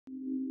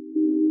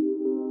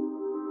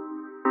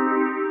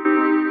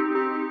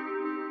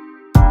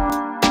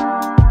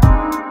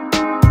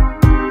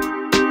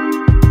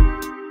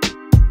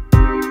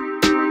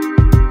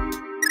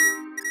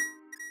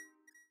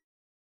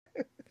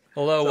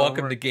Hello, So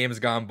welcome to Games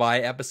Gone By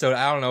episode.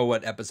 I don't know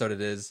what episode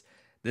it is.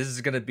 This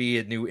is going to be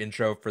a new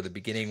intro for the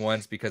beginning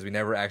ones because we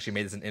never actually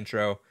made this an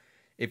intro.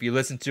 If you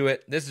listen to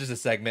it, this is just a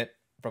segment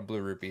from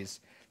Blue Rupees.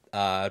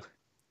 Uh,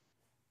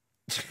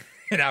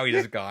 now he's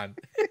just gone.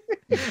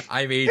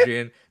 I'm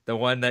Adrian. The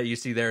one that you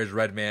see there is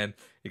Redman.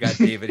 You got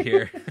David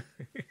here.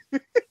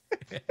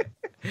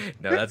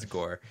 No, that's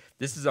Gore.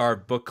 This is our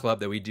book club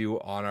that we do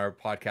on our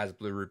podcast,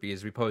 Blue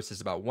Rupees. We post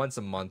this about once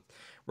a month.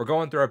 We're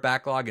going through our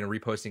backlog and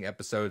reposting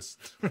episodes.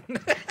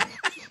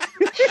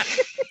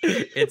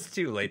 It's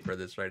too late for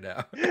this right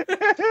now.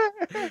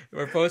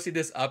 We're posting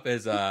this up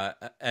as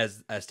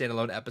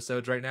standalone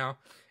episodes right now,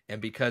 and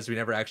because we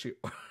never actually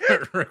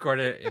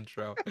recorded an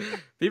intro,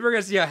 people are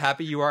gonna see how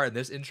happy you are in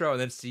this intro, and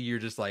then see you're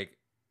just like.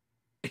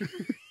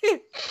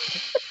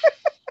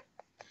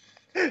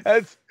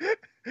 that's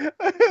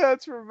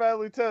from Bad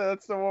Lieutenant.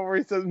 That's the one where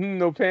he says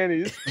no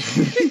panties.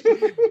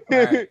 All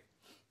right.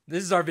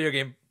 This is our video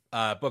game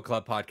book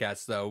club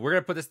podcast, though. We're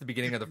gonna put this at the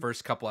beginning of the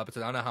first couple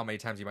episodes. I don't know how many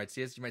times you might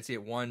see it. You might see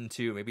it 1,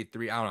 2, maybe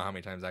 3. I don't know how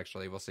many times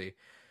actually. We'll see.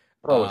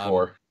 Probably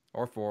 4.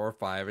 Or 4 or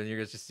 5, and you're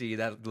gonna just see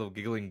that little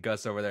giggling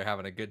Gus over there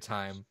having a good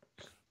time.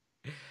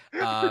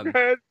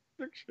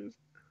 Pictures.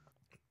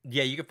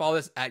 Yeah, you can follow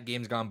us at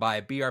Games Gone By,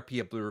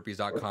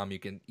 brp@bluerupees.com. You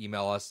can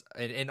email us.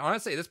 And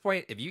honestly, at this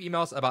point, if you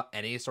email us about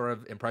any sort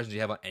of impressions you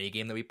have on any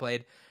game that we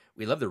played,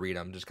 we love to read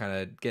them. Just kind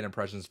of get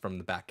impressions from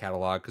the back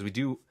catalog. Because we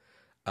do,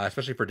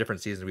 especially for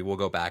different seasons, we will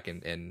go back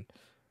and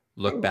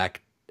look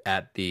back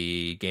at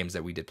the games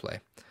that we did play.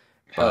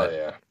 Hell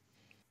yeah.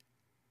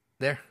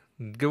 There.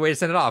 Good way to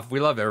send it off. We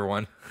love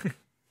everyone.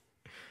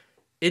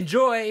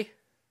 Enjoy!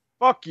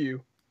 Fuck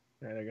you.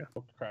 There you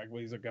go. Crack.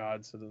 Well, he's a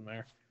god, so it doesn't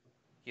matter.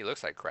 He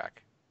looks like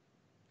crack.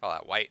 All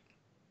that white.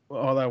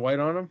 Well, all that white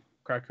on him?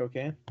 Crack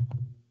cocaine?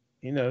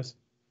 He knows.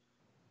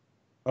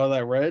 All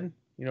that red?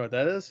 You know what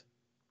that is?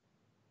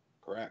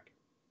 Crack.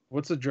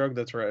 What's a drug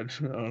that's red?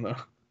 I don't know.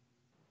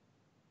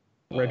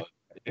 Red.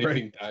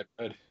 Anything dyed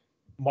red.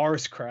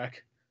 Mars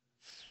crack.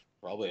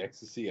 Probably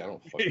ecstasy. I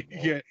don't fucking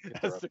know. Yeah,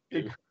 that's the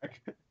good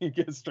crack. You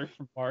get straight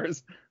from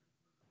Mars.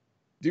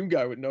 Doom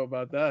guy would know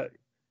about that.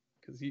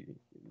 Because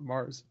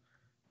Mars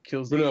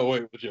kills But no,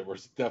 wait, legit. We're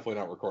definitely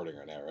not recording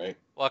right now, right?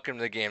 Welcome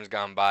to the Games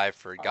Gone By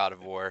for God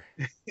of War.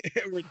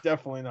 We're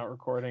definitely not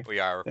recording. We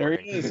are There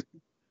recording. he is.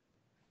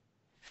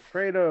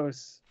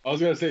 Kratos. I was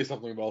going to say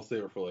something, but I'll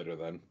save it for later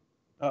then.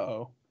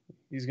 Uh-oh.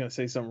 He's going to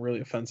say something really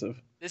offensive.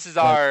 This is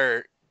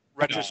our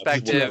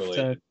retrospective.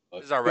 No,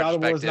 This is our God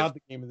of War is retrospective, not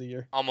the game of the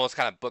year. almost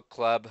kind of book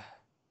club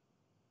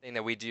thing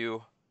that we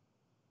do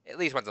at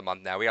least once a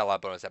month now. We got a lot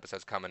of bonus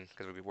episodes coming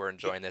because we're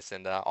enjoying this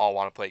and all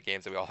want to play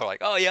games that we all are like,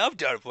 oh yeah, I'm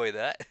down to play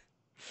that.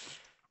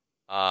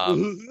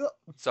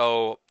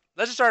 So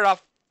let's just start it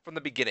off from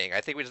the beginning.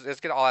 I think let's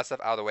get all that stuff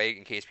out of the way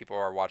in case people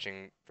are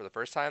watching for the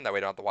first time. That way,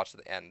 they don't have to watch to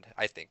the end.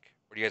 I think.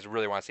 Or do you guys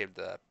really want to save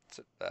the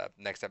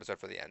next episode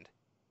for the end?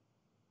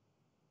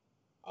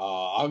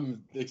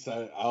 I'm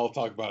excited. I'll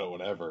talk about it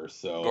whenever.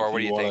 So, Gore, what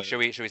do you think? Should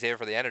we save it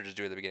for the end or just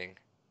do it at the beginning?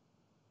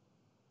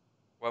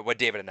 What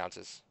David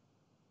announces?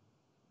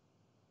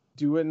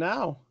 Do it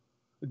now.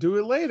 Do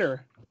it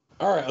later.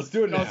 All right, let's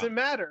do it now. Doesn't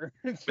matter.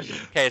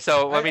 Okay,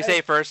 so let me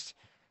say first,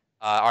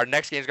 our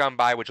next Game's Gone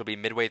By, which will be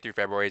midway through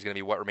February, is going to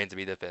be What Remains of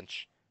Edith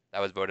Finch. That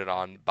was voted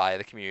on by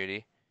the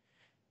community.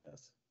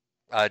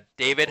 Yes.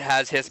 David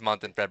has his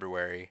month in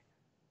February.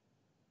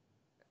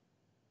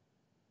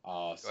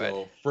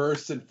 So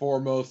first and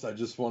foremost, I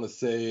just want to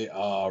say,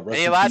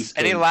 Any last?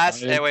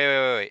 Hey,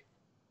 wait.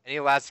 Any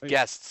last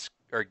guests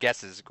or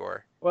guesses,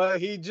 Gore? Well,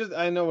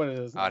 I know what it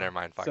is. Oh, never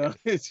mind. Fuck So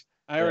it.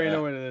 I already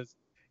know what it is.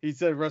 He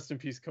said, "Rest in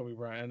peace, Kobe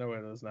Bryant." I know what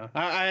it is now.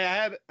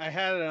 I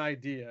had an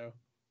idea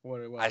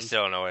what it was. I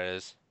still don't know what it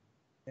is.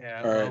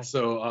 Yeah. All right,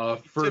 so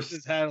first,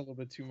 tipped his hat a little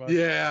bit too much.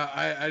 yeah,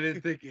 I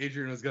didn't think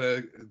Adrian was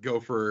gonna go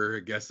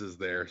for guesses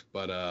there,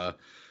 but I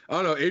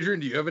don't know. Adrian,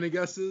 do you have any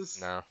guesses?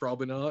 No.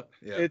 Probably not.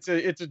 Yeah. It's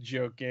a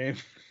joke game.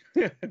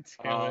 Damn it.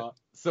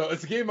 So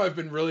it's a game I've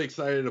been really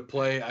excited to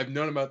play. I've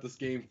known about this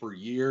game for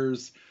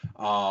years,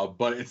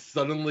 but it's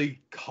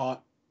suddenly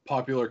caught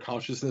popular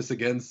consciousness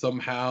again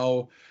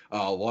somehow.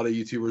 A lot of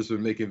YouTubers have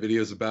been making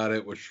videos about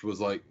it, which was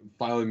like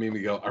finally made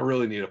me go, I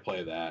really need to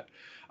play that.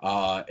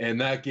 And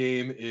that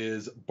game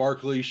is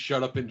Barkley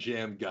Shut Up and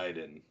Jam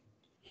Gaiden.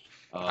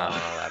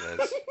 I don't know what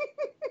that is.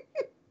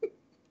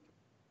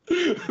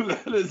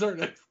 That is our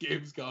next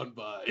Game's Gone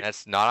By.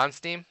 That's not on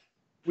Steam?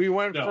 We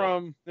went No.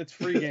 from it's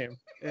free game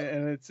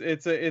and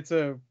it's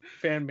a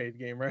fan made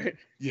game, right?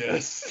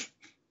 Yes.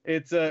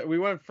 We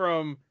went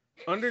from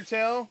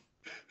Undertale,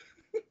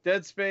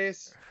 Dead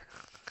Space,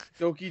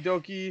 Doki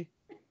Doki,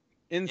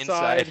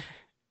 Inside,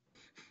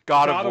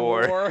 God of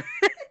War.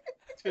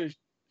 to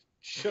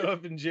Shut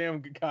Up and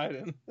Jam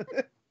Gaiden.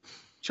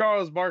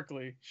 Charles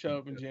Barkley, Shut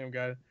Up and Jam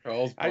Gaiden.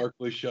 Charles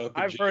Barkley Shut Up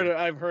and I've Jam.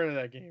 I've heard of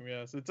that game.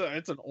 Yes,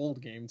 it's an old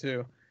game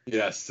too.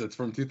 Yes, it's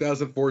from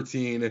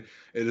 2014. It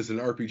is an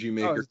RPG Oh,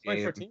 Maker it's game.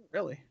 2014,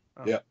 really?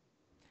 Oh. Yeah.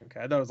 Okay,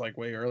 I thought it was like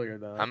way earlier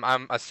than that.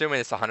 I'm assuming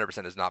this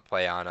 100% does not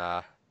play on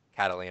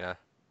Catalina.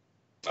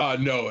 No,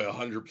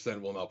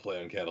 100% will not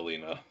play on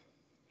Catalina.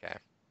 Okay.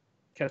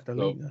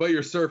 Catalina. but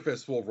your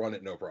Surface will run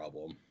it no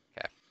problem.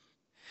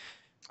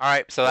 All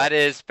right, so that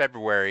is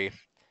February.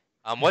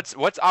 What's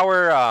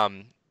our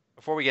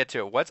before we get to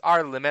it, what's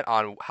our limit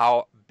on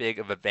how big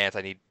of advance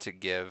I need to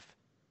give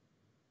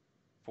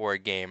for a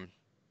game?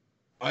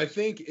 I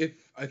think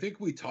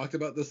we talked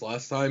about this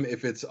last time.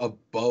 If it's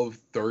above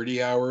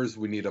 30 hours,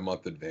 we need a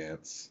month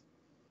advance.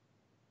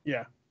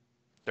 Yeah.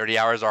 30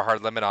 hours our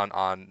hard limit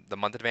on the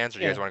month advance, or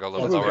do you guys want to go a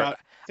little bit That's lower? what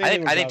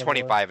we got. I think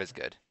 25 is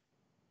good.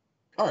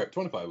 All right,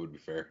 25 would be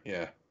fair.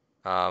 Yeah.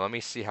 Let me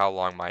see how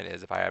long mine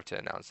is if I have to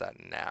announce that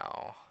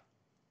now.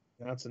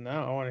 That's it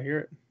now. I want to hear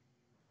it.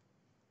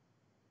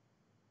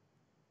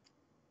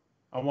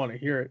 I want to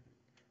hear it.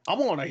 I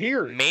want to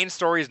hear it. Main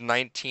story is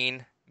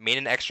 19, main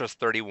and extra is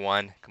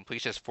 31,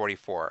 completion is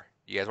 44.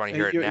 You guys want to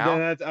hear it now?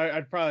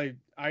 Then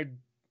I'd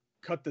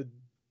cut the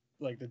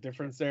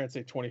difference there and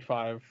say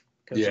 25.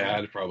 Yeah,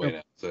 I'd probably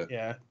announce it.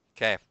 Yeah.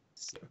 Okay.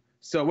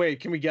 So wait,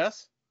 can we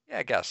guess? Yeah,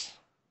 I guess.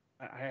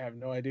 I have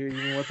no idea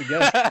even what to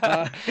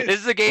guess. This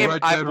is a game Red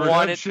I've Dead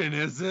wanted. Redemption,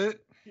 is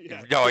it?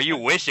 Yeah. No, you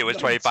wish it was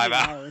 25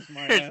 19 hours.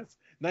 My ass.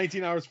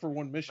 19 hours for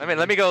one mission.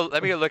 Let me go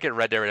look at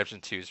Red Dead Redemption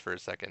 2's for a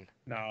second.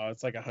 No,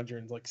 it's like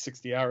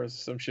 160 hours,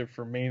 some shit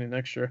for main and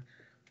extra.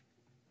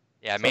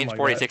 Yeah, Something main's like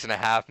 46 and a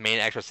half, main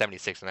extra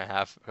 76 and a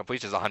half.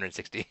 Completion is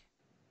 160.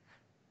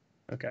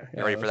 Okay.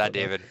 You ready for that,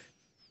 David?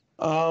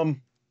 All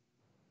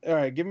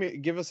right,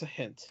 give us a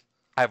hint.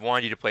 I've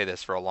wanted you to play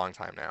this for a long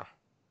time now.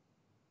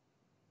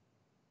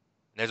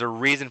 There's a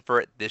reason for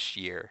it this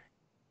year.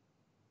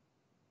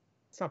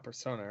 It's not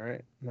Persona,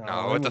 right? No, No, it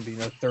what the wouldn't be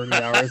no 30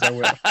 hours. I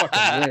would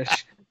fucking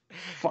wish.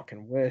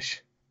 Fucking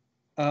wish.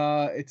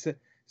 It's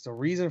a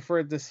reason for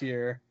it this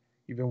year.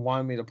 You've been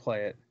wanting me to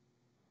play it.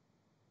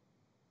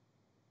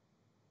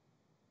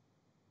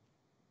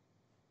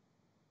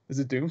 Is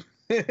it Doom?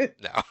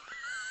 No.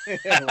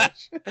 I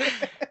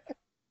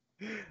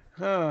wish.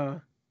 Huh.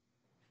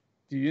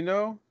 Do you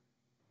know?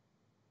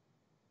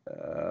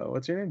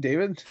 What's your name?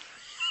 David?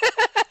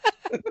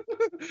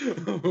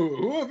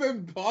 Who have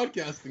been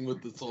podcasting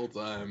with this whole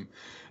time?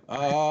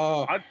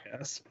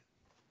 Podcast.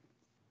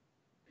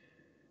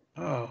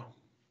 Oh.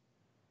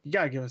 You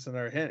gotta give us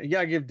another hint. You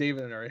gotta give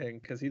David another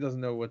hint because he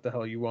doesn't know what the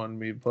hell you wanted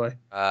me to play.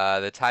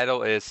 The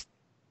title is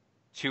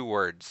 2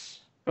 words.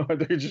 Oh,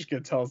 they're just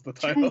gonna tell us the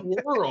title. 2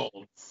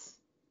 worlds.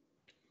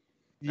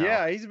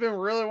 Yeah, he's been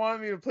really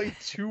wanting me to play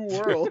 2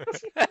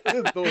 worlds.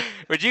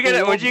 Would you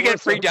get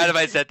freaked out if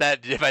I said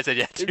that? If I said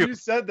yeah, If 2? you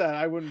said that,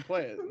 I wouldn't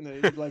play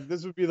it. Like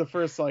this would be the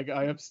first I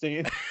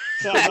abstain.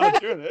 I'm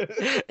not doing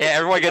it. Yeah,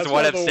 everyone gets That's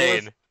one one of the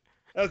abstain. worst-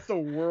 That's the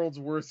world's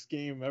worst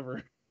game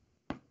ever.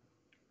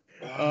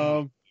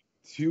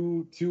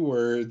 2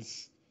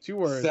 words. 2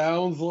 words.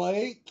 Sounds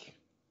like.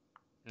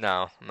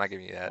 No, I'm not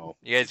giving you that. Oh.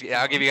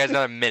 I'll give you guys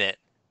another minute.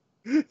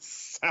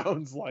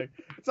 Sounds like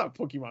it's not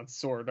Pokemon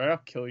Sword. Right? I'll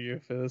kill you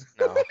if it is.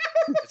 No,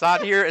 it's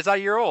not here. It's not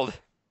a year old.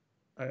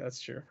 That's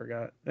true. I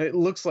forgot. It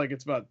looks like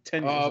it's about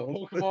 10 years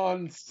old.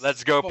 Pokemon.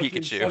 Let's go, fucking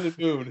Pikachu. Sun and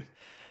Moon.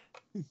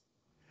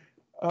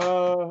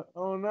 Oh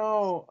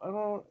no, I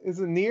don't. Is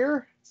it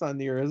near? It's not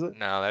near, is it?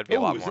 No, that'd be a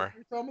Oh, lot is more.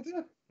 it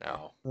Automata?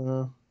 No,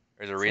 Uh,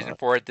 there's a reason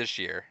for it this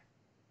year.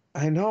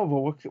 I know,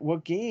 but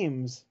what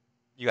games?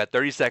 You got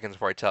 30 seconds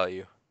before I tell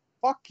you.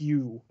 Fuck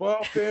you.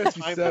 Well,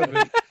 Fantasy I'm-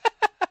 7.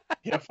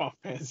 Yeah, Final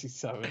Fantasy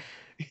 7.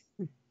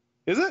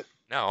 Is it?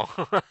 No.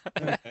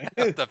 Okay.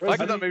 What the fuck?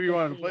 I thought maybe you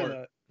wanted to play 4.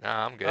 that. No,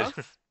 I'm good.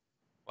 Huh?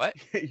 What?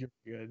 You're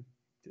good,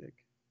 dick.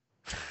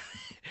 Is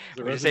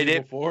it What'd you say, Resident Dave?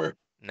 Evil 4?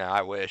 No,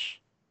 I wish.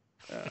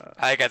 Uh,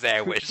 I gotta say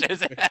I wish.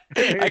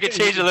 I could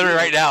change it literally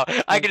right now.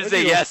 I could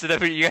say yes, and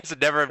then you guys would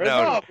never have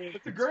known. no,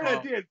 It's a great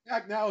idea. In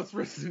fact, now it's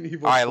Resident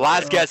Evil. All right, 4.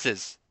 last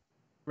guesses.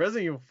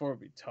 Resident Evil 4 would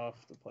be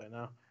tough to play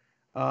now.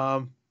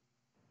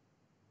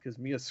 Because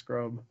Mia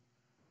Scrub.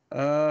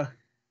 Yeah,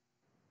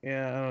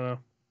 I don't know.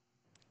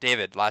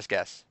 David, last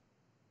guess.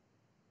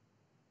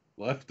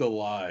 Left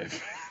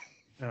Alive.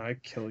 No,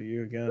 I'd kill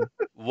you again.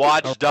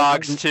 Watch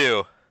Dogs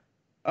 2.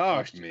 Oh,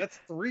 Fuck me. that's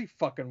 3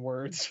 fucking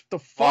words. The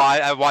Well,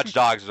 fuck? I Watch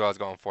Dogs is what I was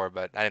going for,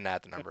 but I didn't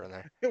add the number in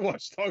there.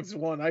 Watch Dogs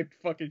 1, I'd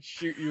fucking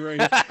shoot you right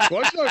now.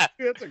 Watch Dogs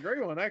 2, that's a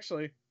great one,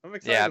 actually. I'm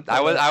excited Yeah, to play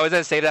I was that.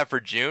 gonna save that for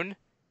June,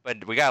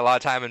 but we got a lot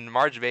of time in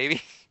March, baby.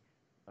 Is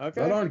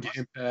Okay. that on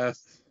Game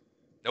Pass?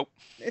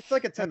 It's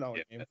like a $10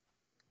 Yeah. game.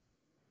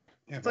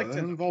 Yeah, It's but like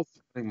that 10. involves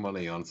spending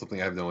money on something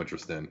I have no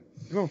interest in.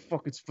 You're gonna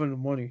fucking spend the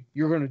money.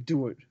 You're gonna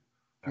do it.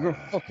 You're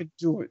gonna fucking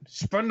do it.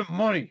 Spend the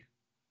money.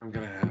 I'm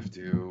gonna have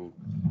to.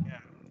 Yeah.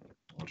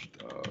 Watch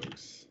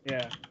Dogs.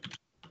 Yeah.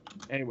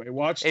 Anyway,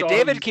 Watch If Dogs.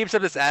 David keeps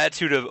up this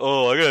attitude of,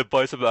 oh, I gotta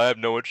buy something I have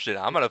no interest in,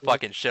 I'm gonna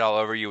fucking shit all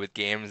over you with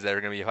games that are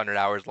gonna be 100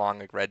 hours long,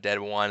 like Red Dead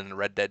 1 and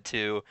Red Dead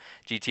 2,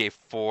 GTA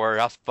 4.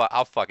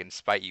 I'll fucking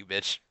spite you,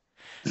 bitch.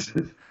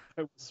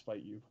 I will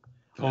spite you.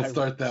 Don't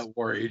start that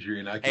war,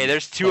 Adrian. Hey,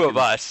 there's 2 of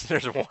us.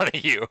 There's 1 of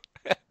you.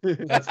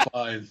 That's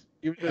fine.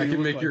 Even though I you can look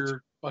make like-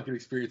 your fucking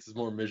experiences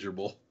more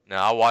miserable. No,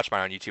 I'll watch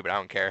mine on YouTube, but I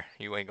don't care.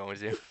 You ain't going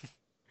to.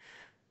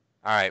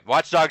 All right,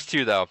 Watch Dogs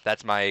 2 though.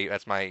 That's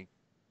my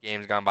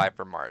games gone by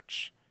for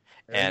March.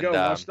 There you And, go.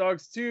 Watch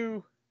Dogs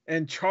 2.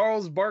 And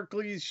Charles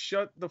Barkley's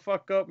Shut the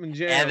Fuck Up and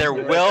Jam. And there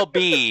right? will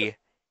be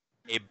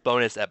a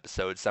bonus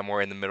episode somewhere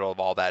in the middle of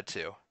all that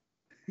too.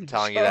 I'm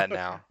telling you that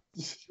now.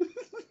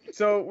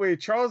 So wait,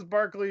 Charles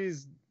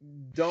Barkley's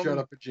Dumb Shut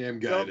up, a jam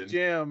Dumb guided.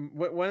 Jam.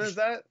 When is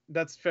that?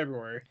 That's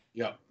February.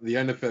 Yeah, the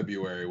end of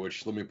February.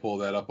 Which let me pull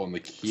that up on the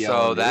key.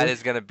 So that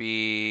is gonna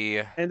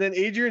be And then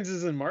Adrian's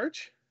is in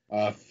March.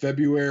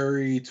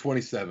 February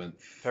 27th.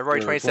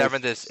 February Or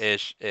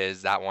 27th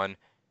is that one.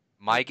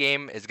 My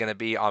game is gonna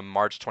be on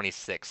March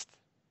 26th.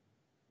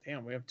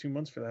 Damn, we have 2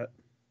 months for that.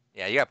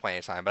 Yeah, you got plenty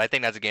of time, but I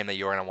think that's a game that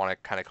you're gonna want to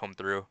kind of comb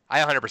through. I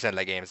 100% of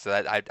that game, so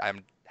that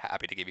I'm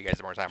happy to give you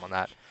guys more time on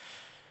that.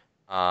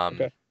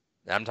 Okay.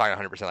 I'm talking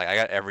 100%. Like I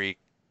got every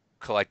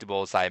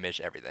collectible, side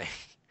mission, everything.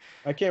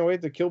 I can't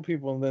wait to kill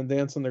people and then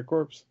dance on their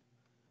corpse.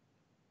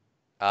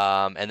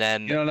 And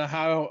then You don't know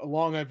how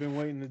long I've been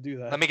waiting to do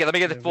that. let me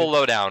get the full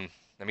lowdown.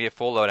 Let me get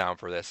full lowdown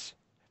for this.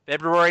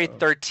 February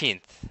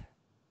 13th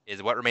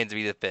is What Remains of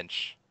Edith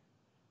Finch.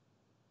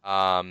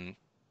 February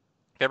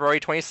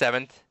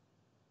 27th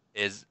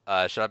is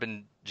Shut Up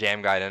and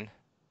Jam Gaiden.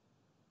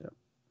 Yep.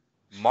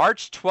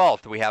 March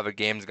 12th we have a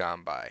Games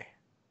Gone By.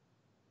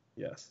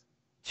 Yes.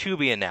 To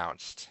be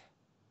announced.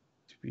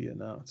 To be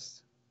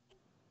announced.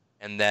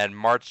 And then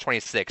March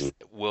 26th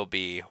will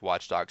be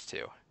Watch Dogs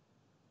 2.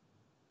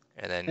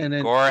 And then And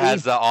then Gore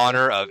has the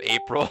honor of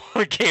April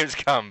Games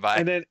Gone By.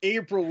 And then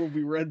April will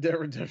be Red Dead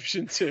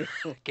Redemption 2.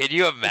 Can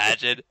you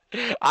imagine?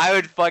 I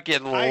would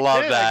fucking I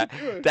love can, that. I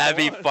can do it. That'd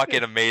be Come on.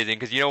 fucking amazing.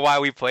 Because you know why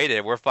we played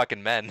it? We're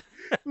fucking men.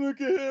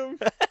 Look at him.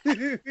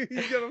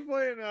 He's gonna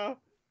play it now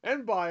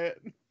and buy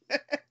it.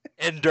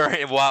 And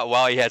during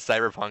while he had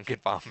Cyberpunk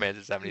and Final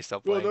Fantasy 7, he's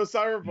still Well, playing. no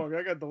Cyberpunk.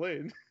 I got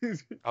delayed.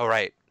 Oh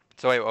right.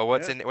 So wait,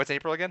 what's Yeah. what's in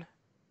April again?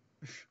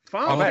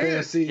 Final Final Fantasy.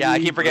 Fantasy. Yeah, I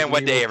keep forgetting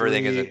what day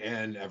Resident Evil everything is 3,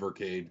 And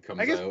Evercade comes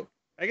I guess- out.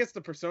 I guess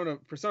the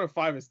Persona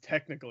 5 is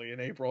technically in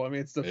April. I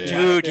mean, it's the Yeah.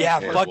 Dude, yeah,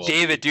 yeah, fuck well,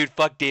 David, dude,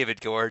 fuck David,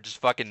 Gore, just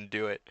fucking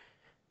do it.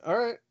 All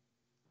right.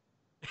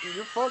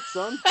 You're fucked,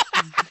 son.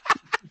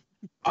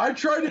 I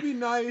tried to be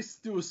nice,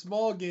 do a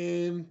small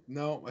game.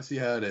 No, I see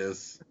how it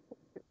is.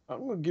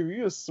 I'm gonna give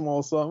you a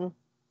small something.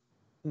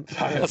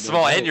 I have A no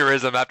small doubt.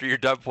 aneurysm after you're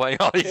done playing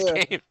all these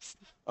Yeah. games.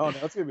 Oh, no,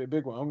 that's gonna be a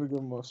big one. I'm gonna give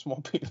him a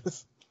small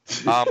penis.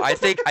 I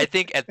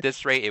think at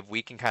this rate, if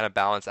we can kind of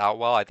balance out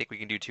well, I think we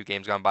can do 2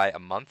 Games Gone By a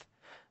month.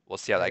 We'll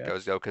see how that Yeah.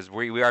 goes though, because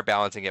we are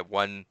balancing it,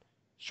 one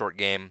short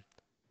game,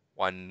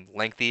 one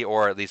lengthy,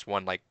 or at least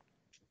one like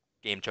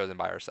game chosen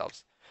by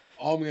ourselves.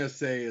 All I'm gonna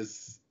say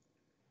is,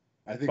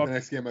 I think Fuck. the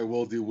next game I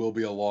will do will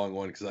be a long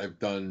one because I've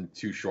done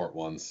 2 short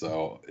ones.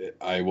 So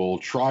I will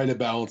try to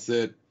balance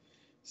it.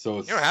 So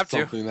it's You don't have to.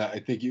 something that I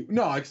think you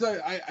because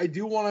I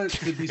do want it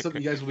to be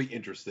something you guys will be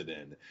interested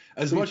in.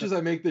 As much as I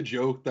make the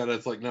joke that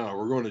it's like, no,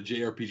 we're going to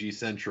JRPG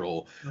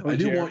Central. I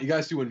do want you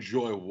guys to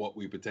enjoy what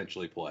we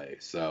potentially play.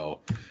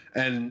 So,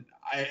 and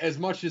as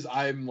much as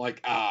I'm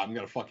like, I'm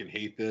gonna fucking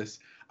hate this,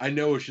 I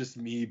know it's just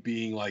me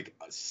being like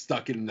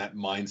stuck in that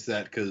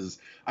mindset because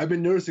I've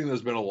been noticing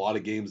there's been a lot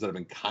of games that I've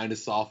been kind of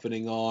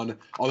softening on.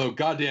 Although,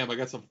 goddamn, I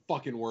got some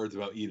fucking words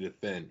about Edith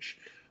Finch.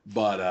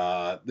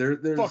 But there's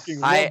Fucking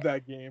love I-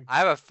 that game. I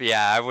have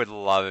I would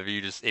love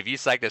if you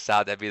psych this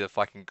out. That'd be the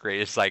fucking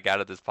greatest psych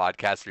out of this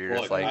podcast. Where you're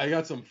just Look, like, I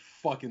got some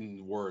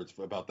fucking words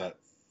about that.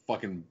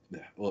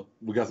 Well,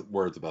 we got some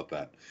words about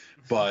that,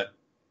 but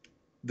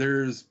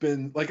there's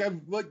been like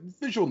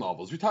visual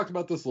novels. We talked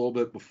about this a little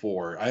bit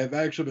before. I have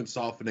actually been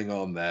softening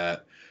on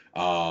that.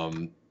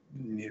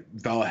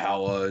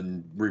 Valhalla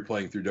and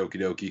replaying through Doki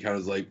Doki kind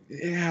of like,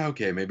 yeah,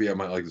 okay, maybe I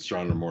might like this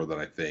genre more than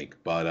I think.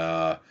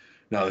 But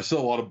no, there's still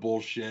a lot of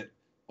bullshit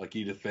like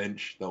Edith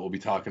Finch that we'll be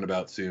talking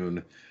about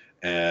soon,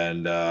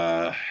 and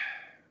I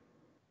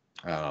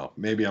don't know,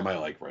 maybe I might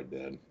like Red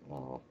Dead. I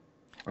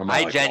don't know.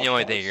 I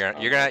genuinely think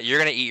you're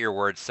gonna eat your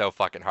words so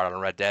fucking hard on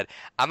Red Dead.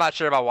 I'm not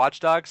sure about Watch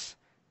Dogs,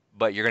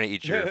 but you're gonna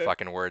eat your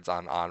fucking words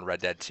on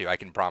Red Dead 2. I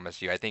can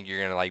promise you. I think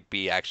you're gonna like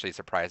be actually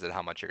surprised at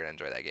how much you're gonna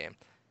enjoy that game.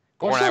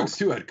 Watch Or I- Dogs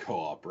 2 had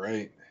co-op,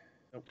 right?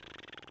 Nope.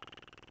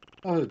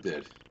 Oh, it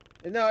did.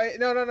 No, it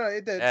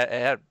did.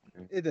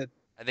 It did.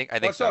 I think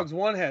Watch so. Dogs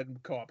 1 had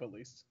co-op at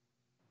least.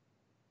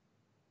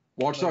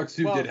 Watch Dogs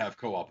 2 Well- did have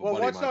co-op. A Well,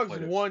 buddy of Watch mine Dogs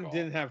played it 1 co-op,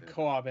 didn't have yeah.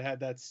 co-op. It had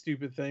that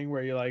stupid thing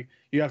where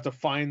you have to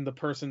find the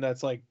person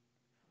that's like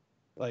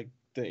the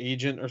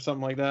agent or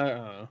something like that. I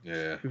don't know.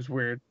 Yeah, It was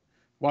weird.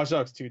 Watch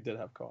Dogs 2 did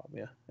have co-op,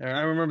 yeah.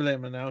 I remember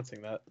them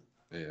announcing that.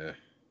 yeah.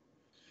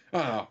 I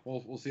don't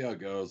know. We'll see how it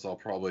goes. I'll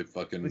probably At least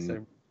I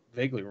fucking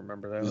vaguely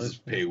remember that. this is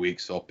pay week,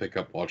 so I'll pick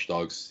up Watch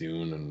Dogs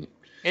soon. And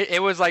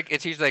It was like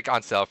it's usually like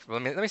on sale.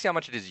 Let me see how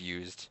much it is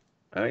used.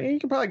 You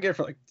can probably get it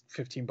for like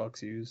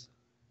 $15 used.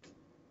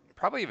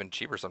 Probably even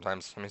cheaper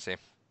sometimes. Let me see.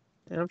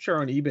 Yeah, I'm sure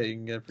on eBay you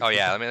can get it for Oh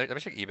yeah, $15. let me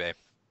check eBay.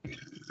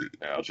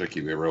 yeah, I'll check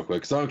eBay real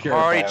quick. Cause I don't care.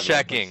 Already if I have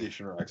checking. It on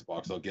PlayStation or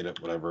Xbox, I'll get it.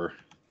 Whatever.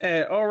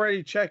 Hey,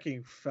 already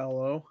checking,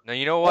 fellow. No,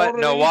 you know what?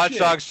 No, Already Watch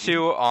checked. Dogs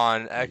 2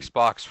 on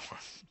Xbox One.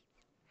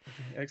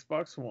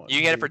 Xbox One. You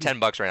can get it for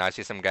 $10 right now. I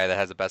see some guy that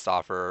has the best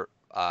offer,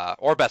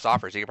 or best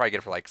offers. You can probably get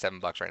it for like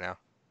 $7 right now.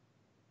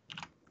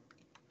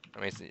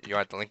 Let me see. You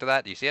want the link to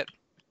that? Do you see it?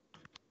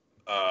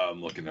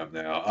 I'm looking up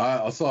now.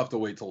 I'll still have to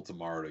wait till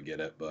tomorrow to get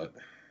it, but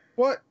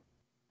What?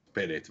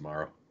 payday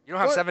tomorrow. You don't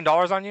have What?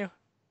 $7 on you?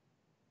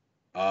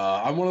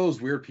 I'm one of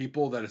those weird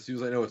people that as soon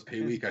as I know it's pay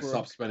He's week, I broke.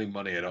 stop spending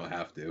money. I don't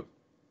have to.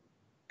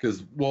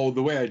 Because, well,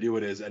 the way I do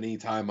it is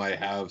anytime I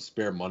have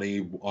spare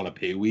money on a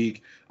pay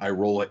week, I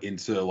roll it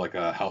into like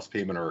a house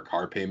payment or a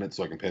car payment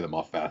so I can pay them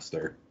off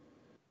faster.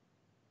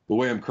 The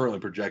way I'm currently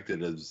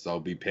projected is I'll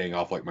be paying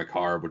off like my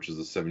car, which is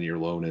a 7-year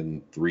loan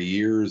in 3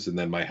 years, and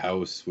then my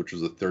house, which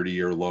was a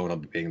 30-year loan, I'll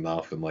be paying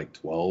off in like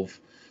 12.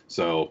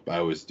 So I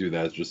always do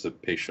that just to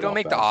pay shit Go off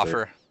make the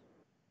faster. offer.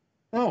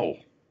 No.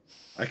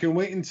 I can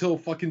wait until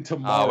fucking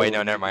tomorrow. Oh, wait, no,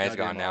 to never make mind. the It's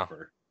gone goddamn now.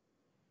 offer.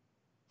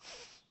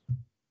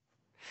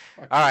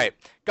 Fuck All you. right,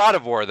 God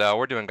of War though.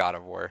 We're doing God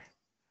of War.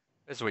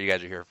 This is what you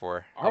guys are here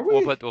for. Are We'll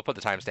we? put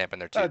the timestamp in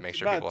there too to make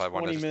sure About people have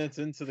one. 20 minutes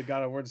into the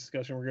God of War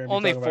discussion, we're going to be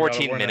Only talking about God of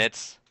 14 War now.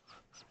 minutes.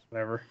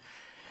 Whatever.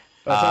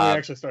 By the time we Uh,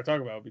 actually start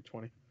talking about it, it'll be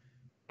 20.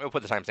 We'll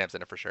put the timestamps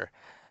in it for sure.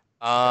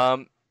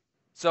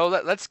 So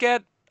let's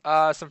get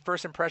some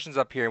first impressions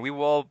up here. We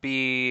will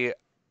be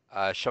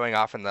showing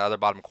off in the other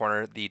bottom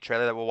corner the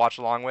trailer that we'll watch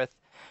along with.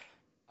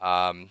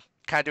 Kind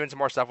of doing some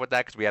more stuff with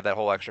that because we have that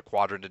whole extra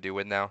quadrant to do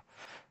with now.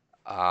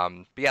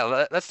 But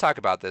yeah, let's talk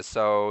about this.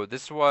 So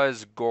this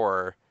was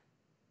Gore.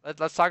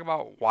 Let's talk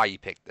about why you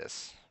picked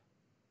this.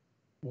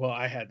 Well,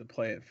 I had to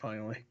play it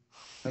finally.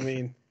 I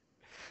mean,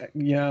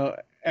 you know,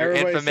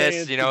 everybody's infamous,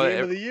 saying it's you know, the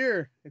game of the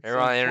year. It's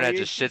Everyone on the internet 28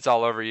 just shits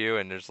all over you,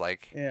 and there's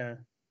like, Yeah,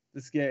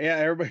 this game. Yeah,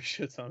 everybody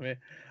shits on me.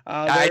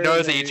 I there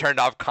noticed is that you a- turned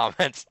off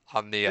comments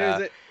on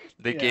there's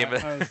the yeah, game. I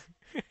was-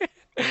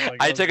 like,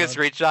 I oh, took a God.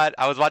 screenshot.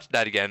 I was watching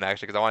that again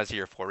actually because I want to see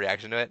your full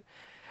reaction to it.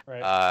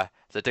 right.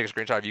 So I took a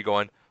screenshot of you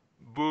going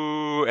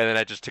boo, and then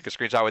I just took a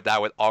screenshot with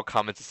that with all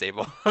comments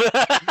disabled.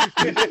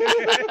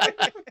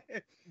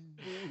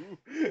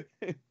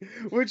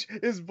 Which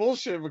is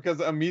bullshit because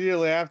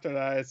immediately after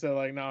that I said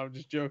like, no, I'm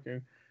just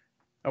joking.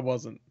 I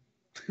wasn't.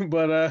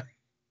 But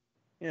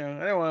you know, I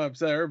didn't want to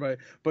upset everybody.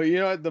 But you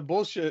know what, the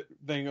bullshit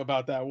thing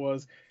about that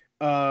was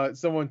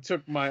someone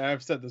took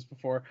I've said this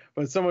before,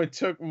 but someone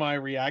took my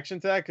reaction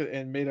to that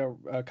and made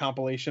a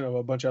compilation of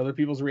a bunch of other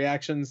people's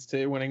reactions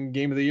to winning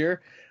Game of the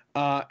Year.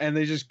 And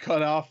they just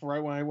cut off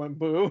right when I went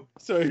boo.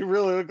 So it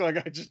really looked like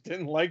I just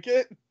didn't like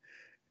it.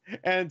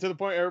 And to the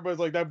point everybody's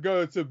like, that guy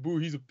that said boo,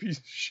 he's a piece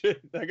of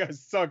shit. That guy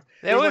sucks.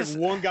 There was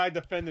like one guy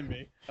defending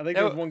me. I think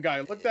there was one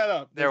guy. Look that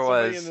up. There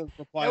somebody was. in the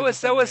replies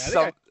There was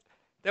defending me.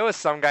 there was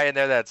some guy in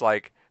there that's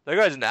like, that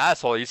guy's an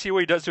asshole. You see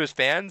what he does to his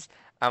fans?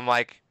 I'm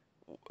like,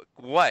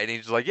 what? And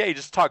he's like, yeah, he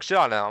just talks shit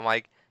on them. I'm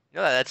like,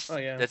 no, that's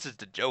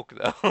just a joke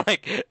though.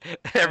 Like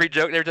every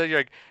joke, every time you're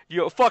like,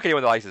 you fuck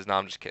anyone that likes this. No,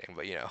 I'm just kidding,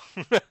 but you know.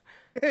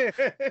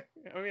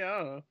 I mean, I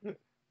don't know.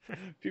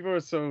 People are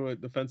so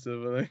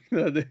defensive I think,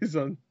 nowadays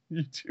on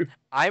YouTube.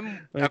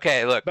 I'm Like,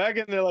 okay. Look, back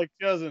in the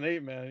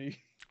 2008, man.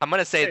 I'm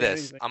gonna say say this.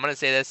 anything. I'm gonna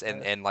say this,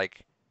 and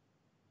like,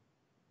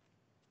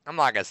 I'm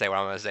not gonna say what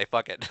I'm gonna say.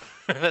 Fuck it.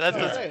 That's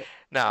All just, right.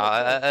 no.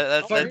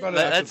 Talk about it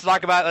after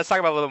Let's talk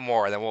about a little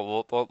more. Then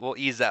we'll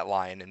ease that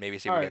line and maybe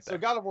see All if we right, get so there.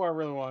 God of War,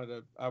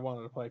 I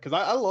wanted to play because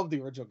I love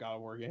the original God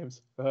of War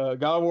games.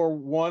 God of War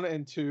 1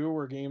 and 2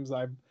 were games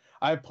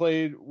I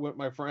played with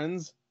my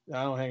friends.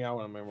 I don't hang out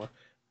with them anymore,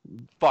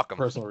 Fuck them.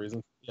 personal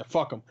reasons. Yeah,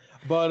 fuck them.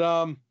 But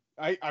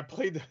I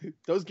played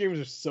those games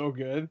are so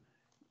good.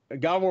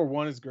 God of War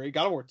 1 is great.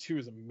 God of War 2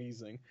 is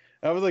amazing.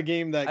 That was a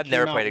game that I've came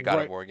never out played a God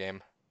right- of War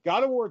game.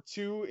 God of War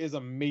 2 is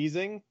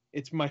amazing.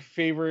 It's my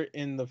favorite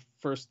in the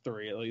first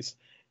 3 at least.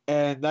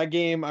 And that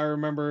game I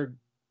remember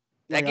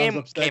That like, I was game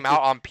upset came that-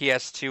 out on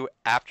PS2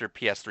 after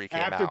PS3 came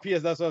after out.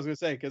 PS. That's what I was gonna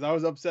say because I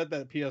was upset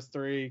that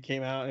PS3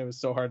 came out and it was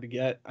so hard to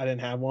get. I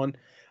didn't have one.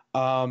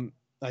 I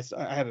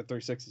had a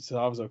 360, so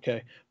I was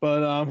okay.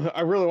 But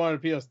I really wanted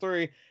a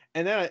PS3,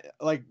 and then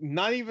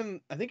not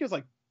even I think it was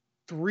like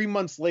 3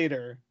 months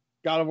later,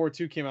 God of War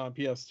 2 came out on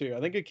PS2. I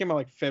think it came out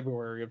like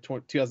February of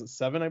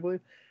 2007, I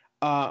believe.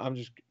 I'm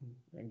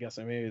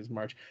guessing maybe it's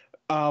March.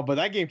 But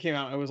that game came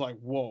out and it was like,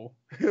 whoa.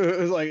 It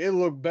was like it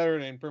looked better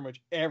than pretty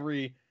much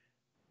every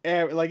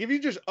like if you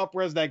just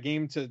up-res that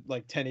game to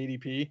like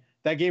 1080p,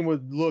 that game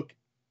would look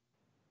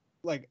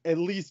like at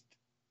least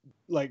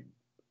like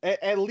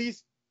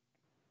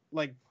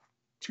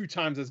 2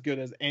 times as good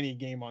as any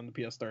game on the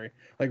PS3.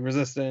 Like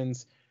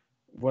Resistance,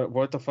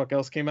 what the fuck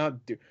else came out?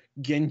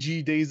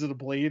 Genji Days of the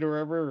Blade or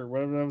whatever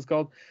that was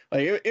called.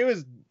 Like it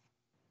was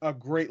a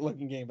great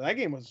looking game. But that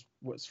game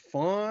was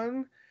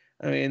fun.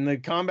 I mean, the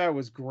combat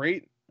was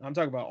great. I'm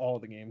talking about all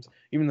the games,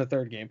 even the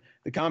third game.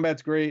 The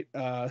combat's great.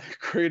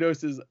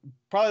 Kratos is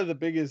probably the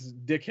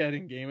biggest dickhead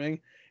in gaming,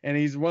 and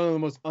he's one of the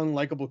most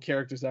unlikable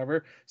characters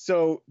ever.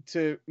 So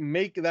to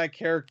make that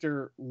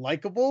character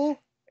likable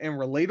and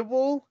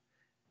relatable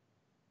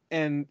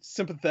and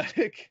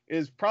sympathetic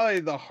is probably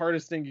the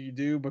hardest thing you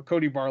do. But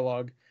Cody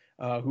Barlog,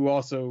 who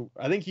also,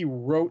 I think he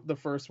wrote the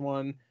first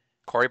one.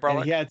 Cory And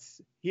Barlog?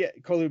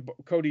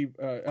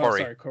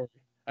 Corey.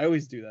 I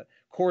always do that.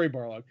 Cory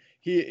Barlog.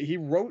 He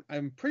wrote.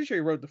 I'm pretty sure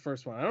he wrote the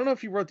first one. I don't know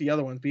if he wrote the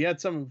other ones, but he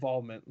had some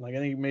involvement. Like I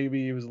think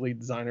maybe he was lead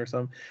designer or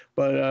something.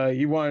 But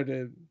he wanted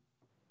to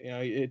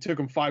it took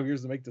him 5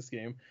 years to make this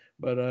game,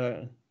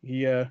 but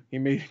he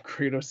made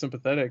Kratos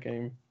sympathetic,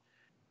 and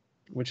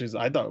which is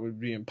I thought would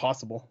be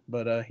impossible,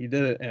 but he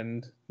did it,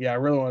 and yeah, I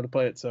really wanted to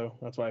play it, so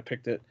that's why I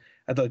picked it.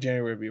 I thought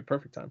January would be a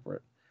perfect time for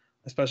it,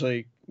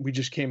 especially we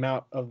just came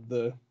out of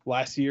the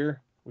last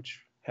year,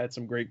 which had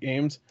some great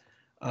games,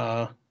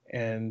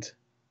 and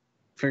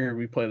figured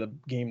we play the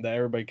game that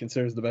everybody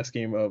considers the best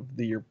game of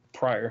the year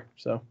prior.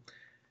 So,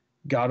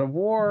 God of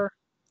War.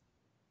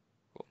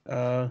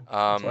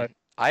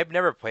 I've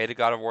never played a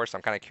God of War, so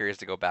I'm kind of curious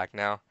to go back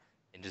now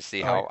and just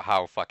see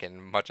how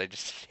fucking much I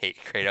just hate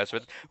Kratos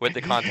with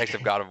the context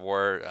of God of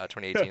War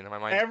 2018 in my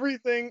mind.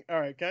 Everything. All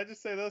right, can I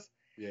just say this?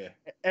 Yeah.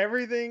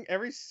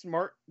 Every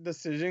smart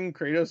decision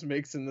Kratos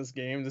makes in this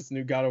game, this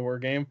new God of War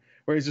game,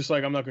 where he's just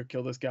like, I'm not gonna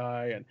kill this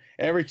guy, and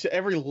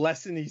every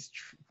lesson he's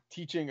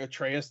teaching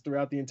Atreus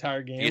throughout the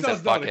entire game He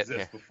does not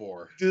exist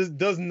before.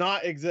 Does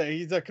not exist.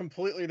 He's a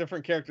completely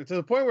different character, to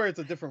the point where it's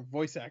a different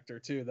voice actor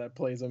too that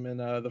plays him in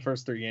the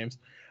first 3 games.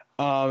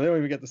 They don't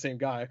even get the same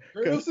guy.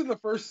 Kratos in the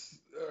first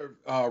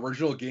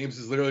original games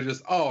is literally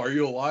just, oh, are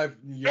you alive?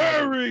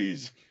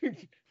 Ares!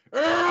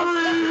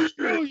 Ares!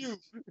 Kill you!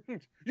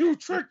 You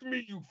tricked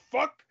me, you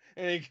fuck!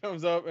 And he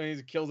comes up and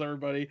he kills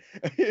everybody.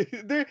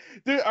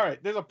 All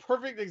right, there's a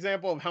perfect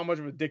example of how much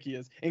of a dick he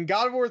is. In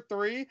God of War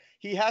 3,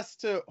 he has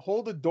to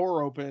hold a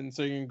door open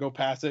so you can go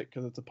past it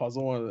because it's a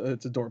puzzle.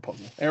 It's a door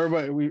puzzle.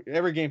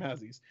 Every game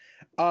has these.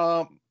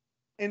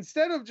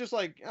 Instead of just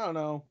like, I don't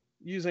know,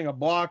 using a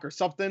block or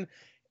something,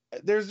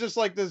 there's just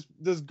like this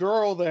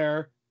girl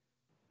there,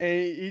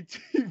 and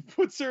he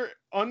puts her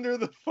under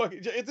the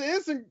fucking. It's an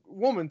innocent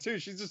woman too.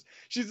 She's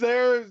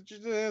there.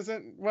 She's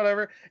innocent,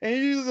 whatever. And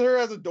he uses her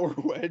as a door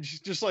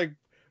wedge, just like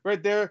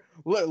right there.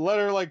 Let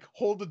her like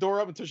hold the door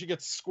up until she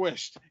gets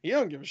squished. He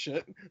don't give a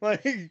shit.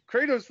 Like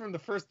Kratos from the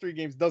first 3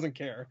 games doesn't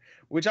care,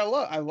 which I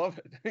love. I love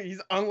it.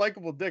 He's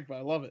unlikable dick, but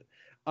I love it.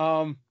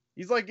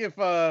 He's like if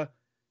I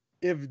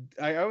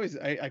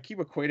keep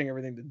equating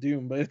everything to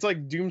Doom, but it's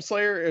like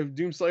Doomslayer. If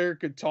Doomslayer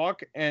could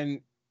talk and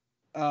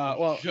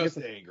just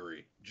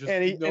angry. Just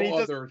and he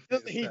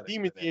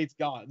demoniates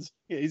gods.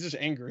 Yeah, he's just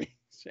angry.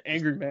 He's an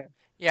angry man.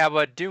 Yeah,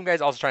 but Doom guy's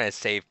also trying to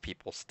save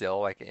people still,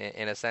 like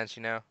in a sense,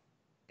 you know.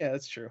 Yeah,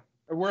 that's true.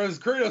 Whereas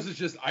Kratos is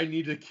just, I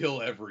need to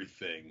kill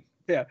everything.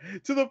 Yeah,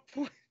 to the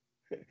point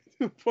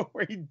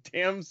where he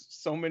damns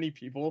so many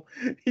people.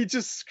 He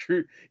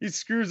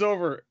screws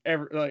over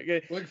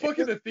like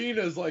fucking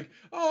Athena's like,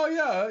 oh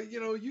yeah,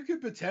 you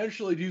could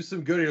potentially do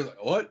some good. You're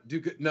like, what? Do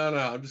good? No,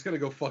 I'm just gonna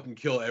go fucking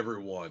kill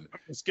everyone.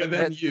 And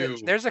then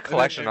there's a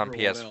collection on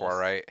PS4, else.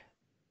 Right?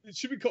 It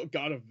should be called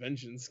God of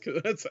Vengeance,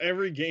 because that's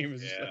every game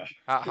is. Yeah.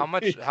 How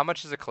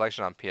much is a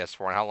collection on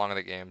PS4, and how long are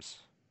the games?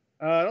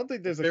 I don't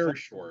think there's a very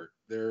short.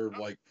 They're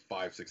like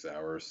 5-6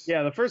 hours.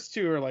 Yeah, the first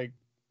 2 are like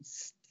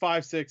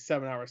 5, 6,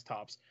 7 hours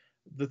tops.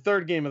 The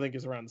 3rd game I think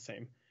is around the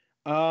same.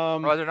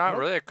 They're not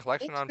really a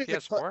collection on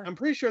PS4. I'm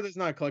pretty sure there's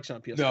not a collection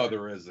on PS4. No,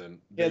 there isn't.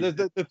 Yeah,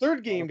 the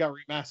 3rd game got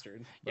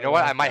remastered. You know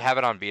what? I might have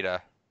it on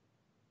Vita.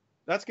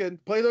 That's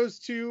good. Play those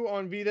 2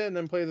 on Vita and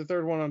then play the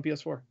 3rd one on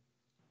PS4.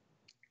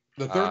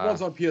 The 3rd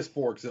one's on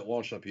PS4 because it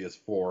launched on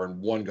PS4, and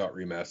 1 got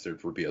remastered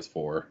for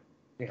PS4.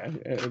 Yeah,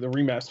 the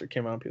remaster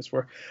came out on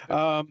PS4.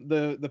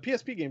 The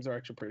PSP games are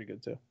actually pretty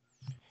good too.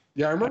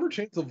 Yeah, I remember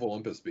Chains of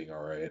Olympus being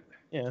all right.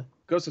 Yeah,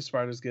 Ghost of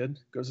Sparta is good.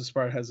 Ghost of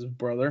Sparta has his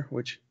brother,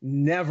 which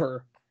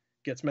never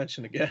gets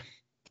mentioned again.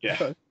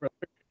 Yeah.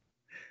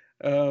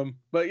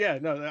 But yeah,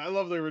 no, I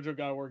love the original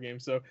God of War game.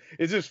 So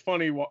it's just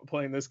funny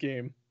playing this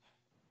game.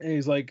 And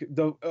he's like,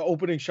 the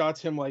opening shots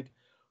him like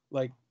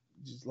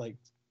just like,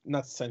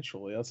 not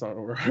sensually, that's not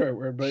the right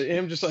word, but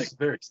him just like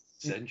very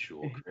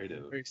sensual,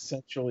 creative, very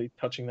sensually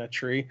touching that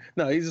tree.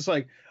 No, he's just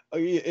like,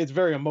 it's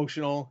very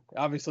emotional.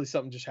 Obviously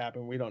something just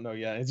happened, we don't know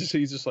yet.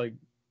 He's just like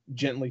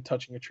gently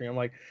touching a tree. I'm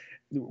like,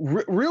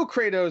 real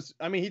Kratos,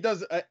 I mean, he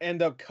does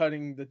end up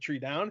cutting the tree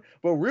down,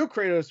 but real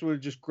Kratos would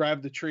have just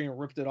grabbed the tree and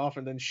ripped it off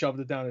and then shoved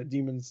it down a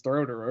demon's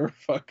throat or whatever.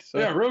 Fuck. So.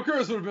 Yeah, real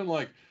Kratos would have been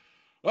like,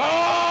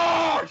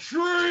 ah,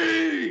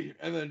 tree,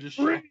 and then just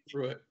shot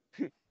through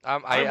it.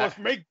 I must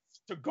make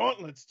the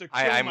gauntlets to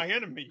kill my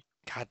enemy.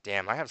 God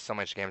damn, I have so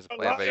much games to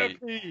play.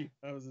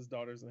 That was his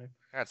daughter's name.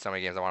 I got so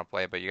many games I want to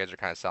play, but you guys are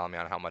kind of selling me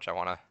on how much I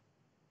want to.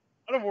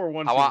 God of War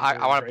 1. I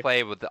want to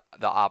play with the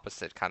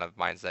opposite kind of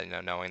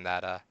mindset, knowing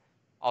that.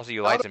 Also,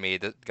 you lied to me.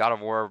 The God of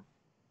War,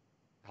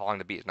 how long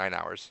to beat is 9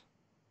 hours.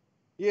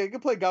 Yeah, you can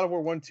play God of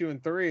War 1, 2,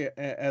 and 3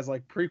 as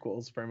like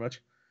prequels, pretty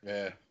much.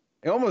 Yeah.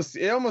 It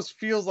almost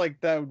feels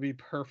like that would be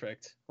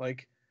perfect.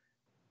 Like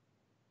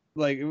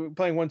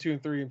playing 1, 2,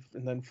 and 3,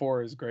 and then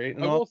 4 is great.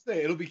 And I will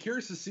say it'll be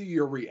curious to see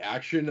your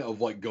reaction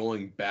of like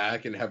going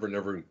back and having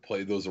never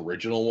played those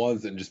original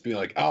ones and just being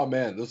like, oh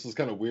man, this was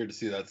kind of weird to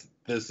see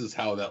this is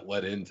how that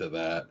led into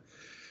that.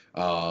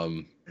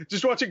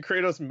 Just watching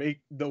Kratos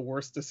make the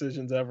worst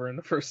decisions ever in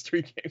the first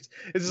 3 games.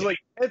 It's just like,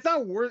 it's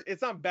not worse.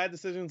 It's not bad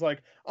decisions.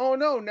 Like, oh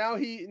no, now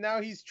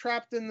he's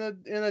trapped in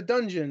a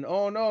dungeon.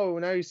 Oh no,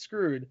 now he's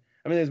screwed.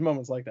 I mean, there's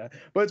moments like that,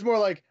 but it's more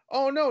like,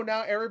 oh no,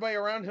 now everybody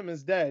around him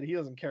is dead. He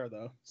doesn't care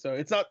though, so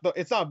it's not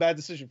a bad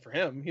decision for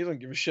him. He doesn't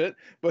give a shit.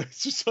 But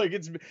it's just like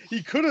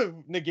he could have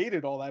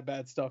negated all that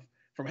bad stuff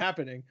from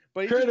happening.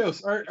 But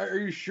Kratos, are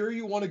you sure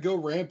you want to go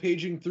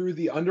rampaging through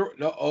the under?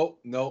 No, oh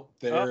no,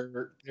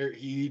 there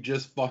he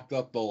just fucked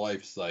up the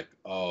life cycle.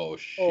 Oh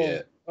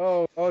shit.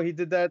 Oh, he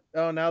did that.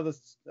 Oh, now the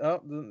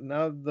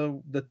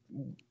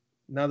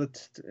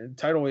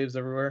tidal waves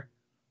everywhere.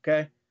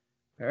 Okay,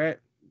 all right.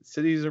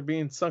 Cities are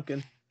being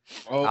sunken.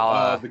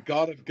 Oh, the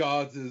God of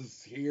Gods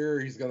is here.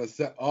 He's gonna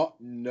set. Oh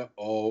no!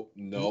 Oh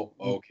no!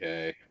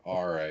 Okay,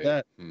 all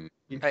right.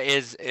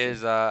 Is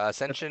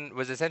Ascension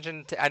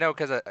Ascension? I know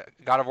because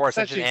God of War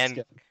Ascension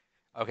and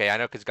okay, I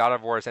know because God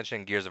of War Ascension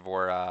and Gears of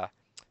War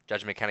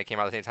Judgment kind of came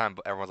out at the same time,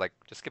 but everyone's like,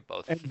 just skip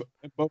both. And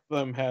both of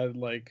them had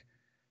like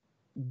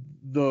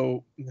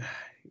the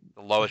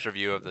lowest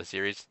review of the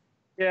series.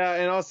 Yeah,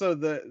 and also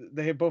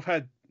they both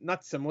had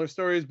not similar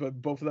stories,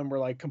 but both of them were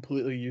like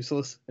completely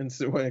useless. And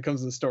so when it comes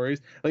to the stories,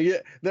 like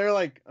they're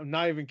like, I'm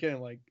not even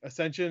kidding. Like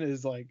Ascension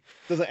is like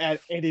doesn't add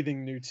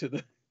anything new to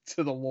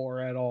the lore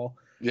at all.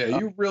 Yeah,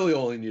 you really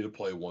only need to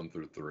play 1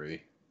 through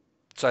 3.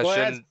 So I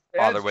shouldn't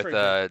bother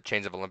with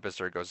Chains of Olympus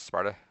or Ghost of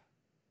Sparta.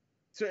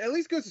 So at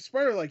least Ghost of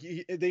Sparta, like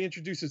they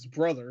introduce his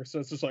brother, so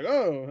it's just like,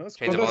 oh, that's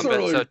Chains cool. of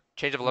Olympus. So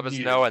Chains of Olympus,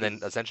 no, and then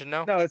Ascension,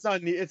 no. No, it's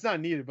not. It's not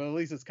needed, but at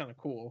least it's kind of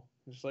cool.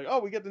 It's just like, oh,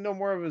 we get to know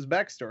more of his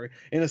backstory.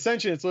 In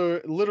Ascension, it's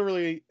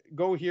literally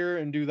go here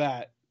and do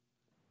that.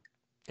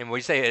 And what do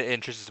you say? It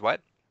introduces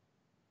what?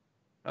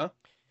 Huh?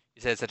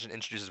 You said Ascension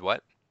introduces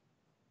what?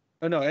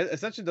 Oh no,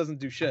 Ascension doesn't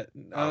do shit.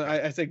 Okay.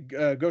 I say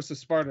Ghost of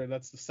Sparta.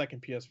 That's the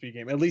second PSP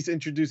game. At least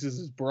introduces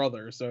his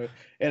brother, so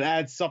it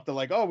adds something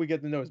like, oh, we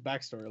get to know his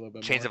backstory a little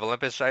bit. Chains more. of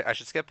Olympus, I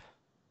should skip.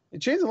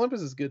 Chains of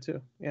Olympus is good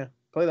too. Yeah,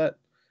 play that.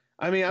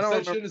 I mean,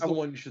 Ascension is the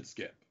one you should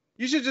skip.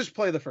 You should just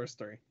play the first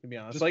 3, to be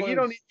honest. Like you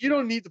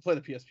don't need to play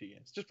the PSP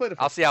games. Just play the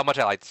first I'll see how much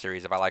I like the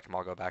series. If I like them,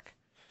 I'll go back.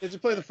 Yeah,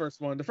 just play the first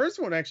one. The first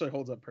one actually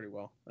holds up pretty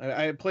well.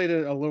 I played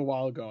it a little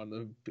while ago on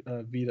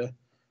the Vita.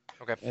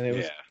 Okay. And it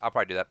was... I'll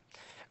probably do that.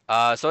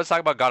 So let's talk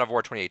about God of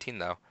War 2018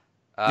 though.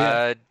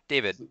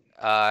 David,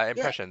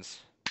 impressions.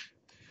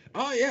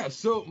 Yeah,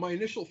 so my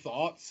initial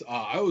thoughts,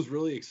 I was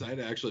really excited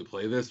to actually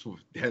play this,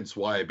 hence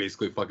why I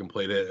basically fucking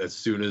played it as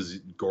soon as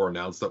Gore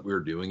announced that we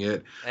were doing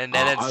it. And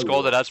then it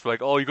scolded us for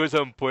like, oh, you guys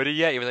haven't played it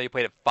yet, even though you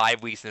played it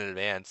 5 weeks in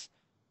advance.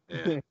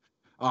 Yeah.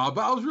 But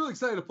I was really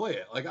excited to play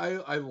it. Like,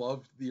 I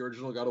loved the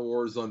original God of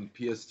Wars on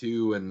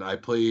PS2, and I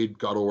played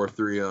God of War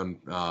 3 on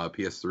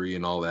PS3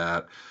 and all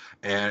that.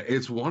 And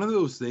it's one of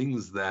those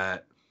things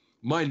that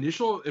my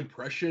initial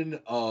impression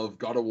of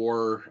God of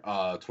War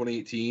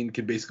 2018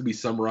 can basically be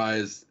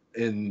summarized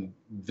in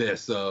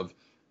this of,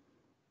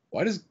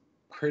 why does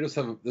Kratos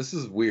have this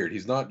is weird,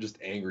 he's not just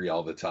angry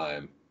all the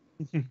time.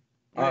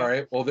 All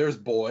right, well, there's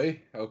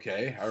boy.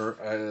 Okay,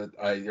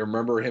 I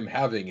remember him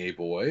having a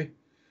boy.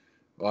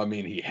 Well, I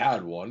mean, he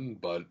had one,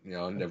 but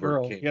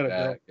never came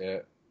back.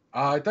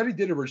 I thought he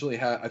did originally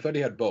have. I thought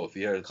he had both.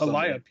 He had a son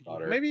and a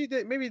daughter. Maybe he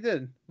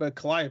did. But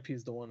Calliope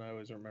is the one I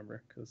always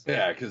remember.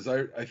 Because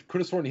I could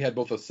have sworn he had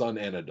both a son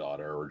and a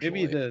daughter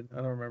originally. Maybe he did. I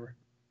don't remember.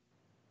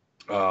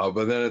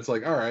 But then it's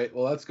like, all right,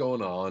 well, that's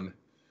going on.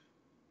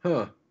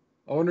 Huh.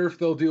 I wonder if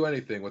they'll do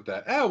anything with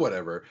that.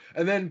 Whatever.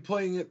 And then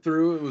playing it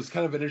through, it was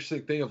kind of an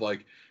interesting thing of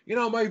like,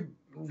 my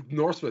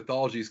Norse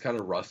mythology is kind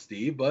of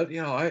rusty, but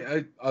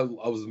I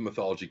was a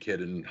mythology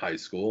kid in high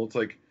school. It's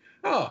like,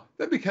 oh,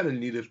 that'd be kind of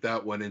neat if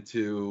that went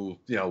into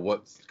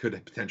what could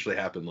potentially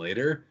happen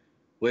later.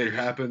 Later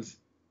happens.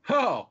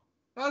 Oh,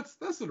 that's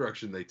the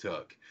direction they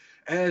took,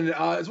 and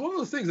it's one of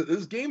those things that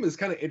this game is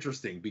kind of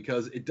interesting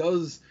because it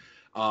does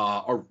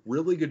a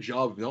really good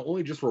job of not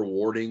only just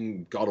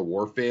rewarding God of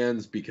War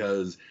fans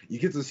because you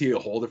get to see a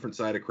whole different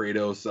side of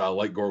Kratos.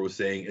 Like Gore was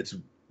saying, it's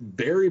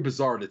very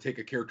bizarre to take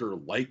a character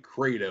like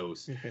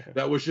Kratos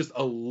that was just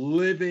a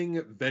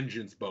living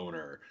vengeance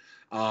boner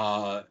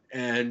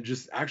and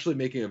just actually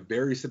making a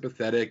very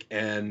sympathetic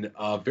and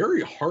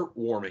very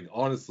heartwarming,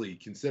 honestly,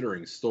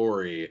 considering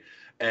story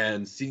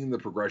and seeing the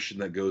progression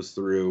that goes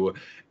through.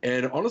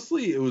 And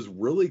honestly, it was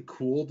really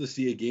cool to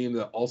see a game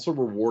that also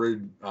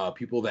rewarded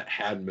people that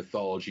had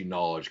mythology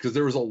knowledge, because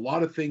there was a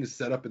lot of things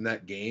set up in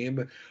that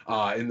game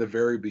in the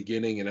very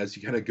beginning. And as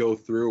you kind of go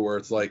through where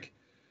it's like,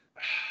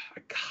 I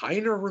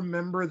kind of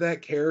remember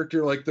that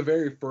character, like the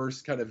very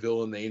first kind of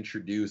villain they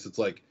introduce. It's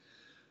like,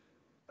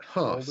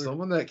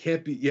 someone that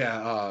can't be.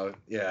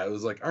 It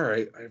was like, all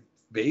right, I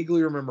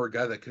vaguely remember a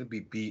guy that couldn't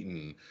be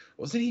beaten.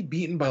 Wasn't he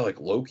beaten by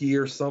like Loki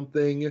or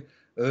something?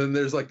 And then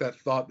there's like that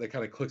thought that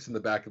kind of clicks in the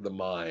back of the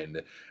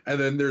mind. And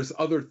then there's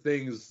other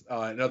things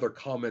and other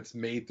comments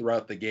made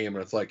throughout the game,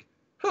 and it's like,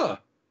 I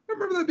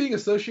remember that being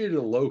associated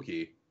to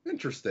Loki.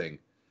 Interesting.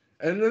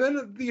 And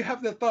then you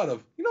have that thought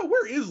of,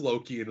 where is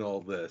Loki in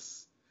all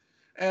this?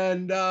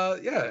 And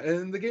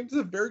and the game does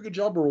a very good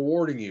job of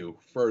rewarding you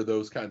for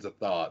those kinds of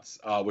thoughts,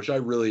 which I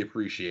really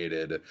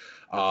appreciated.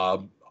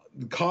 The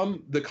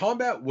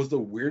combat was the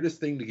weirdest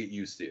thing to get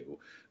used to.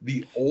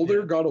 The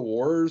older God of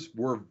Wars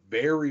were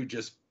very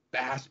just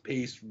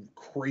fast-paced,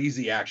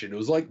 crazy action. It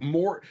was like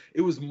more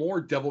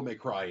Devil May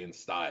Cry in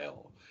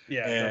style.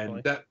 Yeah,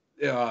 And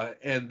definitely.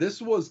 and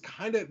this was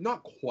kind of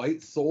not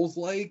quite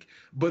Souls-like,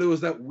 but it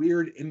was that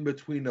weird in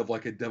between of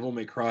like a Devil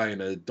May Cry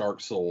and a Dark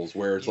Souls,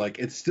 where it's like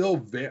it's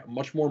still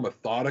much more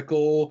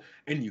methodical,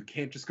 and you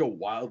can't just go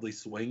wildly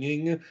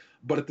swinging,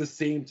 but at the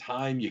same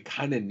time, you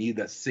kind of need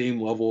that same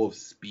level of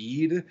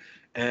speed.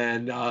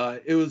 And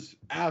it was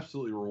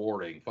absolutely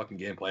rewarding fucking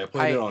gameplay. I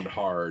played it on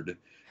hard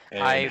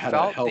and I had a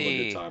felt hell of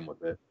a good time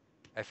with it.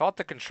 I felt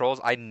the controls.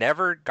 I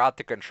never got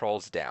the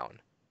controls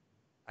down.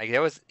 Like it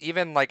was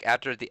even like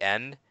after the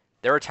end,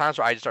 there were times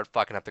where I just started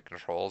fucking up the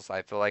controls.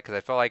 I feel like because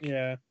I felt like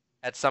Yeah,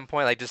 at some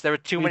point like just there were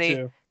too me many.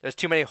 too. There's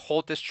too many.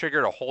 Hold this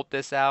trigger to hold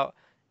this out,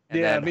 and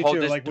Yeah, then me hold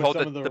too. this Like with hold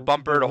some of the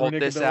bumper to hold runic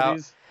this out.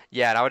 abilities.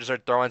 Yeah, and I would just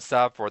start throwing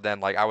stuff, or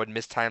then like I would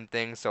mistime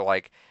things. So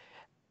like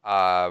when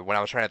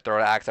I was trying to throw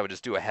an axe, I would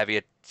just do a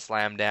heavy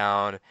slam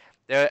down.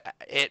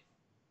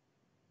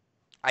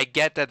 I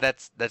get that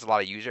that's a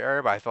lot of user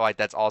error, but I feel like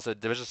that's also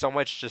there was just so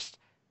much just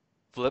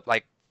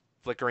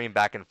flickering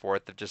back and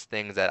forth of just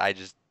things that I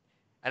just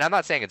and I'm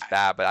not saying it's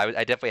bad, but I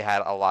definitely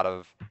had a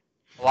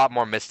lot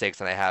more mistakes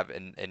than I have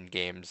in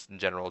games in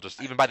general.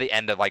 Just even by the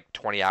end of like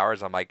 20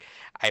 hours, I'm like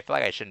I feel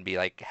like I shouldn't be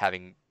like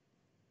having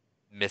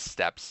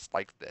missteps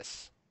like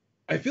this.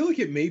 I feel like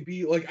it may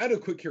be like out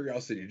of quick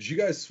curiosity, did you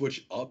guys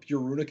switch up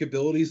your runic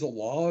abilities a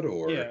lot,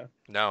 or Yeah.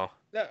 No.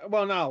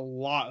 Well, not a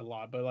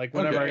lot, but like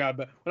whenever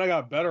Okay. when I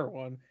got a better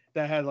one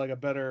that had like a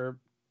better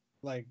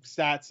like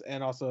stats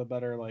and also a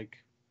better like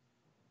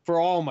for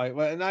all my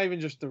well, not even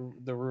just the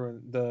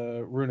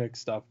runic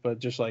stuff, but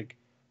just like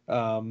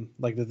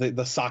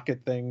the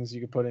socket things you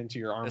could put into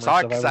your armor. The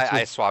and Sonic stuff.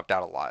 I swapped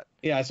out a lot.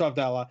 Yeah, I swapped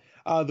out a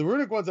lot. The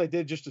runic ones I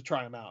did just to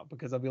try them out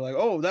because I'd be like,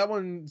 oh, that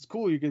one's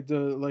cool. You get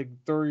to like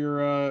throw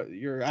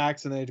your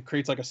axe and it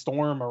creates like a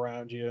storm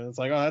around you, and it's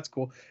like, oh, that's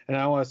cool. And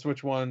I want to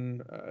switch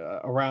one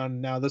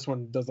around now. This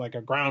one does like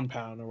a ground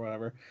pound or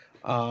whatever.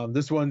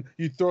 This one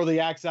you throw the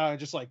axe out and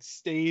just like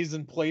stays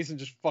in place and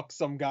just fucks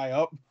some guy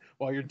up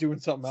while you're doing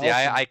something See,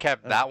 else. I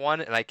kept that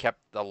one and I kept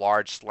the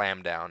large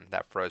slam down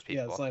that froze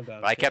people. Yeah, slam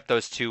down. But I kept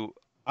those two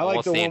I like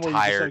almost the the one where you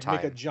entire just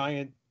like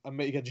time.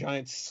 make a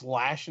giant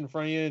slash in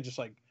front of you and just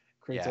like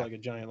creates Yeah. like a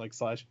giant like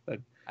slash.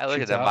 I look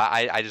at shoots them, out.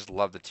 but I just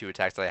love the two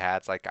attacks that I had.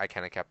 It's like I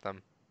kind of kept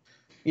them.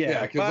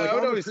 Yeah, 'cause, but like, I would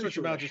I'm a always switch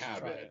creature them of out just to try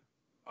habit. it.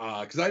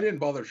 Because I didn't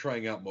bother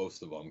trying out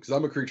most of them because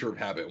I'm a creature of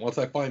habit. Once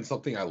I find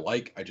something I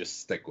like, I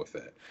just stick with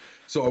it.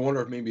 So I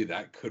wonder if maybe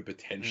that could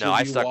potentially No,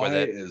 I be stuck why with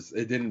it. is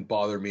it didn't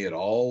bother me at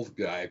all.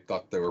 I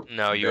thought they were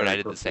No, you and I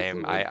very did the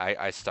same. perfectly-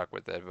 I stuck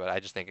with it, but I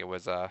just think it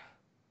was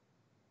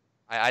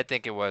I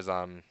think it was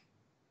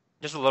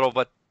just a little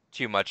bit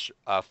too much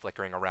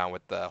flickering around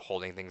with the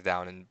holding things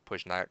down and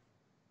pushing out.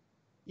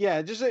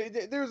 Yeah, just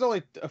there was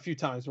only a few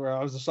times where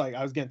I was just like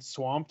I was getting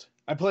swamped.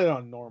 I played it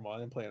on normal. I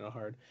didn't play it on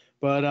hard.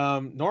 But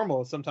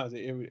normal sometimes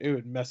it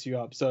would mess you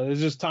up. So there's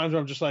just times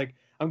where I'm just like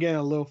I'm getting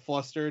a little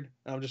flustered.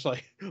 And I'm just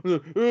like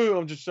ooh,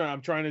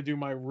 I'm trying to do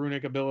my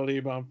runic ability,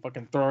 but I'm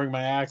fucking throwing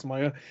my axe,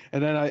 and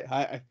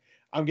then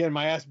I'm getting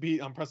my ass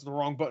beat. I'm pressing the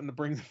wrong button to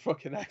bring the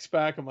fucking axe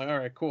back. I'm like, all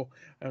right, cool.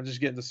 And I'm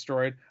just getting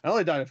destroyed. I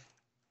only died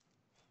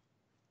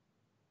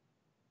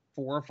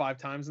 4 or 5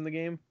 times in the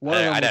game. One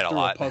of them I was died a through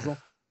lot. puzzle.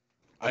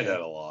 I did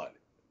a lot.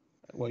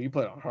 Well, you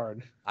played on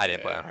hard. I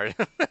didn't play on hard.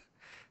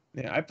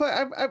 Yeah,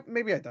 I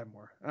maybe I died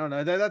more. I don't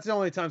know. That's the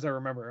only times I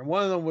remember. And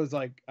one of them was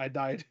like I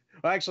died.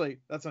 Well, actually,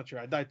 that's not true.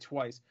 I died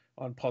twice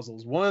on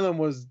puzzles. One of them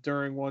was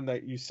during one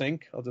that you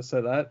sink. I'll just say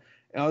that.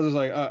 And I was just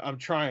like, I'm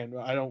trying.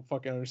 But I don't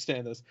fucking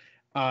understand this.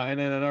 And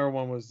then another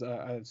one was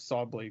I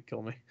saw Blade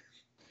kill me.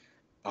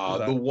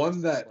 The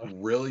one that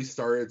really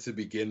started to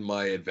begin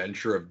my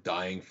adventure of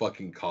dying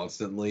fucking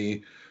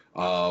constantly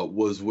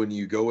was when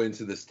you go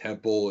into this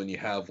temple and you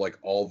have like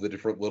all the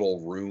different little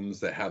rooms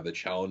that have the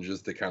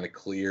challenges to kind of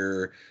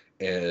clear.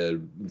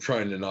 And I'm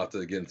trying to not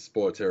to get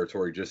spoil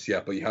territory just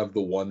yet, but you have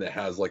the one that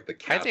has like the I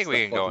cats think we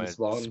that can go fucking into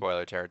spawn.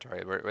 spoiler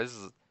territory. This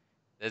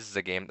is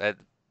a game that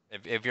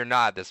if you're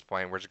not at this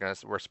point,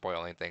 we're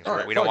spoiling things. All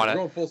right, We don't fuck it, want we're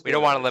going to full we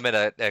don't want to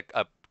spoilers.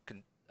 limit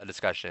a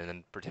discussion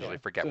and potentially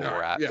forget where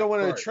we're at. Yeah, So when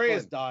all right,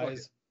 Atreus fine, fuck dies,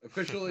 it.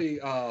 Officially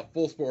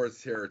full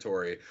sports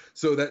territory.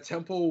 So that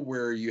temple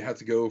where you have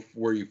to go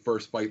where you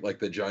first fight like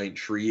the giant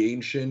tree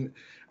ancient,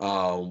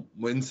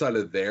 inside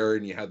of there,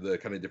 and you had the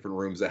kind of different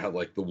rooms that had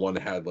like the one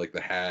had like the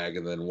hag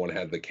and then one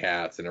had the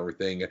cats and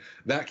everything.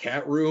 That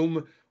cat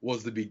room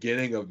was the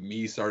beginning of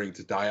me starting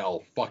to die a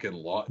fucking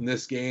lot in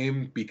this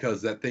game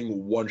because that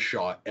thing one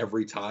shot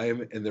every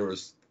time and there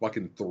was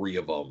fucking 3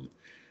 of them.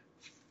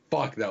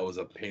 Fuck, that was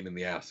a pain in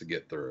the ass to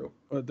get through.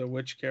 the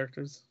witch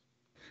characters.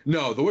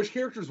 No, the witch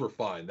characters were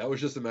fine. That was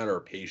just a matter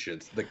of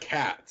patience. The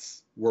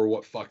cats were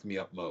what fucked me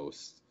up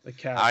most. The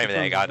cat. I don't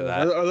even think I got to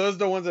that. Are those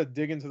the ones that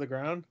dig into the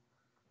ground?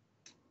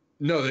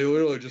 No, they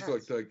literally just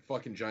looked like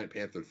fucking giant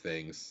panther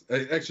things.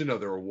 Actually, no,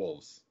 they were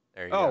wolves.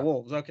 There you Oh, go.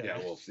 wolves. Okay. Yeah,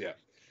 wolves. Yeah.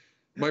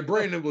 My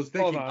brain was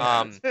Hold thinking.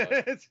 on.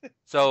 cats, but-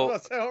 So I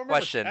don't remember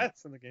question.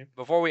 cats in the game.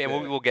 before we Yeah.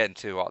 we'll get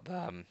into all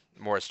the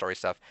more story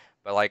stuff,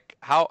 but like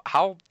how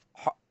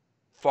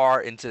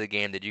far into the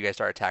game did you guys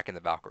start attacking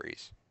the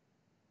Valkyries?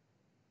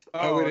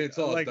 I waited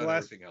until I've like done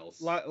last everything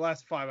else.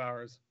 last 5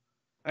 hours.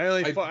 I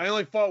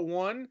only fought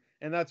one,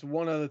 and that's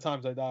one of the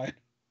times I died.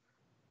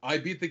 I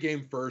beat the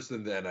game first,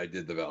 and then I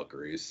did the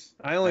Valkyries.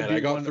 I only And did I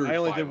got one. through I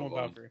only 5 did of one them.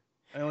 Valkyrie.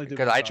 I only did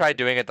Because one I tried Valkyrie.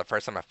 doing it the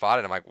first time I fought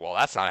it, I'm like, well,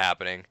 that's not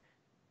happening.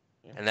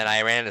 Yeah. And then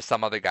I ran into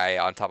some other guy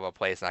on top of a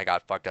place, and I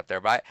got fucked up there.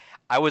 But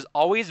I was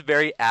always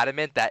very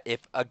adamant that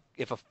if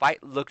a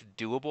fight looked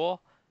doable,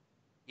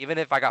 even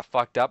if I got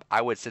fucked up,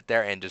 I would sit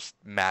there and just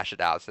mash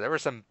it out. So there were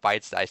some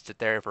fights that I sit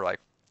there for like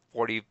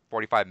 40,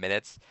 45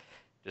 minutes,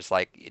 just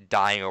like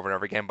dying over and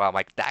over again. But I'm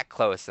like that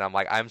close, and I'm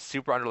like I'm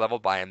super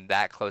underleveled, but I'm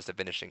that close to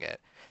finishing it.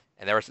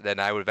 And then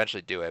I would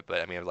eventually do it.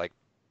 But I mean, it was like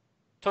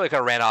totally could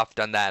have ran off,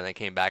 done that, and then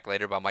came back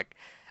later. But I'm like,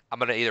 I'm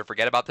gonna either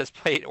forget about this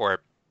plate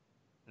or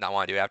not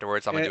want to do it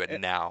afterwards. So I'm gonna do it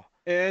now.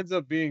 It ends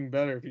up being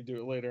better if you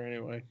do it later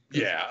anyway.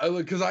 Yeah,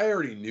 because I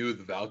already knew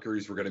the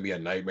Valkyries were going to be a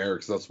nightmare,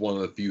 because that's one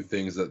of the few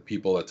things that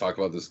people that talk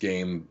about this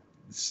game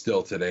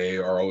still today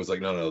are always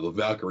like, no, the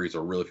Valkyries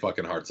are really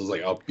fucking hard. So I was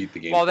like, I'll beat the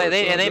game. Well, first,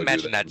 they so I'll go do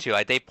mentioned that them. too.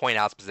 Like they point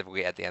out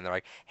specifically at the end, they're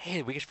like,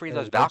 "Hey, we can free Yeah,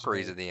 those legendary.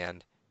 Valkyries at the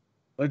end."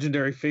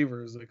 Legendary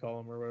favors they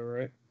call them or whatever,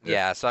 right?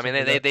 Yeah. So I mean,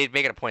 something they like they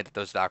make it a point that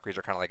those Valkyries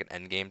are kind of like an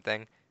end game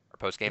thing or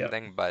post game Yeah.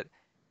 thing. But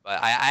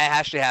I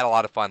actually had a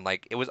lot of fun.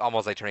 Like it was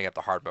almost like turning up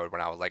the hard mode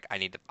when I was like,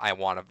 I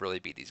want to really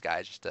beat these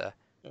guys just to.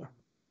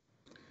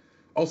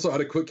 Also, out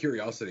of quick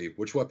curiosity,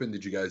 which weapon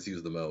did you guys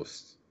use the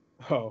most?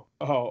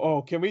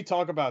 Oh! Can we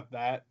talk about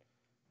that?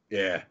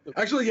 Yeah.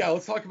 Actually, yeah,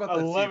 let's talk about that.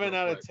 11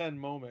 out of 10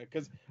 moment,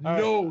 because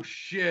No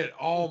shit.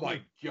 Oh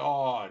my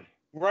god.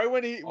 right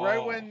when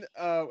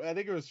I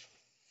think it was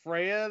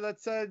Freya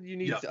that said you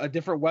need Yeah. a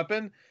different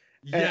weapon.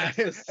 Yes.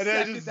 And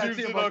then it just zooms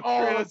in on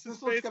Kratos'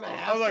 face.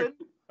 I was like,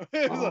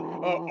 it was like,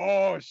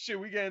 oh shit,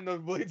 we getting the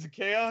Blades of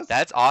Chaos.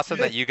 That's awesome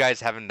that you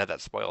guys haven't had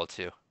that spoiled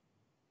too.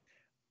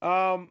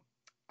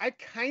 I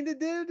kind of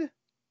did,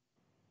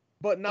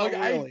 but not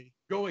Like, really.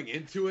 Going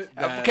into it,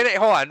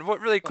 Hold on,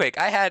 really quick.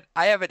 I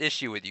have an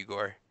issue with you,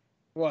 Gore.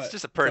 What? It's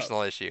just a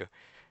personal issue.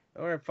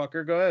 All right,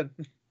 fucker, go ahead.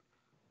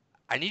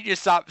 I need you to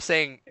stop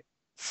saying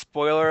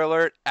spoiler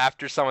alert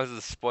after someone says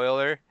a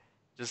spoiler,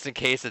 just in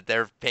case that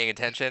they're paying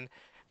attention,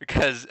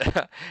 because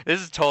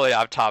this is totally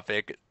off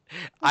topic.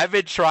 I've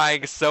been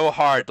trying so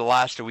hard the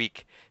last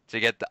week to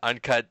get the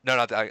uncut. No,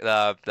 not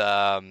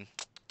the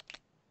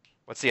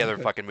what's the other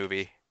fucking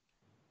movie?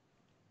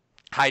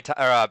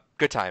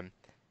 Good Time.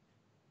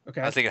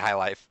 Okay. I was thinking High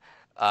Life.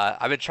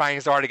 I've been trying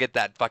so hard to get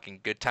that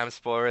fucking Good Time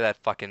spoiler that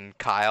fucking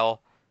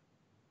Kyle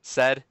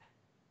said.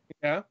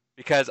 Yeah.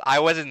 Because I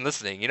wasn't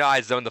listening. You know,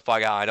 I zone the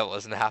fuck out. I don't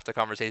listen to half the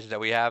conversations that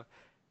we have.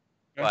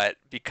 Yeah. But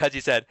because he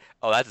said,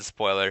 "Oh, that's a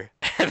spoiler,"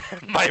 and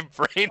my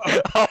brain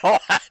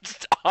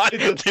latched on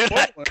It's a to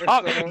that spoiler,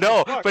 comment. so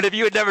No, fuck. but if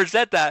you had never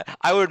said that,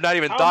 I would have not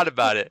even thought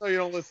about it. So you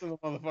don't listen to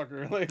the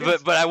motherfucker. Like,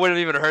 But I wouldn't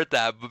have even heard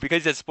that. But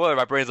because he said spoiler,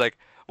 my brain's like,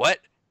 "What?"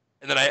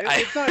 And then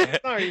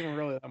it's not even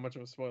really that much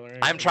of a spoiler. Anyway,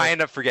 I'm trying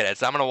to forget it,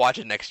 so I'm gonna watch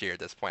it next year. At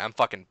this point, I'm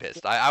fucking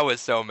pissed. I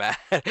was so mad.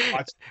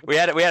 Watch- we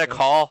had a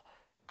call,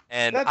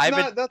 and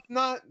That's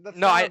not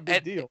a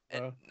big deal.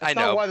 Bro. That's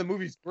know. not why the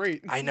movie's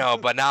great. I know,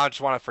 but now I just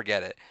want to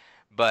forget it.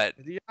 But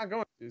You're not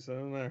going to, so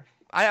doesn't matter.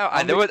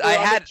 I know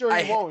I'll make sure you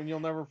I won't, and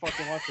you'll never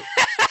fucking watch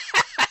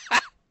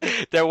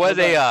it. there was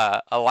Okay.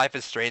 a Life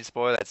is Strange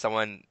spoiler that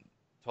someone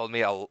told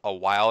me a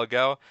while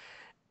ago,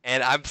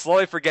 and I'm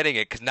slowly forgetting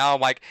it because now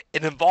I'm like,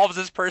 it involves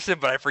this person,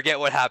 but I forget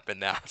what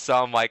happened now. So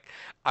I'm like,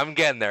 I'm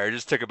getting there. It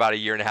just took about 1.5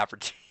 years or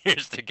 2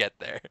 years to get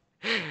there,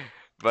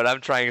 but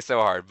I'm trying so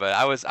hard. But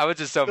I was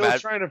just so Still mad.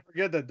 trying to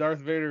forget that Darth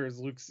Vader is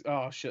Luke's.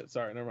 Oh shit!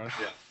 Sorry, never mind.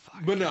 Yeah.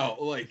 But no,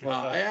 like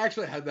I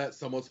actually had that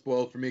somewhat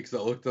spoiled for me because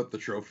I looked up the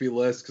trophy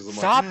list because I'm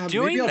Stop like,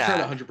 doing maybe I'll try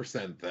that. to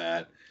 100%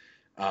 that.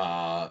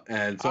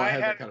 And so I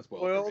had that kind of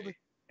spoiled. For me.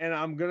 And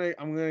I'm gonna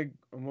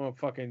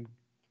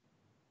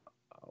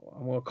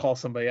call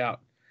somebody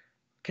out.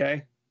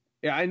 Okay.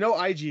 Yeah, I know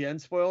IGN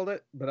spoiled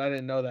it, but I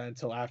didn't know that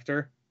until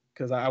after,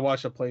 because I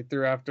watched a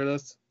playthrough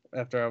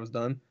after I was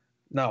done.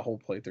 Not a whole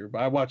playthrough,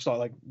 but I watched all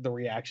like the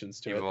reactions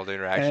to it. People doing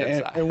reactions.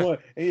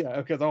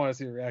 Because I want to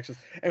see the reactions.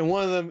 And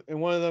one of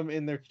them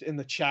in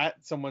the chat,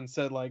 someone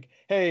said like,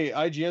 "Hey,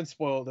 IGN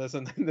spoiled this,"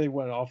 and then they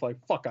went off like,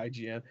 "Fuck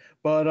IGN."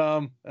 But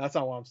that's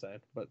not what I'm saying.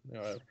 But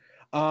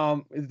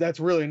whatever. That's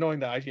really annoying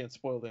that IGN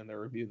spoiled it in their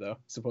review though,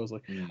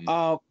 supposedly.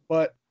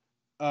 But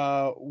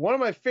one of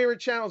my favorite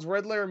channels,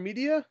 Red Layer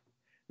Media,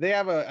 they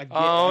have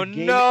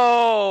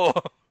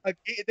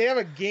they have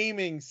a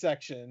gaming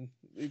section.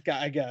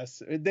 I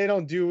guess they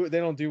don't do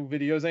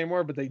videos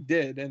anymore, but they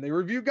did, and they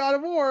review God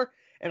of War,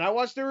 and I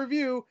watched their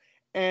review,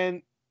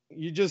 and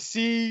you just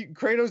see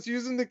Kratos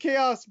using the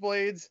Chaos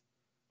Blades,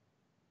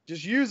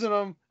 just using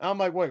them. I'm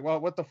like, wait, well,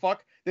 what the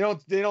fuck? They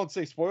don't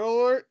say spoiler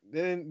alert.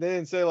 They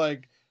didn't say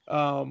like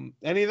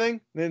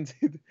anything. They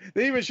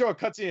even show a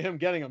cutscene of him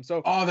getting them.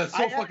 So that's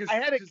so fucking. I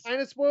had it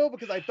kind of spoiled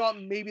because I thought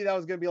maybe that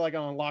was gonna be like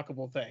an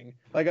unlockable thing,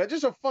 like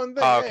just a fun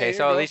thing. Oh, okay, Hey,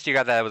 so at least you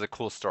got that. It was a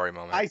cool story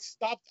moment. I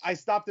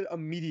stopped it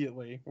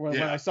immediately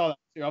when I saw that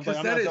too. I was like,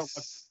 I'm that not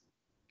is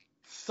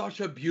such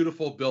a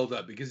beautiful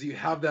build-up because you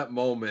have that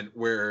moment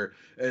where,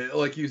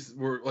 like you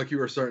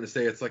were starting to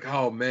say, it's like,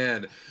 oh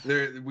man,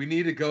 we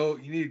need to go.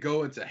 You need to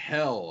go into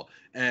hell,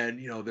 and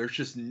there's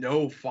just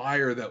no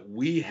fire that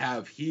we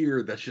have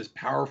here that's just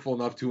powerful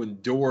enough to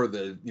endure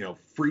the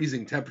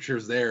freezing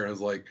temperatures there. And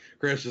it's like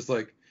Grant's just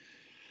like,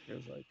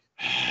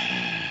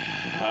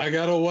 I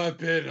got a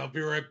weapon. I'll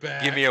be right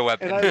back. Give me a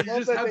weapon. And You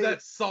just have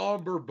that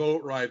somber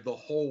boat ride the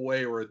whole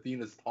way where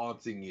Athena's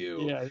taunting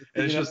you. Yeah,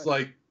 And it's just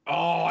like,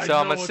 oh, So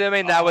I'm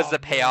assuming that was the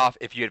payoff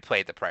if you had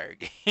played the prior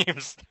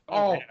games.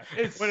 Oh, Yeah.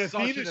 it's When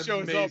such Athena an shows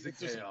up, amazing it's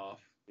just- payoff.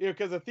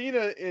 because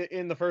Athena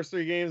in the first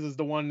 3 games is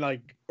the one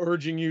like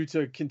urging you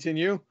to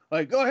continue.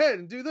 Like, go ahead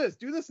and do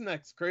this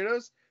next,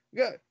 Kratos.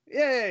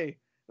 Yay!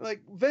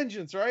 Like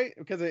vengeance, right?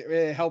 Because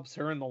it helps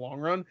her in the long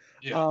run.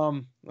 Yeah.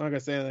 I'm not gonna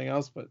say anything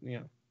else, but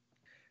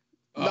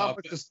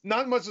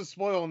not much to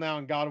spoil now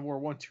in God of War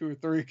 1, 2, or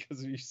 3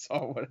 because you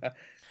saw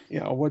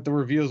what the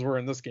reveals were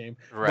in this game.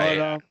 Right.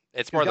 But,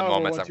 It's more the God of War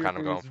moments 1, I'm 2, kind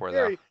of 3 going is for,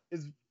 very- though.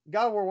 Is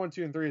God of War 1,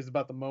 2, and 3 is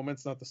about the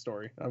moments, not the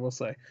story. I will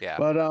say. Yeah.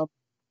 But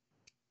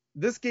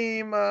this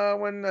game,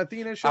 when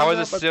Athena shows I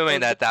was up, assuming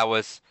that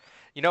was,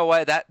 you know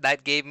what,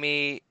 that gave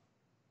me,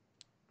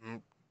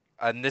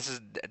 and this is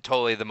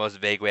totally the most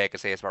vague way I could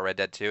say this about Red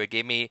Dead 2. It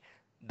gave me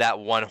that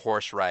one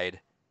horse ride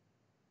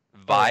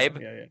vibe,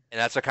 Yeah. and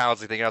that's what kind of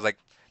was thinking. I was like,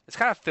 this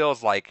kind of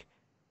feels like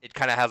it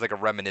kind of has like a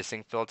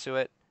reminiscing feel to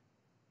it,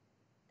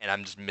 and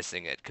I'm just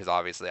missing it because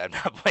obviously I've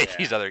not played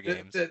these other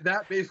games.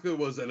 That basically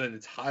was an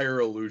entire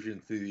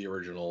allusion to the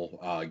original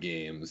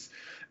games,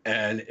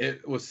 and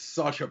it was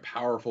such a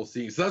powerful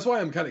scene. So that's why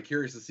I'm kind of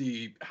curious to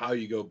see how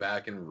you go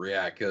back and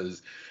react,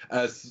 because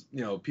as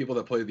people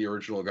that played the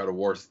original God of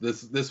War,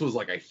 this was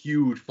like a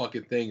huge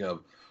fucking thing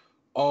of,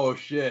 oh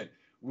shit,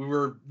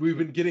 we've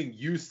been getting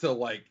used to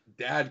like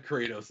Dad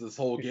Kratos this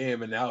whole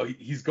game, and now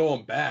he's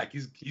going back.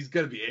 He's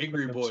gonna be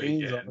angry boy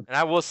again. And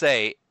I will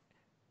say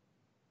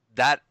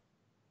that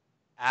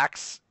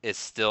axe is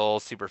still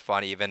super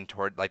fun even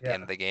toward like the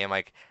end of the game.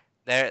 Like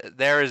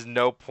there is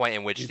no point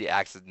in which the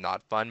axe is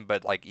not fun,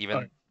 but like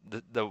even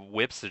the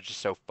whips are just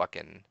so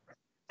fucking.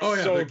 Oh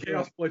yeah, So the good.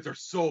 Chaos Blades are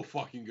so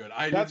fucking good.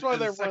 That's why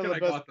they're the one of second the I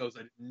best- got those, I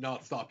did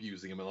not stop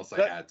using them unless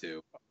I had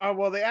to.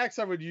 Well, the axe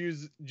I would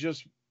use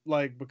just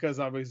like because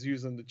I was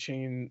using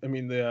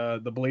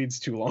the blades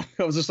too long.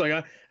 I was just like,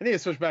 I need to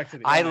switch back to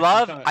the.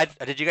 axe.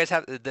 Did you guys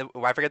have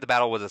I forget the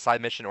battle was a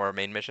side mission or a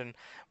main mission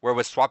where it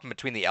was swapping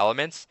between the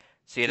elements.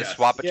 So you had to Yes.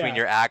 swap between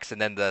Yeah. your axe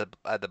and then the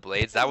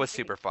blades. That was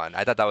super fun.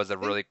 I thought that was a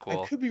really I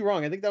cool. could be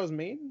wrong. I think that was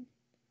main.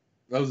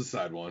 That was a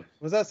side one.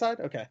 Was that side?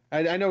 Okay,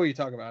 I know what you're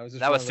talking about. I was just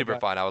That was trying to super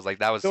look fun. I was like,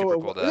 that was back. super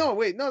So, cool. No,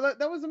 wait, no,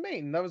 that was the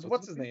main. That was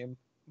what's his name?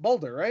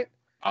 Boulder, right?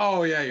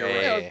 Oh yeah, you're Yeah,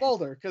 right. Yeah, it was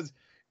Boulder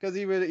because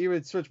he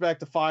would switch back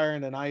to fire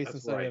and then ice That's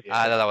instead right, of. yeah.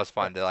 I thought that was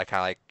fun to like kind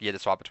of like you had to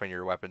swap between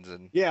your weapons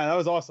and. Yeah, that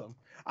was awesome.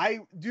 I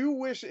do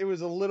wish it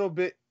was a little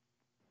bit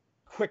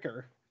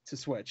quicker to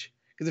switch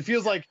because it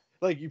feels like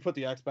you put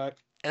the axe back.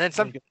 And then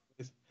some. I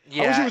wish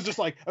Yeah. it was just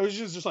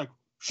like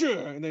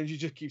sure, and then you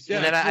just keep. Yeah,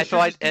 And then I it's feel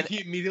like- just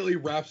he immediately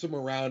wraps them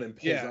around and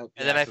pulls Yeah. out.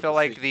 And then I feel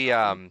like the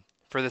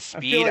for the I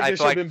speed, feel like I there feel should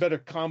have like, been better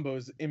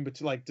combos in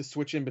between, like to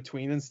switch in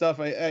between and stuff.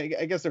 I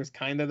guess there was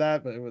kind of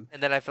that, but and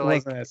then I it feel like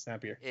wasn't as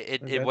snappier.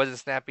 it Okay. wasn't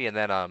snappy, and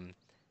then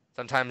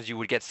sometimes you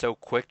would get so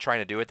quick trying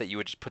to do it that you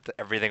would just put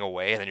everything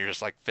away, and then you're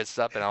just like fists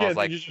up, and I was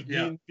like, you're just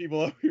yeah. beating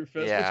people up with your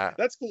fist. Yeah.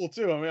 That's cool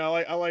too. I mean,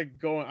 I like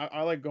going.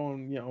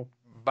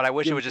 but I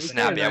wish it Yeah, was just it's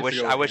snappy. I nice to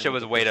wish go it in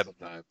was with way the to.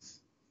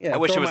 sometimes. Yeah, I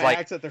wish throw it was my like-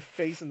 axe at their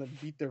face and then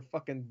beat their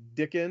fucking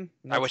dick in.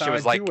 I wish That's it how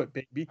was I like- do it,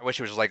 baby. I wish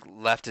it was just like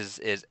left is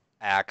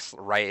axe,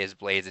 right is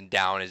blades, and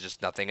down is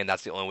just nothing, and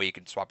that's the only way you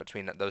can swap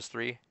between those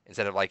three.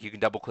 Instead of like you can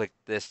double click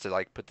this to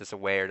like put this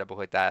away or double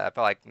click that. I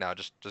felt like no,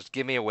 just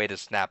give me a way to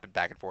snap it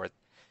back and forth.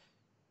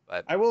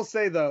 But I will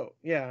say though,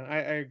 yeah, I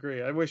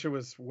agree. I wish it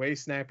was way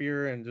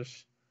snappier and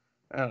just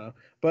I don't know.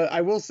 But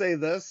I will say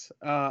this: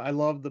 I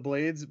love the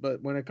blades,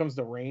 but when it comes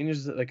to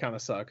range, they kind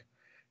of suck.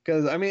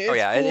 Because I mean, oh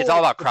yeah, cool, it's all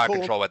about to crowd pull-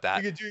 control with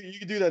that. You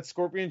could do that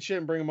scorpion shit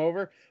and bring them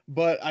over.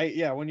 But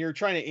when you're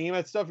trying to aim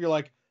at stuff, you're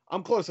like,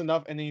 I'm close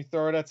enough, and then you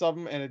throw it at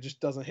something, and it just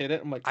doesn't hit it.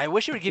 I'm like, I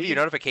wish it would give you a Please.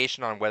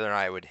 notification on whether or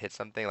not it would hit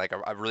something, like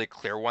a really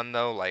clear one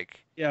though, like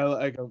yeah,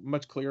 like a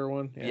much clearer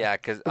one. yeah,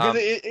 because Because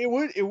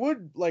it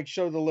would like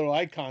show the little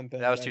icon thing.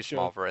 that was I too showed.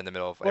 small for in the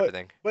middle of But-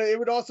 everything. But it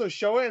would also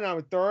show it, and I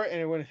would throw it,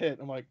 and it wouldn't hit.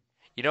 I'm like,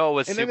 You know what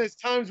was and then super, there's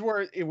times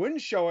where it wouldn't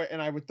show it,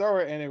 and I would throw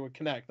it, and it would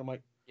connect. I'm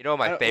like, you know what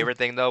my I- favorite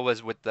thing though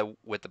was with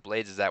the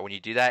blades is that when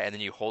you do that and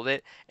then you hold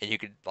it and you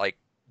could like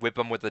whip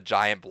them with a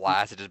giant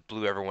blast, it just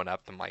blew everyone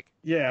up. I'm like,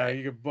 yeah, Right.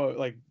 you could both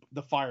like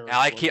the fire.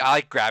 I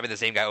like grabbing the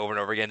same guy over and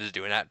over again, just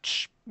doing that.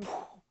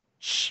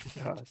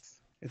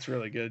 It's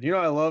really good. You know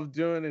what I love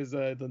doing is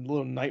the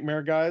little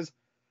nightmare guys.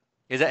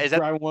 Is that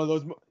Grabbing one of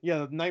those?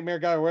 Yeah, the nightmare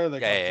guy. Where are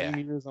they? Yeah, called? yeah,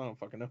 3 meters? I don't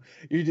fucking know.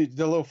 You do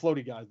the little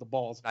floaty guys, the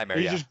balls. Nightmare,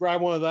 And you yeah. just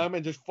grab one of them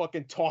and just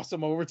fucking toss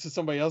them over to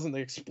somebody else, and they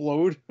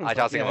explode. I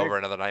tossing him over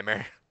another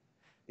nightmare?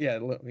 Yeah,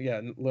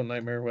 little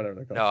nightmare, whatever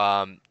they're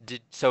called. No,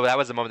 so that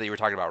was the moment that you were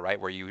talking about, right?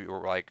 Where you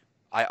were like,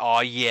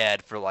 I yeah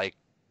for like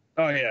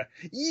Oh yeah,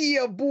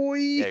 yeah, boy.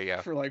 There you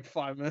go. For like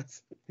 5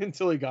 minutes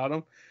until he got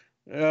him.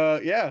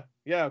 Yeah,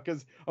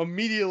 because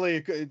immediately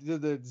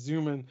the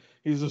zoom in,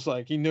 he's just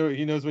like he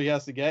knows what he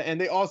has to get, and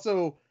they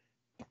also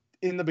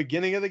in the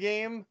beginning of the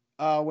game,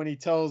 when he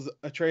tells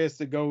Atreus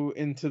to go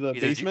into the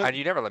basement, and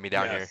you never let me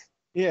down here.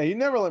 Yeah, you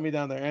never let me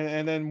down there,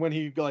 and then when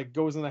he like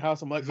goes in the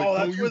house, I'm like, He's oh,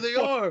 like, that's where they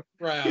are.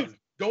 Brown,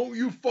 don't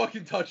you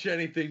fucking touch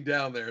anything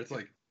down there. It's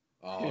like,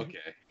 oh, okay.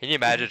 Can you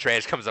imagine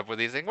Atreus comes up with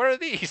these things? What are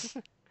these?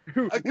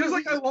 Because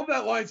like I love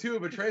that line too,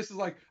 but Trace is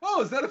like,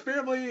 "Oh, is that a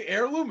family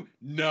heirloom?"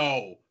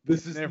 No,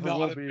 this is Never not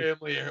will a be.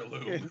 family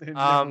heirloom. It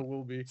never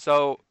will be.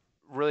 So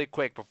really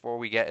quick before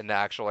we get into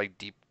actual like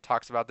deep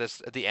talks about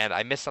this at the end,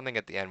 I missed something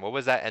at the end. What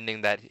was that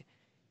ending that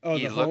Oh,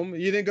 he the looked- home?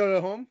 You didn't go to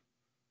the home?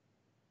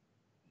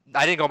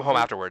 I didn't go home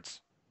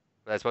afterwards?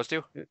 Was I supposed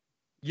to?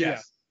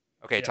 Yes.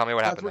 Okay, Yeah, tell me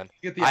what That's happened where then.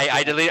 you get the I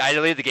actual-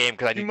 deleted the game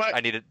because You might- I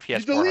needed You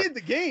PS4. deleted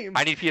the game?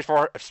 I need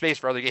PS4 space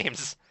for other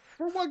games.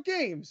 For what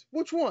games?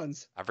 Which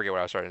ones? I forget what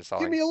I was starting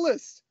installing. Give me a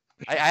list.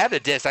 I have the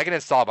disc. I can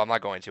install, but I'm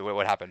not going to.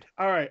 What happened?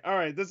 All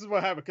right. This is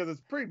what happened because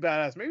it's pretty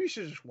badass. Maybe you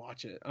should just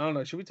watch it. I don't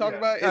know. Should we talk Yeah.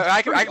 about it? No, It's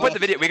I can pretty put the awesome.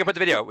 video. We can put the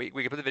video. We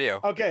can put the video.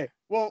 Okay.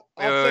 Well,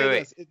 Wait, I'll wait, say wait,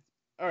 this. It's,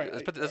 all right.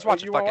 Let's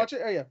watch it, You fuck want to it.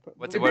 watch it? Oh yeah.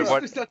 What's It it- what-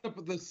 basically sets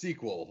up the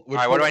sequel. All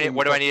right.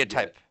 What do I need to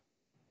type?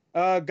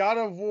 God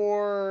of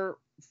War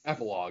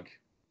Epilogue.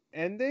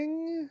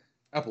 ending.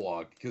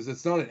 Epilogue, because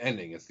it's not an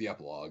ending; it's the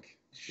epilogue.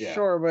 Yeah.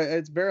 Sure, but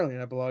it's barely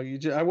an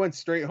epilogue. I went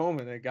straight home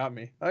and it got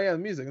me. Oh yeah, the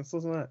music. Let's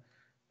listen to that.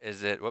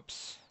 Is it?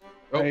 Whoops.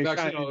 Oh, Hey, actually,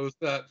 kinda- no, it was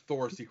that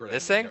Thor secret.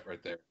 This ending thing?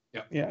 right there.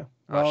 Yeah. Yeah.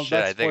 Oh, Well, shit,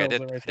 that I think I spoils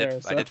did- it right I did-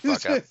 there, I did so-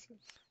 fuck up.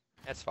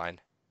 That's fine.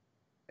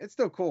 It's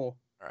still cool.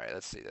 All right.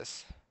 Let's see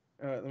this.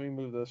 All right, let me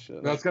move this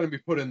shit. That's gonna be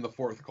put in the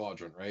fourth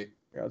quadrant, right?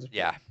 Yeah, I'll just put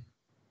Yeah.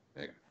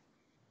 There you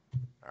go.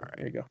 All right.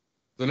 There you go.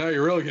 So now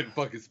you're really getting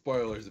fucking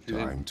spoilers if you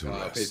Time didn't to pay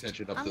rest.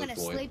 attention up I'm to gonna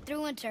this point. sleep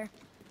through winter.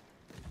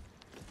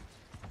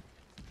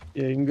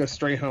 Yeah, you can go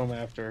straight home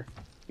after,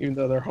 even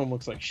though their home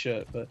looks like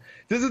shit. But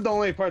this is the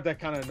only part that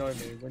kind of annoyed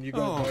me when you go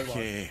to Voidwalk.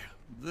 Okay,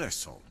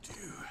 this'll do.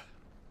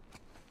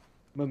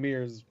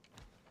 Mimir's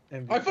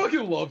MVP. I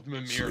fucking loved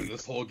Mimir in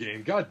this whole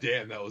game. God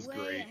damn, that was Way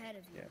great. ahead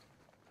of you.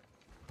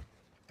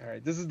 All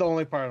right, this is the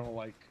only part I don't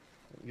like.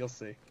 You'll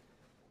see.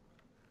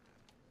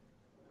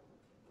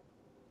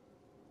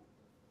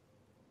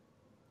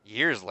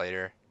 Years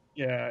later.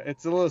 Yeah,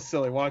 it's a little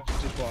silly. Watch,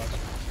 just watch.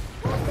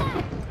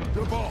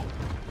 The ball.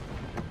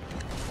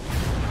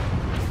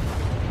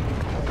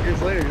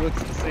 Years later, he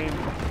looks the same.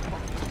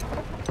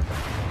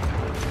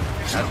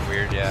 That's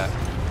weird. Yeah.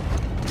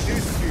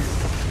 Dude's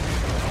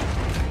cute.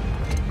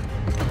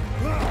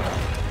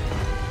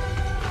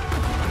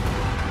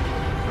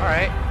 All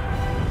right.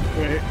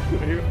 Wait.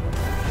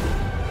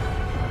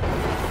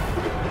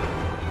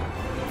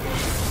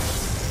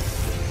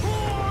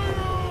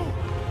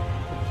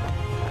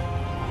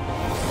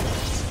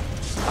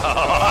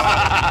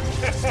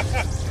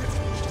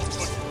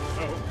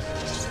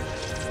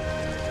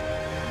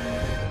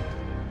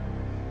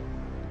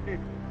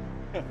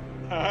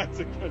 That's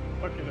a good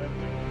fucking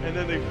ending. And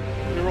then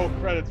they roll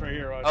credits right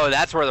here. Watch. Oh,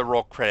 that's where the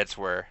roll credits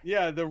were.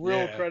 Yeah, the real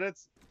Yeah.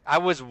 credits. I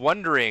was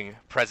wondering,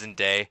 present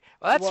day.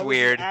 Well, that's Well,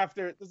 weird.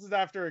 This is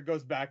after it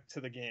goes back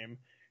to the game.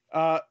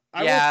 I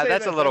will Yeah, say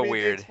that's a this, little They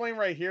weird. explain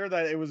right here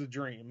that it was a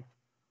dream.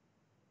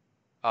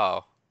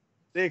 Oh.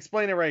 They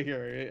explain it right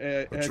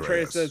here. Atreus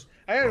Atreus, says,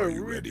 "I had a are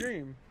you weird ready?"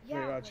 dream." Yeah,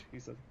 Wait, watch. but- He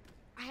said,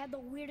 I had the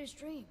weirdest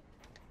dream.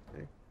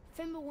 Hey.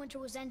 Fimbulwinter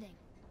was ending,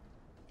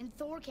 and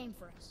Thor came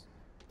for us.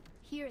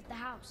 Here at the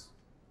house.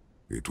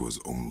 It was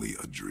only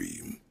a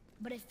dream.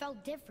 But it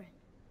felt different.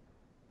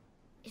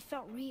 It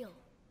felt real.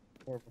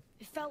 or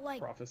It felt like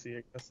prophecy,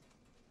 I guess.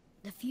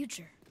 the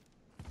future.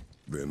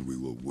 Then we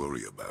will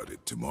worry about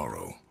it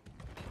tomorrow.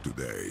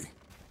 Today.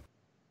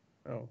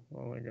 Oh,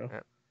 well, there you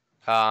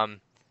go.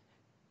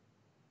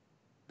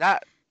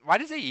 That. Why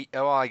does they?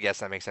 Oh, well, I guess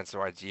that makes sense.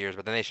 Why it's years,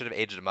 but then they should have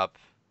aged him up.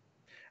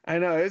 I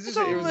know it's It's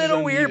just a it was little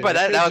just weird, unneeded. but It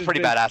that could've was just pretty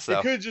been- badass, though.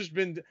 It could have just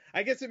been.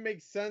 I guess it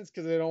makes sense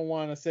because they don't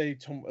want to say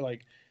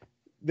like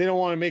they don't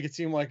want to make it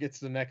seem like it's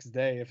the next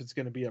day if it's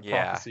going to be a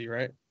Yeah. prophecy,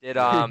 right? Did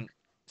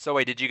So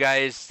wait, did you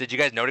guys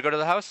know to go to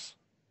the house?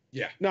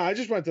 Yeah. No, I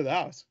just went to the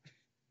house.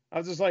 I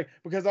was just like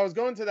because I was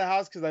going to the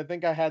house because I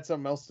think I had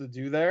something else to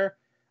do there,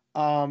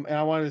 and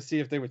I wanted to see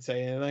if they would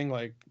say anything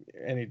like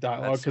any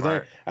dialogue That's because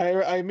smart.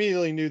 I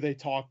immediately knew they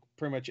talk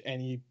pretty much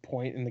any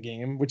point in the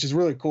game, which is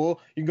really cool.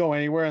 You can go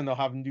anywhere and they'll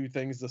have new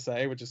things to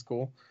say, which is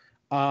cool.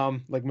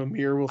 Like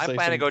Mimir will I say.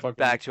 plan to some go fucking-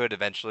 back to it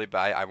eventually, but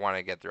I want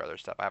to get through other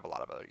stuff. I have a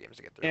lot of other games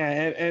to get through. Yeah,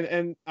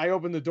 and I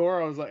opened the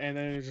door. I was like, and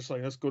then it's just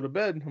like, let's go to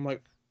bed. I'm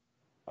like,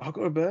 I'll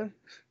go to bed.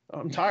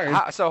 I'm tired.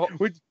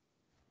 Which,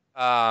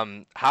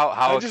 I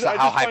how just- I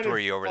how just find hyped it were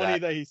you over funny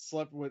that? he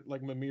slept with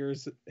like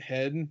Mimir's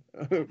head.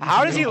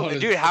 How does he, No,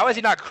 dude? How has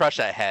he not crushed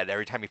that head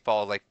every time he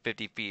falls like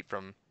 50 feet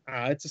from?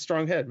 It's a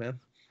strong head, man.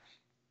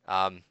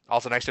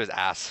 Also next to his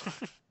ass.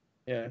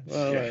 Yeah,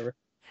 well, Yeah. whatever.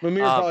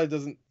 Mimir probably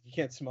doesn't. He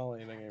can't smell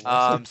anything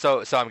anymore.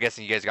 So I'm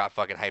guessing you guys got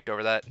fucking hyped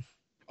over that.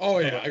 Oh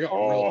yeah, I got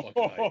real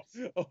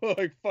fucking hyped.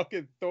 like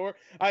fucking Thor.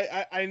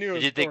 I knew it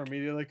was Did you Thor think-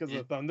 immediately because of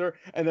you- the thunder,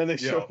 and then they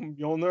Yeah. showed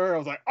Mjolnir. I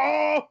was like,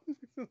 oh.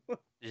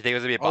 Did you think it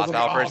was gonna be a I was boss like,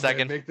 battle for "Oh, a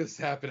second? man, make this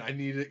happen. I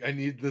need it. I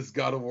need this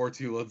God of War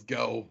 2. Let's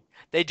go."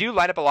 They do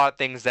line up a lot of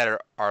things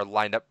that are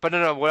lined up. But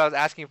no, what I was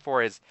asking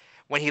for is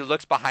when he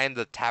looks behind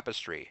the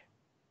tapestry.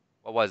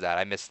 What was that?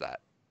 I missed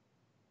that.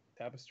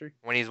 Tapestry.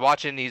 When he's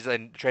watching, he's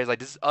in Trey's like,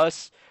 "This is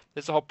us.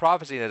 This is the whole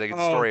prophecy." And like, it's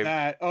the story.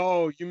 That.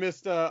 Oh, you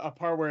missed a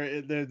part where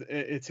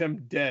it's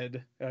him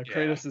dead.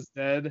 Kratos is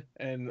dead,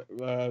 and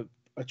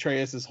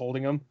Atreus is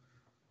holding him.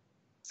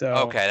 So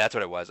Okay, that's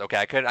what it was. Okay,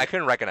 I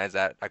couldn't recognize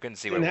that. I couldn't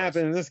see it what didn't it was.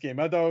 happen in this game.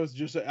 I thought it was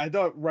just. I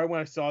thought right when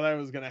I saw that it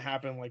was gonna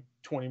happen like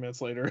 20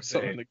 minutes later or so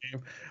in the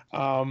game.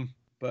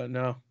 But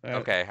no.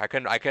 Okay, I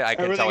couldn't tell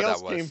Everything what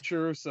else that was. came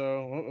true.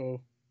 So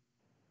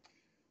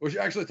Which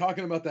actually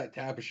talking about that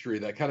tapestry,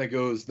 that kind of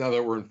goes now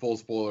that we're in full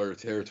spoiler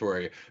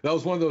territory. That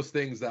was one of those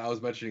things that I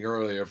was mentioning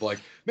earlier of like,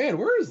 man,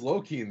 where is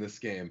Loki in this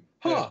game?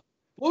 Huh.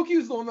 Loki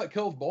was the one that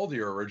killed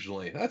Baldur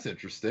originally. That's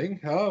interesting.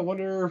 I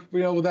wonder,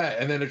 with that.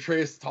 And then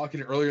Atreus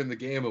talking earlier in the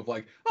game of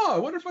like, oh, I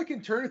wonder if I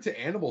can turn it to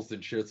animals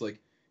and shit. It's like,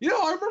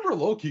 I remember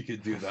Loki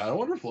could do that. I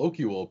wonder if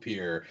Loki will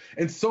appear.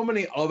 And so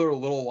many other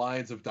little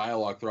lines of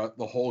dialogue throughout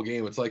the whole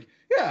game. It's like,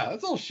 yeah,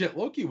 that's all shit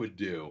Loki would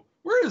do.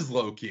 Where is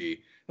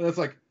Loki? And it's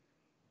like,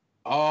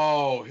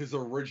 oh, his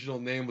original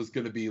name was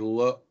going to be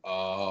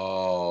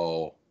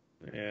Oh.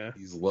 yeah,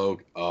 He's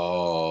Loki.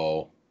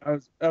 Oh. I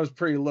was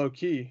pretty low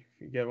key.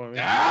 If you get what I mean.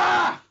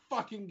 Ah!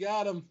 Fucking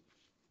got him.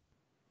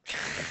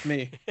 That's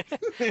me.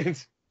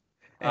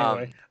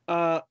 Anyway,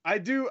 I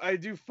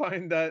do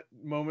find that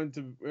moment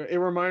it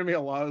reminded me a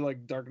lot of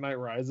like Dark Knight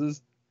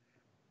Rises.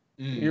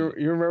 You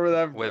remember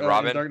that With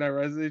Robin? Dark Knight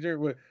Rises,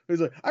 Adrian?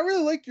 He's like, I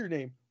really like your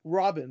name,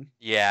 Robin.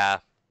 Yeah,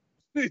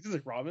 He's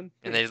like, Robin.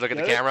 and they just look at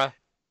the Get it? camera.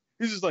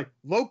 He's just like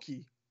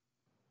Loki.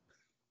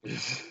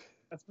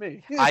 That's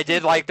me. I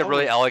did like the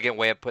really elegant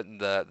way of putting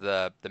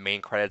the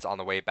main credits on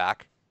the way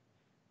back.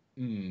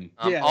 Yeah,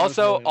 that was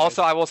Also, really nice.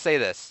 I will say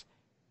this.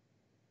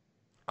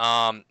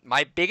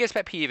 My biggest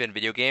pet peeve in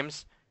video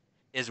games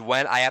is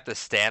when I have to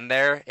stand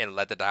there and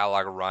let the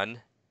dialogue run,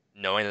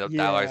 knowing that the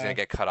dialogue is Yeah. gonna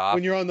get cut off.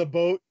 When you're on the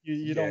boat,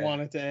 you don't Yeah.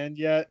 want it to end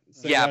yet.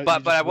 So Yeah, you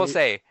but just I will wait.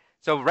 say,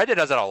 so Red Dead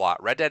does that a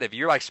lot. Red Dead, if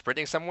you're like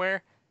sprinting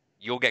somewhere,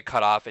 you'll get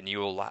cut off and you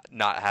will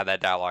not have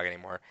that dialogue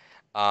anymore.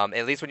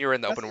 At least when you're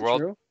in the That's open not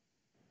world. true.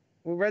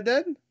 Well, Red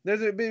Dead,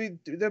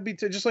 there'll be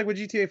just like with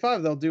GTA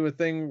 5, they'll do a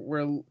thing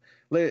where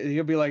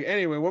you'll be like,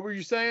 anyway, what were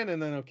you saying,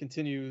 and then it'll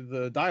continue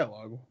the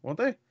dialogue, won't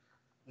they?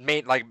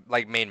 Main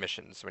main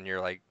missions when you're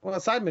like Well,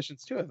 side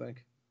missions too, I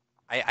think.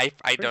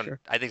 I don't sure.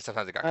 I think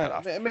sometimes it got cut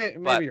off. Maybe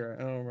But- you're right.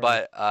 I don't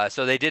remember. But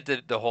so they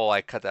did the whole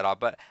like cut that off.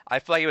 But I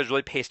feel like it was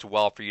really paced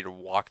well for you to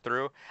walk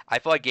through. I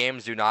feel like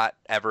games do not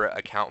ever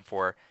account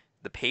for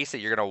the pace that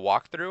you're gonna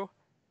walk through,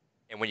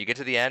 and when you get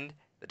to the end,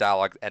 the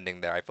dialogue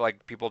ending there. I feel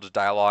like people just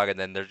dialogue and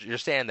then you're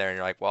standing there and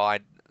you're like, well, I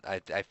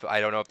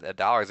don't know if the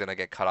dialogue is gonna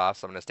get cut off,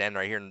 so I'm gonna stand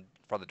right here in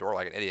front of the door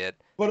like an idiot.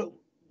 But at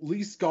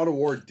least God of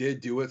War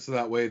did do it so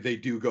that way they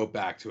do go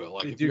back to it.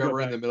 Like They if do you're go ever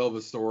in back. the middle of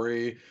a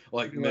story,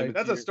 like Like,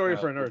 that's a story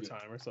for another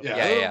time or something.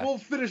 Yeah, Yeah. we'll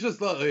finish this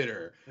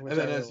later. Which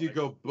And then I as really you like.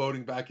 go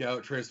boating back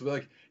out, Trace will be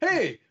like,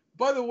 hey,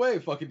 by the way,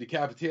 fucking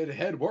decapitated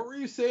head, what were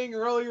you saying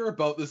earlier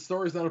about this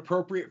story's not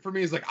appropriate for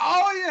me? He's like,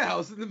 oh yeah, I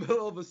was in the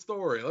middle of a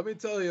story. Let me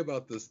tell you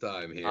about this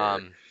time here.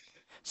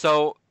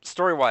 So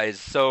story wise,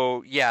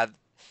 so yeah,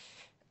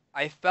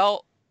 I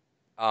felt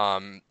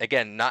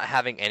again not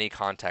having any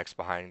context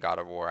behind God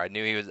of War. I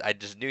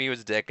just knew he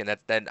was a dick, and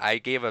then I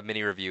gave a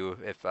mini review.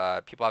 If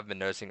people have been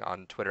noticing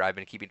on Twitter, I've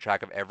been keeping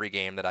track of every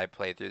game that I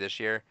played through this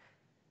year,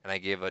 and I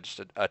gave a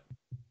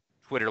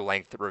Twitter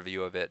length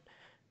review of it.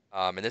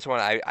 And this one,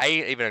 I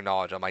even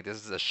acknowledge, I'm like,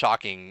 this is a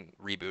shocking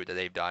reboot that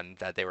they've done,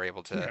 that they were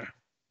able to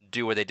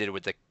do what they did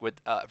with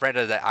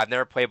franchise that I've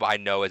never played, but I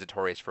know is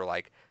notorious for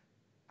like,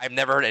 I've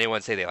never heard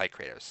anyone say they like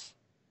Kratos.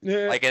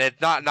 Yeah. Like, and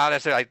it's not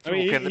necessarily like I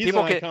mean, he's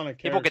people an can iconic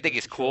people can character think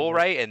he's for cool, sure.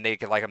 right? And they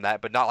can like him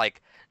that, but not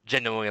like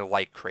genuinely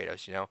like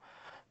Kratos, you know?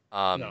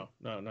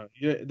 No.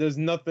 There's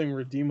nothing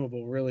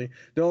redeemable, really.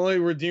 The only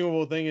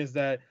redeemable thing is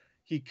that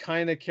he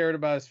kind of cared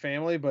about his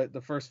family, but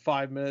the first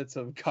 5 minutes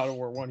of God of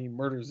War 1, he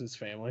murders his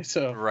family.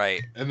 So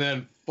Right. And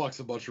then fucks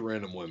a bunch of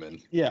random women.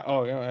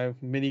 yeah,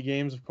 mini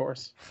games, of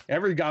course.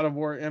 Every God of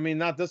War. I mean,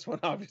 not this one,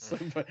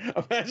 obviously, but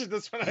imagine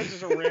this one has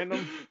just a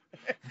random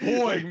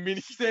Boy, mini.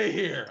 stay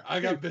here. I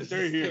got business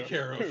Stay to here. take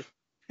care of.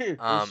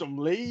 There's some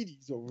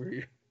ladies over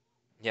here.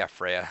 Yeah,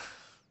 Freya.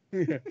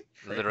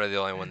 Literally the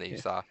only one that you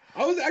saw.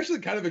 I was actually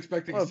kind of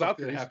expecting Well, about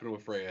something to this. happen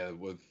with Freya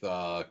with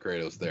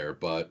Kratos there,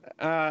 but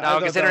Now,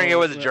 considering it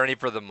was a journey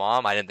for the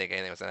mom, I didn't think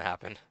anything was gonna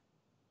happen.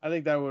 I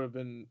think that would have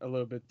been a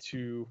little bit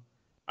too.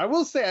 I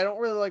will say I don't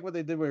really like what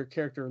they did with her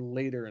character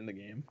later in the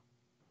game.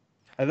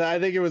 I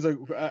think it was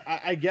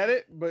I get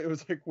it, but it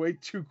was like way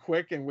too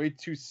quick and way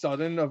too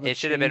sudden of a It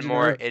should have been change in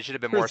more. her It should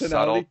have been more subtle.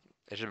 personality.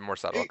 It should have been more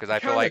subtle it because I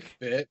feel kinda like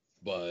fit,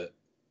 but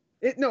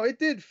It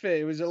did fit.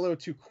 It was a little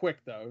too quick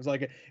though. It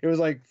was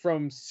like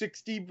from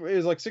 60. It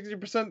was like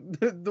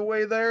 60% the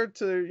way there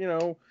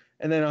to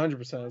And then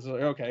 100%, it's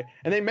like, okay.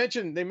 And they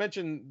mentioned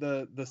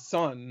the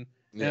son,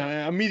 and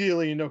I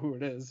immediately know who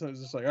it is. So I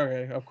was just like,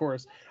 okay, of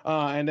course.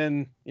 And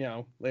then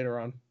later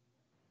on,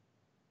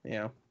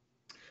 yeah,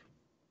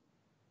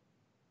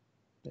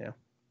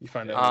 you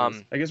find out.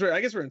 I guess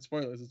we're in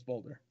spoilers. It's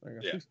Boulder.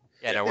 Yeah.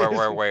 Yeah, no,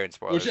 we're way in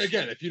spoilers. Which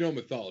again, if you know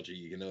mythology,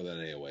 you can know that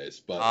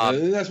anyways. But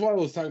that's what I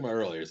was talking about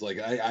earlier. It's like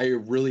I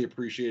really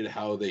appreciated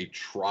how they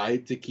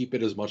tried to keep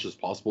it as much as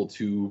possible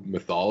to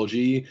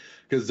mythology,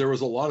 because there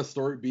was a lot of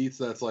story beats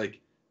that's like,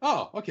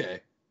 oh, okay,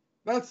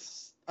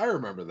 I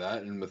remember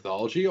that in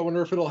mythology. I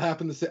wonder if it'll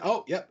happen the same.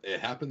 Oh, yep, it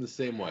happened the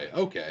same way.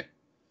 Okay.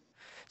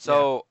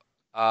 So.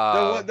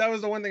 That was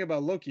the one thing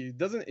about Loki.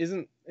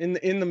 Isn't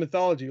in the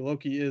mythology,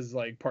 Loki is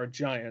like part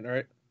giant,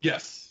 right?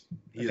 Yes,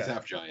 he is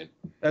half giant.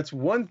 That's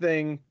one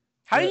thing.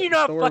 How do you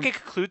not fucking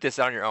conclude this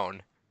on your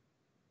own?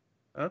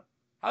 Huh?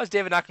 How does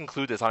David not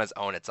conclude this on his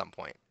own at some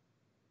point?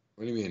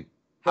 What do you mean?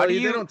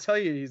 They don't tell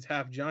you he's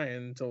half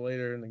giant until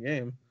later in the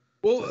game.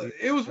 Well,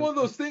 it was one of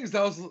those things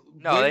that was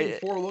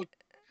before Loki.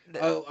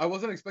 I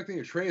wasn't expecting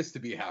Atreus to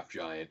be half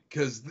giant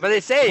but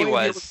they say he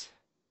was.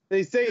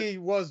 They say he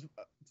was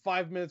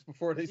 5 minutes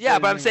before they. Yeah,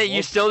 but I'm saying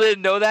you still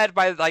didn't know that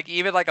by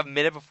even a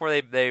minute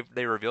before they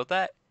revealed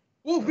that.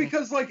 Well,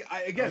 because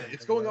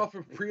it's going off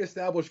of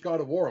pre-established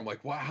God of War. I'm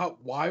like,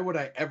 why would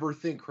I ever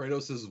think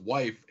Kratos'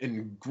 wife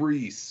in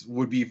Greece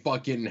would be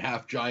fucking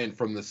half giant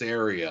from this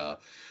area?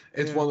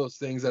 It's one of those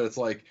things that it's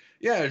like,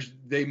 yeah,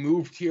 they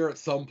moved here at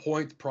some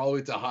point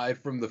probably to hide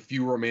from the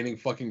few remaining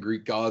fucking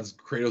Greek gods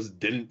Kratos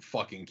didn't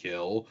fucking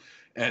kill.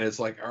 And it's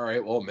like, all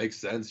right, well, it makes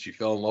sense. She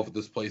fell in love with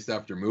this place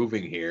after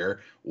moving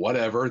here.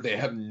 Whatever. They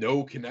have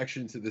no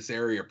connection to this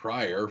area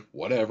prior.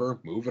 Whatever.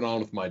 Moving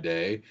on with my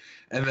day.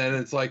 And then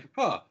it's like,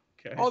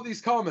 okay. All these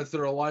comments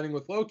that are aligning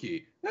with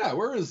Loki. Yeah,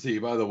 where is he,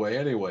 by the way,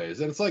 anyways?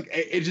 And it's like,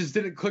 it just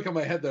didn't click on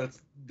my head that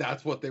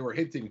that's what they were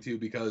hinting to,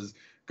 because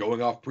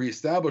going off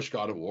pre-established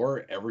God of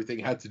War, everything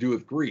had to do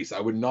with Greece. I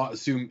would not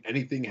assume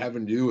anything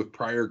having to do with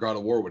prior God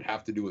of War would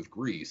have to do with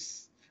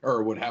Greece,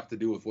 or would have to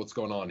do with what's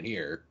going on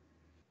here.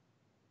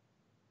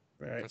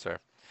 Right. That's fair.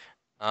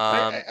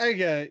 I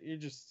get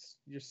it.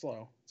 You're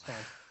slow. It's fine.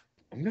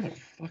 I'm gonna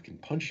fucking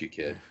punch you,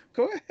 kid.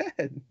 Go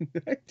ahead.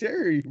 I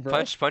dare you, bro.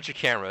 Punch your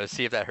camera.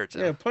 See if that hurts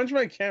him. Yeah, punch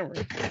my camera.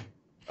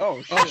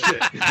 Oh shit. Oh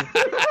shit.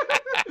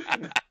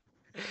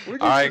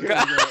 All right.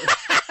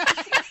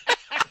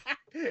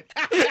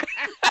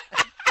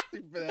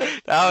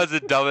 That was the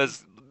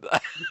dumbest.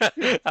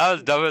 That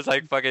was dumbest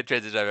fucking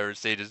transition I've ever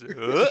seen. Just.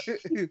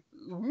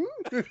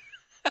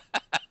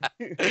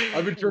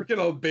 I've been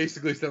drinking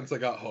basically since I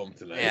got home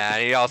tonight. Yeah,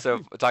 and he also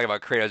talking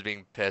about Kratos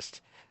being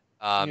pissed.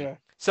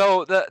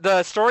 So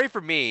the story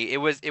for me, it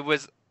was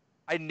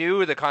I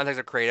knew the context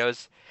of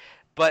Kratos,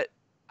 but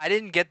I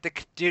didn't get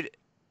dude.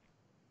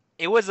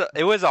 It was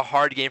a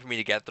hard game for me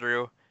to get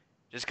through,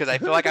 just because I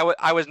feel like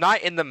I was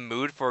not in the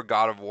mood for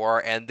God of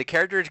War, and the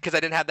character, because I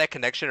didn't have that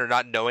connection or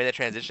not knowing the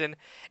transition,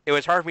 it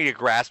was hard for me to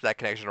grasp that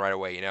connection right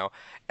away.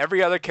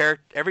 Every other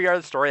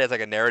story has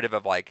a narrative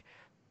of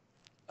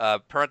a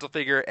parental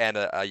figure and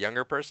a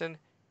younger person.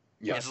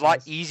 Yes, it's a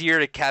lot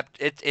easier to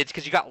it's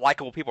because you got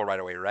likable people right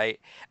away,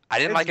 right? I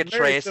didn't like Atreus.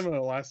 Very similar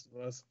to Last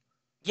of Us.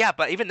 Yeah,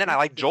 but even then, I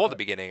liked Joel at the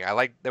beginning.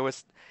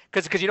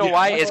 Because you know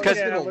why? It's because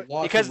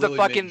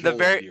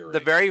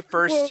the very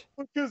first.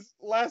 Because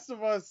Last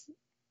of Us,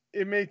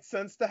 it made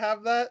sense to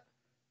have that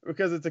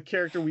because it's a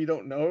character we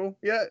don't know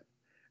yet.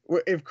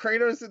 If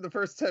Kratos in the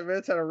first 10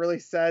 minutes had a really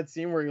sad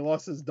scene where he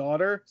lost his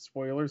daughter,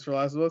 spoilers for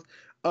Last of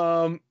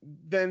Us,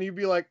 then you'd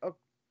be like, oh,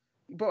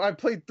 but I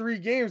played 3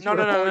 games. No,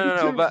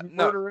 but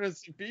murder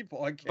innocent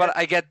people. I can't. But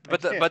I get,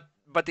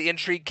 but the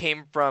intrigue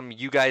came from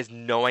you guys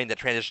knowing the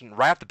transition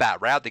right off the bat,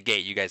 right out the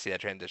gate. You guys see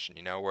that transition,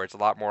 where it's a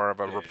lot more of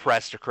a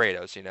repressed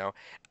Kratos.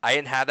 I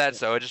didn't have that,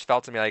 so it just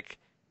felt to me like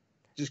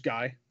just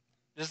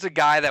a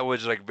guy that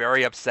was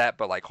very upset,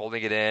 but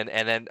holding it in.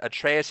 And then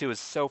Atreus, who was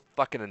so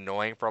fucking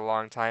annoying for a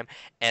long time.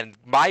 And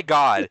my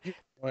God.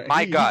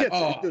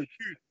 Dude,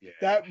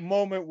 that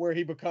moment where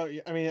he becomes,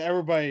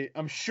 everybody,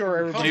 I'm sure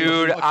everybody.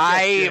 Dude,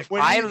 I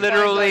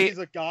literally. He's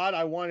a god.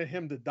 I wanted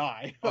him to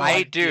die.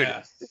 Dude,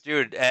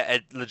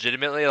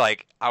 legitimately,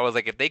 I was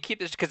like, if they keep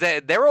this, because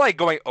they were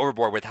going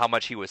overboard with how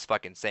much he was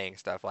fucking saying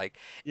stuff.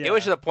 It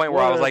was to the point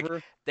where I was like,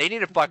 they need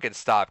to fucking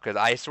stop, because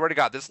I swear to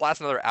God, this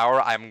lasts another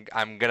hour,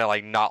 I'm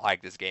gonna not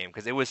like this game,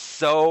 because it was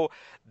so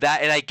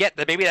that, and I get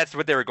that maybe that's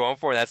what they were going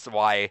for, and that's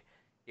why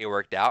it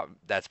worked out.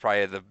 That's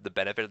probably the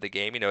benefit of the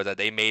game, that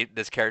they made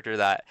this character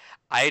that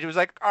I was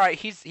like, all right,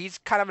 he's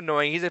kind of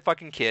annoying, he's a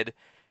fucking kid,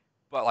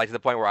 but to the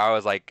point where I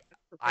was like,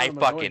 I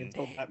fucking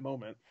until that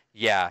moment.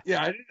 Yeah,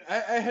 I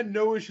had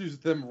no issues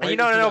with them. Right,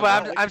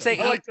 but I'm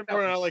saying I liked him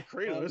more than I like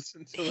Kratos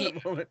until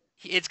that moment.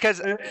 It's because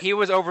he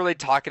was overly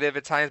talkative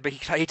at times, but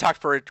he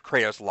talked for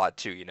Kratos a lot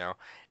too.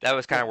 That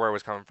was kind of where it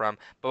was coming from.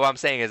 But what I'm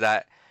saying is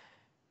that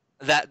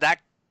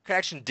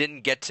connection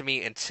didn't get to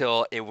me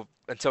until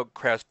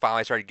Kratos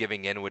finally started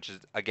giving in, which is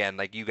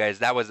again you guys,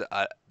 that was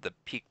the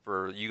peak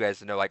for you guys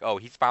to know oh,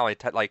 he's finally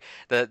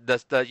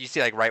the you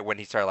see right when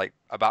he started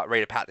about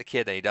ready to pat the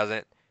kid, then he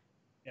doesn't.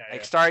 Yeah, Like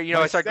yeah. start, you know,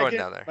 My I start going second-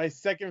 down there. My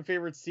second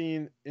favorite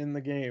scene in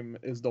the game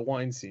is the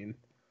wine scene.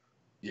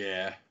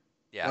 Yeah,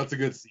 Yeah. that's a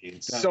good scene.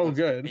 So That's-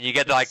 good. And you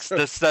get like So-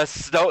 the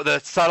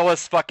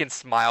subtlest fucking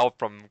smile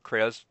from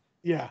Kratos.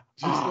 Yeah.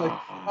 Just like,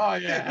 oh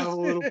yeah, have a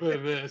little bit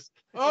of this.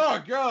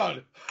 Oh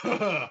god.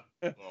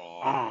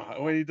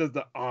 When he does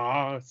the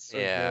so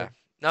Yeah. good.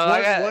 No,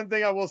 One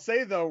thing I will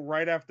say though,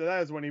 right after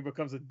that is when he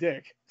becomes a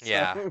dick.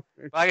 Yeah.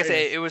 it's like I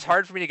say, great. it was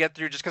hard for me to get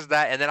through just because of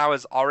that, and then I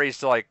was already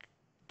still like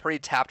pretty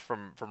tapped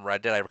from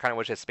Red Dead. I kind of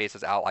wish I spaced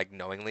this out like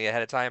knowingly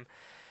ahead of time.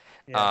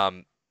 Yeah.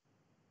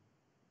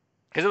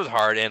 Because it was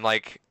hard and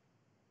like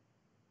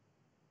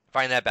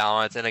finding that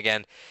balance, and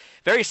again,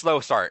 very slow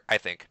start. I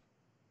think.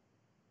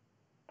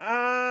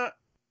 I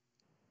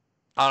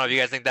don't know if you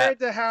guys think that.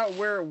 Compared to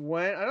where it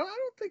went, I don't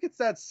think it's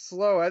that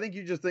slow. I think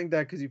you just think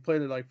that because you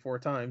played it like 4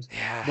 times.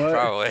 Yeah, But-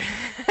 probably.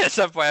 At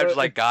some point, I'm just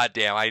but- like, God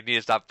damn, I need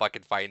to stop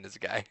fucking fighting this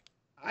guy.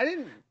 I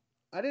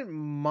didn't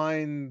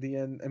mind the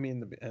end. I mean,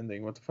 the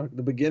ending. What the fuck?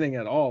 The beginning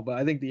at all. But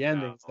I think the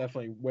ending is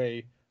definitely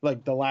way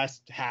like the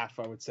last half.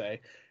 I would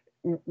say,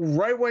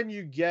 right when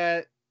you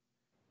get,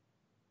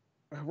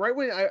 right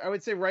when I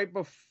would say right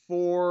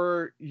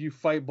before you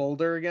fight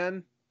Boulder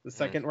again, the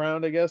second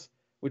round, I guess,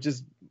 which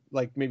is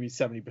like maybe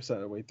 70% of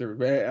the way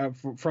through.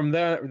 From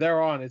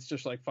there on, it's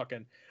just like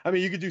fucking. I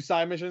mean, you could do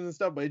side missions and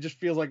stuff, but it just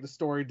feels like the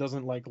story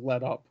doesn't like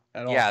let up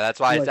at all. Yeah, that's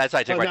why. Like, That's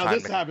why I take oh, my now time.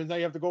 this happens. Now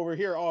you have to go over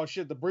here. Oh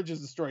shit, the bridge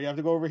is destroyed. You have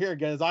to go over here and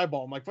get his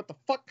eyeball. I'm like, what the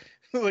fuck?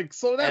 Like,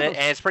 slow down. And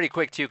it's pretty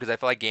quick too, because I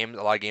feel like a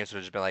lot of games would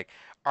just been like,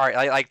 all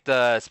right, like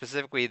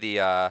specifically the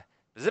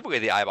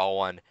eyeball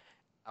one.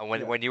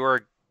 When you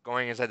were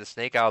going inside the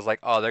snake, I was like,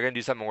 oh, they're gonna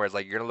do something where it's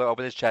like you're gonna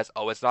open this chest.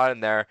 Oh, it's not in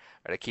there.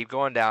 Gotta keep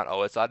going down.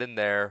 Oh, it's not in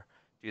there.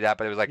 Do that,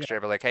 but it was like straight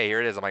up like, hey, here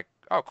it is. I'm like,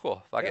 oh,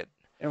 cool, fuck it.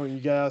 And when you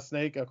get a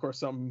snake, of course,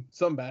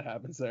 something bad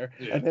happens there.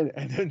 Yeah.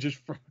 And then just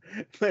from,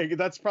 like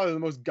that's probably the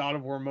most God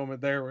of War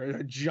moment there, where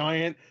a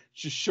giant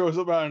just shows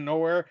up out of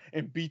nowhere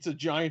and beats a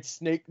giant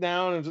snake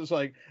down. And it's just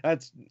like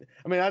that's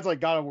like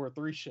God of War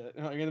 3 shit.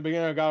 Like in the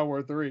beginning of God of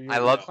War 3. I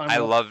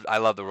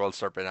love the world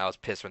serpent. And I was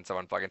pissed when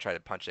someone fucking tried to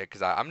punch it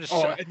because I'm just.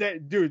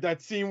 Dude,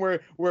 that scene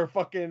where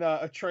fucking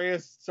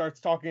Atreus starts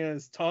talking in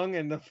his tongue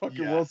and the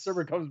fucking world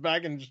serpent comes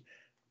back and just,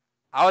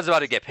 I was about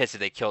to get pissed if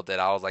they killed it.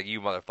 I was like,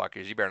 you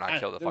motherfuckers, you better not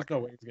kill the there's fucker. no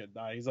way he's gonna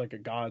die. He's like a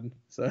god.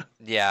 So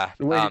Yeah.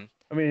 the way,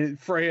 I mean,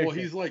 Freya. Well,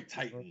 he's like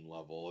Titan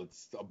level.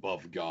 It's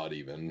above God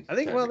even. I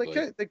think. Well,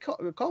 technically. they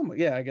call him.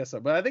 Yeah, I guess so.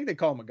 But I think they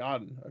call him a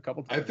god a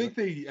couple times. I think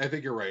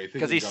you're right. I think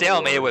Because in he God of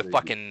War, stalemated with they-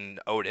 fucking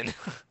Odin.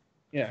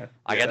 Yeah.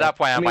 Like Yeah. at that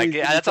point, I'm I mean, like,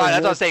 he's- that's he's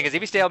what a I'm saying. Because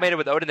if he stalemated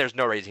with Odin, there's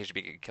no reason he should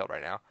be getting killed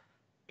right now.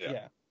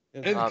 Yeah.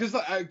 And because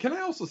can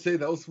I also say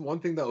that was one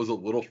thing that was a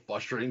little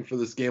frustrating for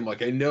this game.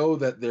 Like I know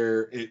that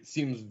it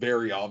seems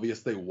very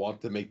obvious they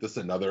want to make this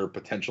another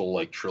potential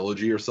like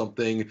trilogy or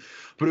something,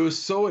 but it was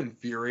so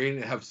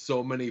infuriating to have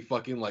so many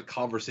fucking like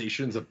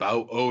conversations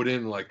about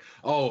Odin. Like,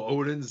 oh,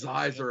 Odin's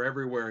eyes are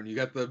everywhere, and you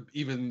got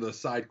even the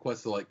side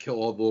quest to like kill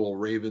all the little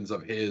ravens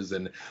of his,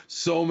 and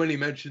so many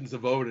mentions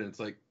of Odin. It's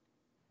like,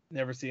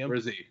 Never see him. where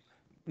is he?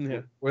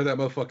 Yeah. Where that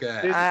motherfucker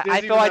at?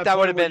 I feel like that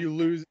would have been.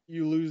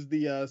 You lose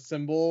the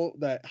symbol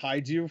that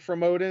hides you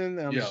from Odin,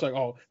 and I'm just like,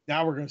 oh,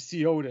 now we're gonna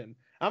see Odin.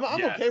 I'm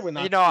Yes. okay with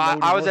not. You know, seeing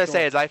Odin I was gonna whatsoever.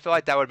 say is I feel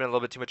like that would have been a little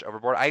bit too much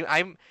overboard.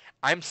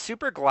 I'm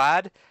super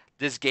glad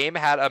this game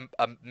had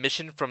a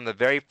mission from the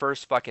very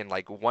first fucking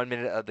like 1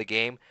 minute of the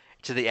game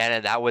to the end,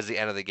 and that was the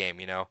end of the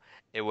game. You know,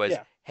 it was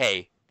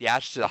hey, the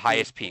Ash to the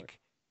highest peak.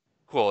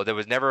 Cool. There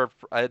was never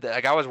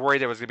like I was worried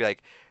there was gonna be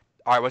like,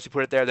 all right, once you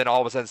put it there, then all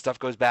of a sudden stuff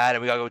goes bad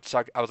and we gotta go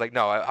talk. I was like,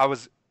 no, I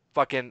was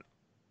fucking.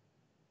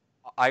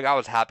 I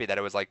was happy that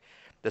it was like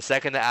the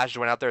second that Ash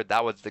went out there,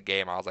 that was the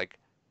game. I was like,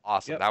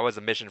 awesome. Yep. That was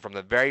a mission from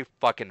the very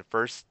fucking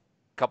first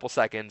couple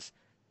seconds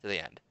to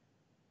the end.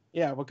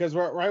 Yeah, because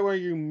right where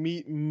you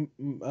meet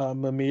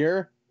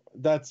Mimir,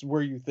 that's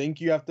where you think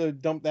you have to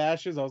dump the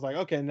ashes. I was like,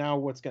 okay, now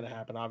what's gonna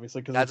happen?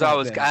 Obviously, because That's what I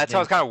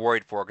was kind of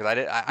worried for because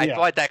I Yeah. feel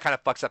like that kind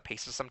of fucks up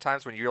paces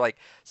sometimes when you're like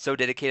so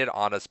dedicated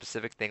on a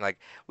specific thing. Like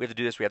we have to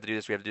do this, we have to do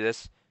this, we have to do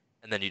this,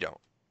 and then you don't.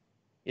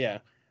 Yeah,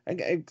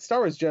 Star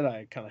Wars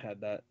Jedi kind of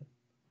had that.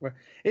 Where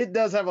it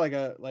does have like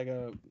a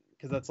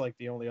because that's like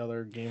the only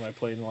other game I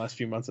played in the last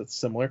few months that's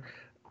similar.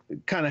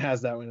 It kind of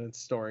has that in its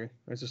story.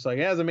 It's just like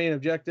it has a main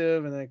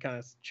objective, and then it kind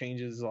of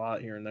changes a lot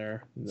here and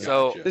there.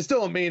 So It's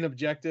still a main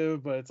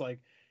objective, but it's like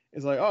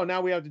oh,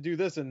 now we have to do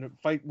this and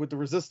fight with the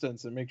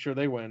resistance and make sure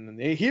they win.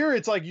 And here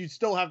it's like you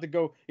still have to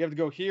go. You have to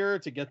go here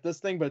to get this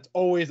thing, but it's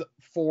always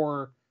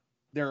for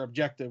their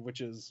objective,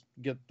 which is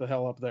get the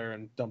hell up there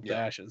and dump the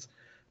ashes.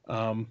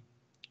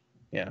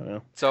 Yeah,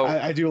 no. So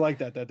I do like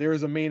that there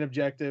is a main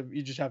objective.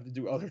 You just have to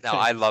do other things. no,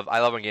 I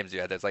love when games do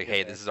that. It's like, hey,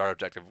 Yeah. this is our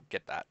objective.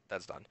 Get that.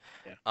 That's done.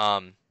 Yeah.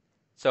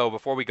 So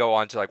before we go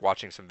on to like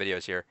watching some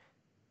videos here,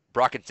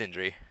 Brock and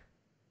Sindri.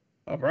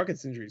 Oh, Brock and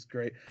Sindri is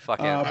great.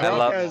 Fucking, Brock I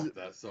love. has-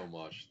 that so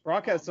much.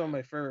 Brock has some of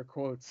my favorite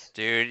quotes.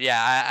 Dude,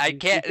 yeah, I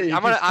can't. You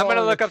I'm just gonna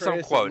call look up some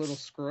Atreus a little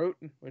quotes.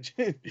 scrote, which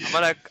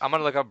I'm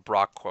gonna look up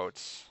Brock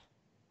quotes.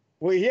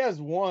 well, he has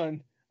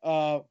one.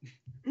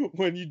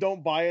 When you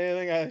don't buy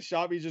anything at a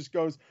shop, he just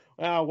goes,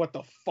 what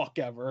the fuck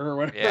ever or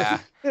whatever. Yeah.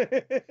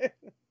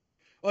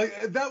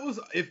 Like, that was,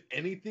 if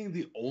anything,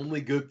 the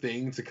only good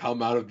thing to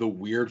come out of the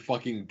weird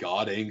fucking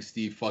god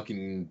angsty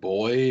fucking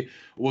boy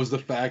was the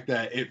fact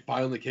that it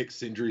finally kicked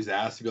Sindri's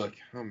ass to be like,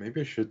 oh,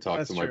 maybe I should talk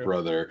That's to my true.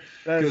 brother.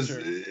 That's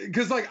true.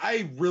 Because, like,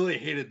 I really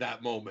hated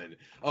that moment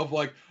of,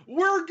 like,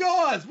 we're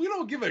gods. We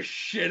don't give a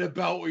shit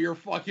about what your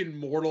fucking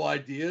mortal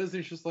ideas.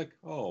 And it's just like,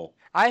 oh.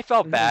 I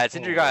felt Mhm. bad.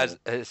 Sindri got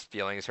his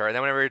feelings hurt. And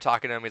then whenever we were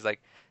talking to him, he's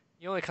like,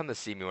 you only come to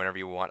see me whenever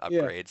you want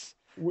Yeah. upgrades.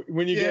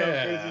 When you get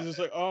Yeah. up, it's just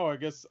like, oh, I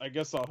guess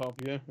I'll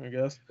help you. I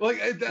guess.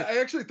 Like, I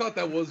actually thought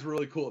that was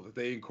really cool that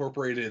they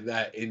incorporated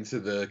that into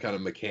the kind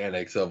of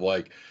mechanics of,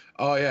 like,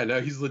 oh yeah,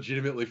 now he's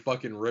legitimately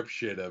fucking rip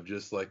shit of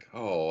just like,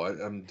 oh, I'm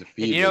And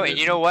defeated.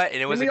 you know what?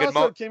 And it was a good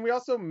moment. Can we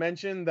also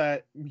mention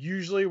that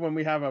usually when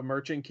we have a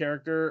merchant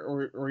character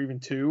or even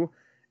two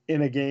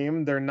in a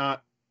game, they're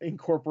not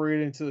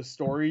incorporated into the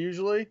story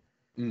usually.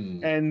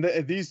 Mm.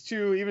 And these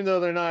two, even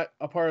though they're not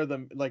a part of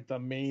the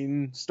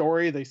main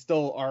story, they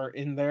still are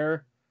in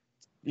there,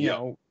 you Yeah.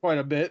 know, quite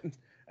a bit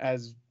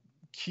as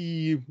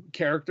key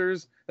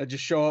characters that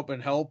just show up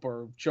and help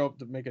or show up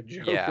to make a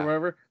joke Yeah. or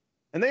whatever.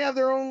 And they have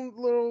their own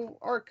little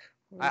arc.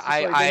 It's just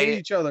I- like they hate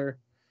each other.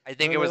 I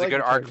think No, it was they a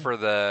good like arc each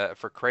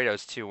for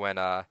Kratos too. When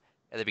at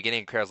the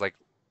beginning, Kratos was like,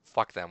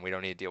 "Fuck them, we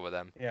don't need to deal with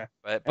them." Yeah.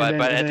 But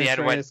And at then the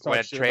end, when Atreus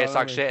talks shit Atreus about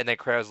talks him, shit, and then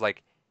Kratos was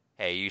like,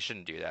 "Hey, you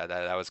shouldn't do that.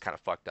 That was kind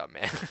of fucked up,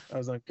 man." I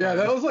was like, Yeah,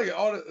 that was like,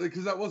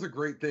 because that was a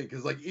great thing.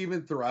 Because like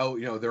even throughout,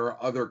 you know, there are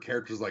other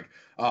characters like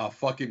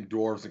fucking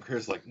dwarves and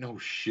Chris like, no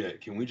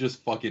shit, can we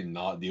just fucking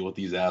not deal with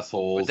these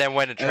assholes? But then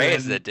when Atreus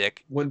is then- a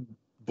dick, When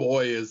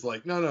boy is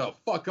like, no,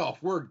 fuck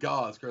off, we're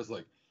gods. Chris is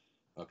like,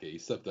 okay, you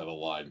stepped out of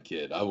line,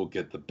 kid. I will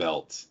get the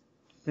belt.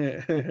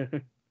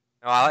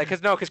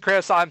 because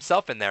Kratos saw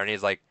himself in there, and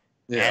he's like,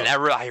 Yeah, "Man,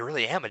 I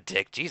really am a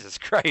dick. Jesus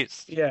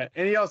Christ." Yeah,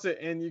 and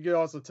you could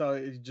also tell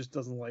he just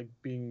doesn't like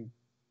being,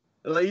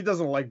 like, he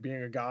doesn't like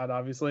being a god,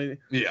 obviously.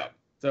 yeah.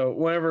 So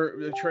whenever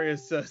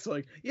Atreus says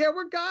like, "Yeah,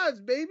 we're gods,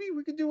 baby,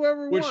 we can do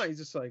whatever we Which- want," he's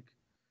just like,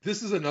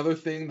 This is another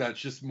thing that's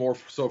just more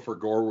so for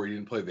Gore, where you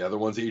didn't play the other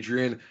ones,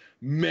 Adrian.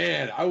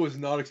 Man, I was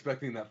not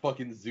expecting that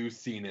fucking Zeus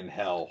scene in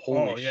hell.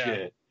 Holy Oh, yeah.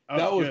 shit. oh,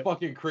 That was yeah.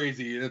 fucking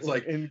crazy. And it's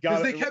like, in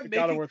because they kept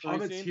God of making War 3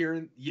 comments scene? here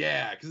and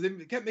because they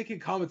kept making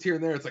comments here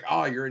and there. It's like,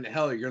 oh, you're in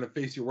hell, you're gonna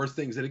face your worst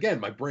things. And again,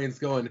 my brain's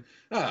going,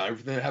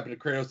 everything that happened to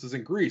Kratos is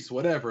in Greece,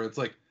 whatever. It's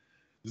like,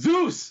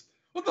 Zeus,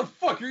 what the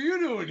fuck are you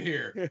doing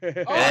here? Oh shit,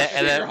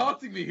 and then- you're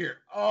haunting me here.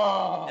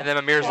 Oh, And then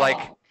Mimir's like,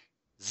 oh.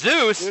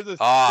 "Zeus? There's a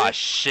Oh stick-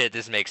 shit,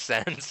 this makes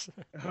sense."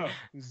 Oh,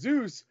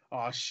 Zeus.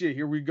 Oh shit,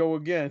 here we go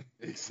again.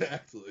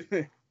 Exactly.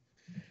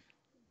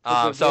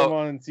 Put So them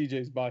on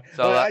CJ's body.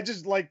 so But that- I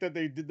just like that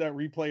they did that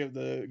replay of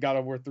the God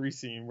of War 3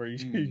 scene where you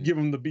Mm. give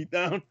him the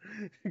beatdown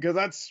because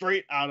that's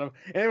straight out of.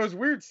 And it was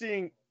weird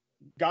seeing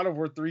God of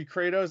War 3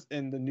 Kratos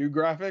in the new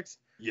graphics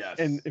Yes.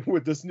 and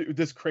with this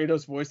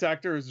Kratos voice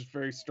actor is just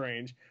very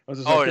strange. I was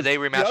just oh, like, did they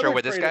 'cause the remaster other it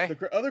with this guy?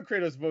 The other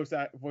Kratos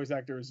voice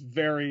actor is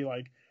very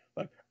like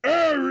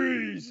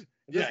Ares.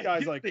 This yeah, guy's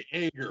he's like the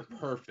anger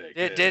perfect.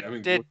 Did I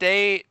mean,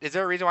 they? Is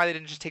there a reason why they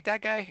didn't just take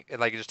that guy and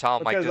like just tell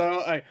him like?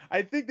 because Just,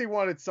 I think they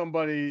wanted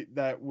somebody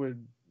that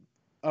would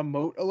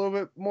emote a little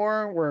bit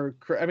more. Where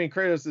I mean,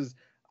 Kratos is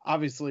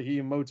obviously he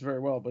emotes very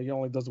well, but he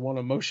only does one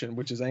emotion,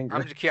 which is anger.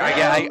 I'm just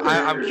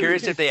I'm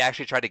curious if they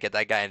actually tried to get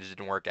that guy and it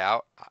didn't work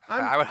out.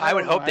 I would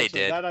don't know, hope they actually.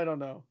 did. That I don't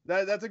know.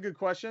 That's a good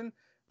question.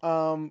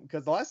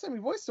 Because the last time he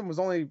voiced him was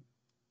only,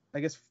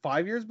 I guess,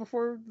 5 years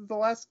before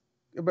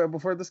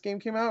before this game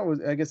came out. It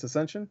was, I guess,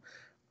 Ascension.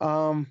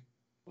 was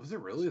it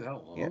really that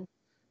long? Yeah.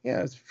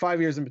 Yeah, it's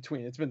 5 years in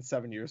between. It's been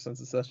 7 years since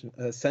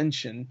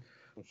Ascension.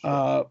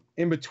 Oh, shit.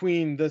 In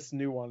between this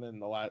new one and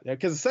the last,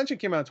 because Ascension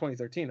came out in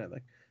 2013, I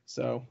think.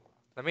 So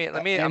Let me. and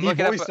I'm he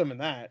looking up. voiced him in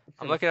that.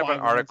 I'm for looking up 5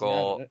 an months he had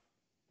article. it.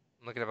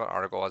 I'm looking up an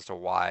article as to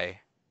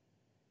why.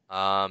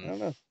 I don't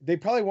know. They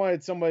probably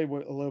wanted somebody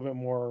with a little bit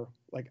more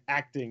like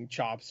acting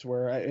chops.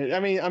 Where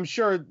I mean, I'm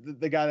sure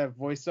the guy that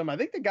voiced him. I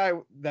think the guy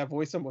that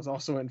voiced him was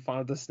also in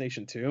Final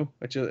Destination 2,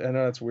 which I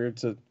know that's weird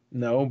to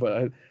know,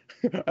 but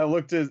I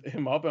looked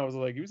him up and I was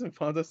like, he was in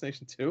Final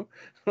Destination 2.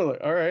 I was like,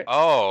 all right.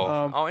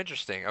 Oh,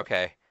 interesting.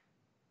 Okay,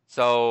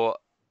 so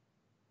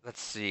let's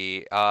see.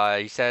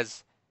 He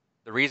says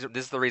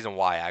this is the reason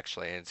why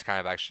actually, and it's kind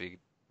of actually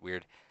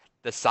weird.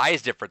 The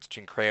size difference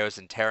between Kratos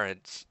and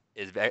Terrence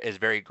is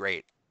very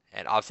great,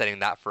 and offsetting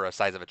that for a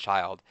size of a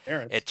child.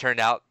 Terrence. It turned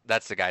out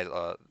that's the guy.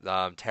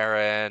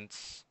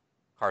 Terrence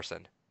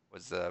Carson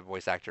was the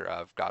voice actor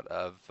of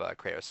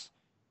Kratos.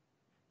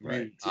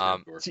 Right.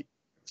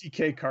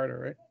 TK Carter,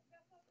 right?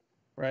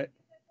 Right.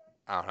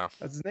 I don't know.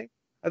 That's his name.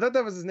 I thought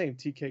that was his name,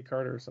 TK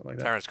Carter or something like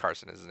that. Terrence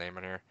Carson is his name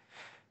on here.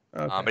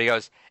 Okay. But he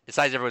goes, the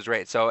size difference was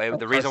great. So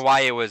the reason Carson.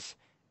 why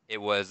it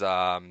was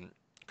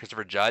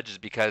Christopher Judge is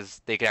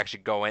because they could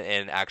actually go in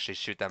and actually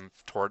shoot them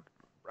toward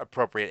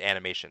appropriate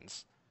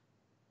animations.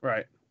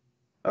 Right.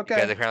 Okay.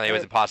 Because apparently it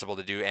was impossible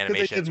to do 'Cause they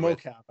animations did with.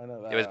 mocap. I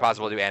know that. It was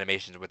possible to do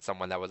animations with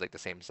someone that was like the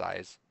same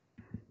size.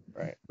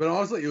 Right. But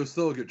honestly, it was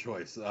still a good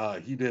choice.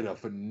 He did a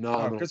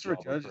phenomenal Christopher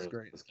job Judge with is Kratos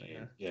great. this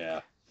game.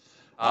 Yeah.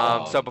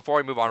 So before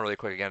we move on really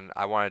quick again,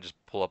 I want to just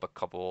pull up a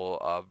couple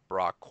of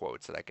Brock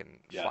quotes that I can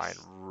find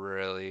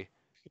really,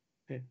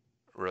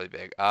 really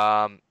big.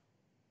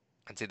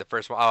 Let's see the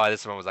first one. Oh,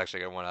 this one was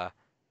actually a good one.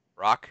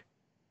 Brock.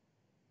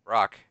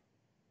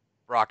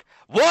 What?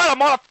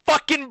 I'm on a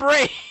fucking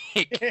break.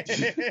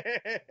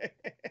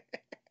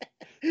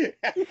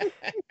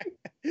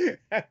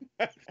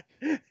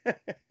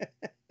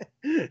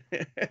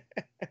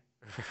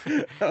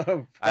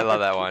 I love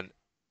that one.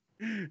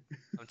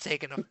 I'm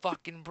taking a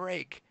fucking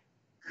break.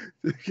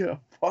 Taking a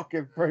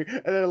fucking break.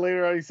 And then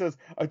later on he says,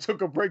 I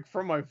took a break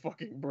from my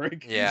fucking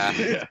break.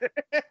 Yeah.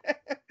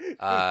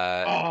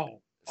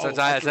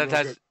 Sometimes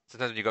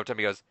when you go up to him,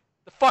 he goes,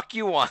 "The fuck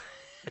you want?"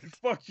 The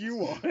fuck you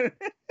want?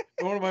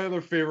 One of my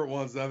other favorite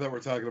ones, now that we're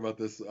talking about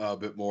this a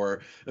bit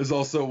more, is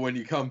also when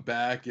you come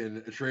back and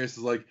Atreus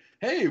is like,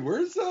 "Hey,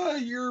 where's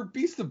your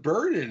beast of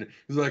burden?"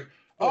 He's like,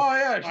 "Oh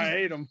yeah, I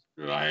hate him.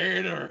 I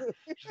hate her.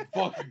 She's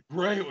fucking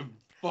great with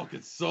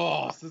fucking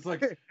sauce." It's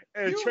like,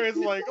 and Atreus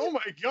is like, "Oh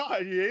my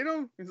god, you hate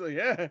him?" He's like,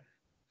 "Yeah."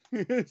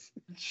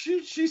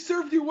 she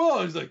served you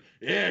well. He's like,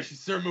 "Yeah, she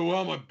served me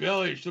well in my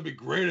belly. She'll be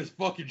great as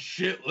fucking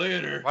shit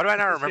later." Why do I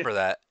not remember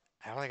that?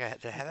 I don't think I had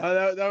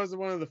that. That was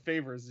one of the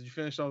favors. Did you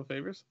finish all the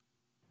favors?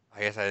 I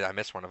guess I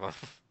missed one of them.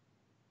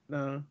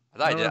 No.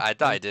 I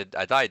thought I did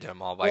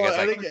them all, but well,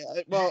 I guess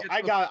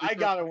I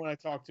got it when I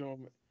talked to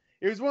him.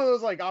 It was one of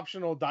those like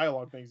optional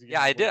dialogue things.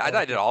 Yeah, I did. I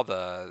thought I did all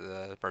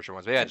the first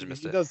ones. Maybe I just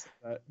missed it. Does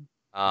that.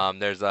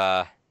 There's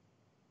a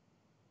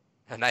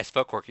nice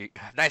footwork. You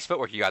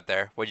got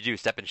there. What'd you do?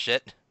 Step in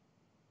shit?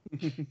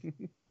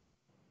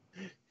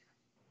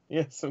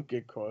 Yeah, some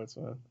good quotes,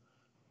 man.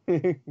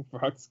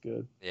 Brock's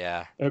good.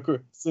 Yeah.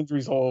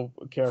 Sindri's whole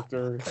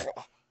character.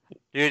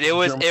 Dude, it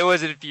was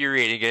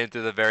infuriating getting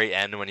to the very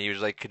end when he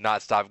was like could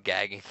not stop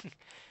gagging.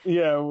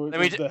 Yeah, you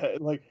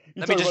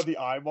talking about the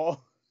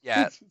eyeball.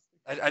 Yeah,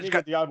 I just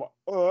got the eyeball.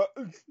 All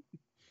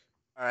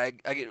right,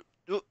 I get.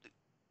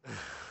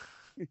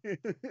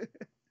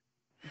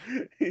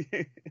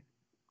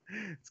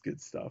 It's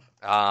good stuff.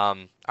 All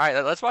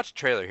right, let's watch the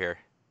trailer here.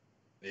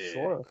 Yeah.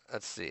 Sure.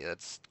 Let's see.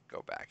 Let's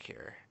go back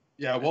here.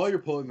 Yeah, while you're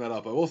pulling that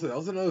up, I will say that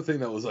was another thing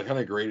that was like kind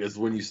of great is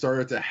when you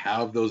started to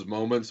have those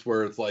moments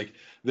where it's like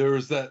there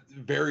was that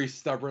very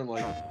stubborn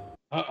like,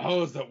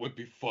 how is that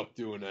wimpy fuck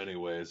doing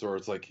anyways? Or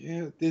it's like,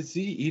 yeah, is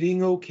he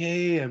eating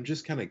okay? I'm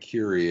just kind of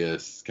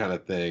curious, kind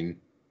of thing.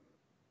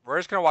 We're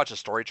just gonna watch a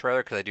story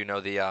trailer because I do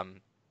know the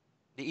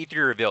E3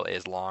 reveal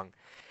is long.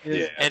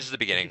 Yeah, and it's the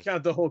beginning. You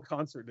count the whole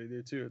concert they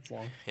did too. It's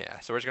long.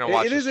 Yeah, so we're just gonna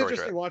watch. It is the story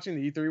interesting trailer. watching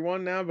the E3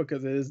 one now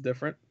because it is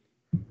different.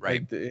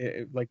 Right.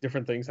 Like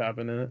different things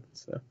happen in it.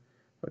 So,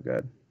 but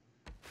good.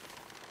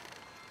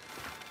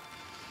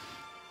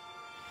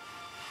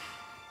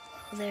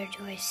 Oh, there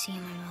do I see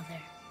my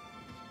mother.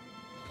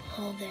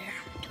 Oh, there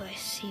do I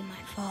see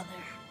my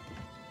father.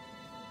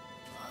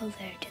 Oh,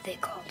 there do they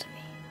call to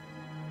me.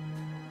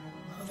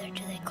 Oh, there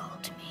do they call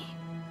to me.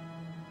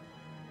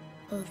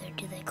 Oh, there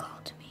do they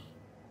call to me.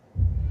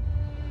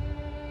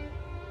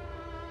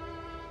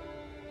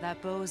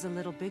 That bow's a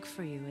little big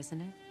for you,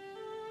 isn't it?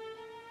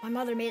 My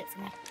mother made it for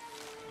me.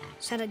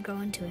 Said I'd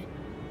grow into it.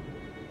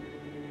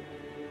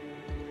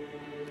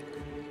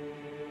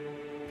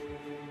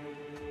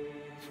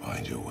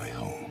 Find your way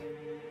home.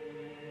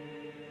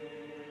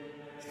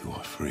 You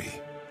are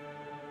free.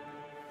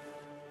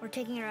 We're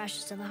taking our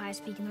ashes to the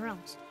highest peak in the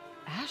realms.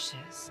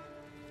 Ashes?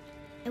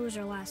 It was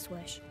our last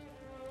wish.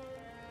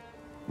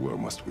 Where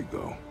must we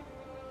go?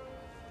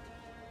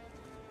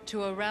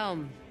 To a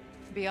realm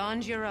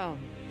beyond your own.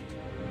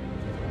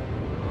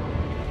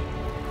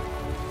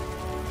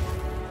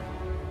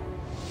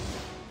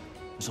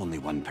 There's only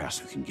one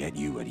person who can get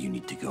you where you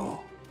need to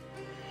go.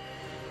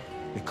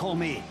 They call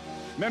me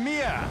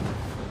Mimir,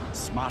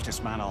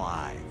 smartest man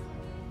alive.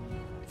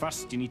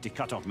 First, you need to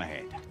cut off my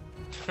head.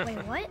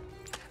 Wait, what?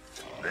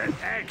 That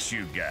axe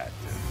you got.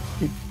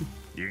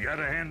 You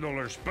gotta handle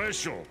her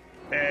special.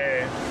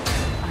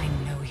 I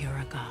know you're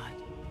a god.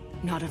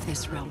 Not of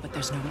this realm, but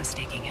there's no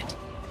mistaking it.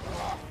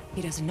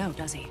 He doesn't know,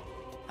 does he?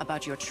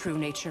 About your true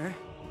nature?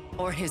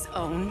 Or his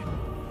own?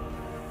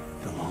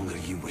 The longer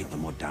you wait, the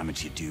more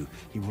damage you do.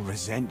 He will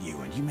resent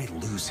you, and you may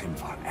lose him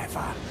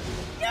forever.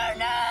 You're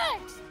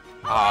next!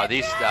 Oh,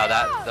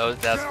 that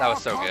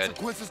was so good.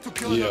 To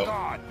killing a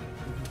god.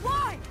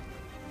 Why?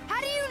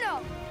 How do you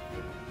know?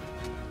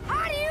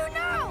 How do you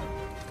know?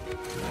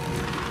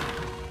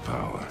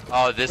 Power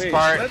Oh, this Wait,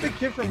 part, is that the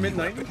kid from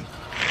Midnight?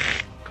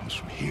 comes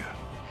from here.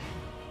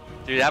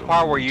 dude, that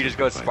part where you just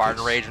go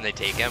Spartan Rage and they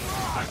take him.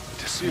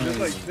 Dude,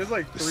 there's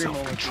like The 3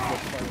 moments. self-control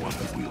of the one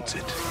who wields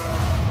it.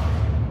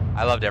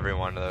 I loved every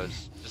one of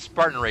those. Just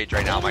Spartan Rage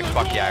right now. I'm like,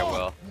 fuck yeah, I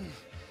will.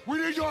 We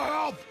need your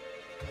help!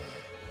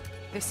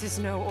 This is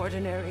no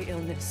ordinary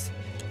illness.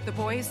 The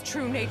boy's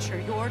true nature,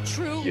 your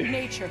true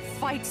nature,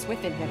 fights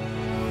within him.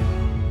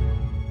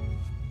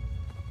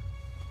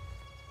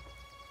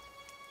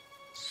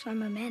 So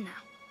I'm a man now.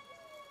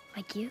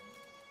 Like you?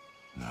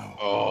 No,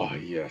 Oh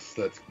yes,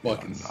 that's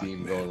fucking not scene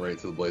men. going right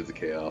to the Blades of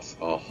Chaos.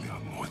 Oh, we are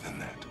more than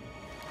that.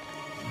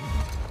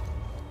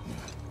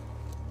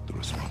 The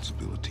responsibility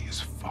responsibility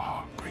is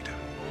far greater.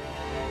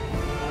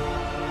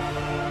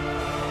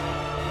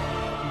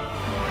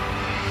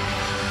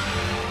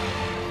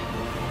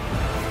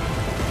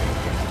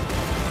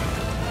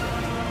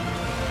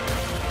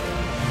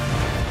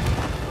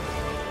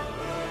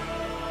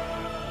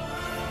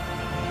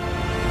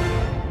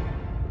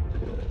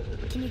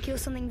 Can you kill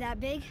something that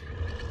big?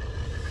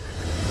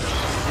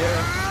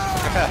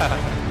 Yeah.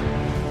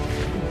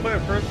 Play a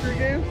first crew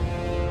game?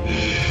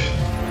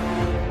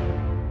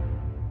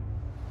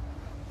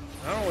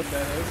 I don't know what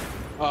that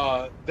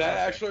is. That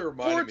actually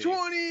reminded me.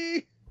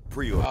 420!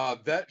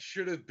 That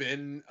should have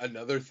been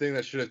another thing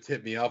that should have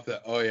tipped me off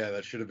that, oh yeah,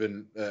 that should have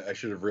been, I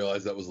should have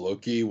realized that was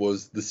Loki,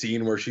 was the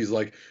scene where she's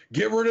like,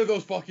 get rid of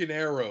those fucking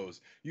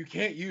arrows. You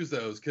can't use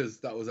those, because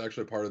that was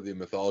actually part of the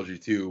mythology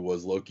too,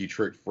 was Loki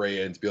tricked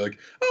Freya into be like,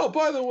 oh,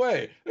 by the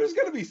way, there's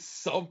going to be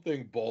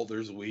something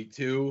Baldur's weak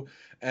to,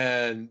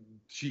 and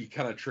she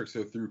kind of tricks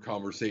her through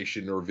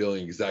conversation,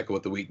 revealing exactly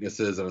what the weakness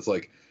is, and it's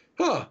like,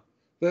 huh.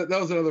 That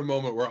was another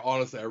moment where,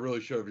 honestly, I really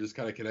should have just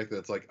kind of connected.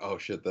 It's like, oh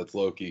shit, that's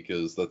Loki,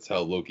 because that's how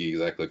Loki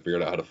exactly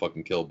figured out how to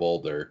fucking kill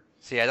Baldur.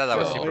 See, I thought that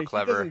was So- super Like,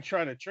 clever. He doesn't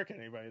try to trick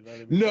anybody.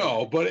 Though,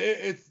 No, but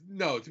it's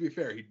no. To be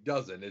fair, he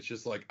doesn't. It's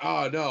just like,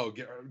 oh no,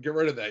 get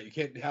rid of that. You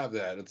can't have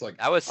that. It's like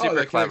That was super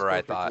that clever,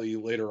 I connects thought. perfectly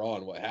later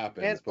on, what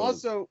happens? And but-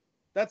 also,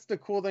 that's the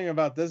cool thing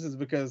about this is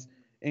because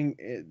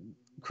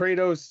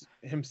Kratos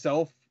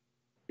himself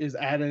is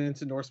added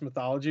into Norse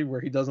mythology where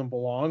he doesn't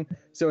belong,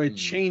 so it Hmm.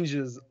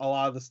 changes a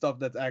lot of the stuff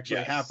that's actually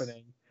Yes.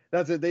 happening.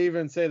 That's it. They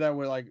even say that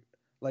with like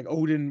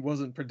Odin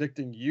wasn't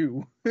predicting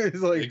you.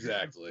 It's like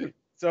exactly.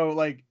 so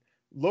like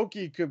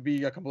Loki could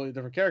be a completely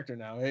different character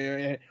now,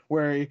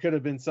 where it could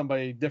have been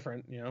somebody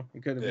different. You know,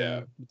 it could have Yeah.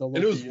 been the Loki.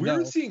 And it was you weird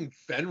know. seeing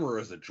Fenrir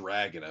as a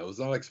dragon. I was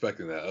not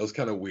expecting that. That was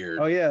kind of weird.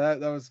 Oh yeah, that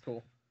was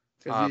cool.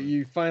 Because Um,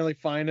 you finally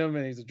find him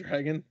and he's a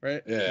dragon,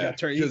 right? He Yeah, got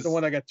turned- he's the 'cause-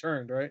 one that got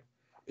turned, right?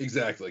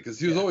 Exactly, because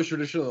he was always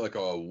traditionally like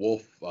a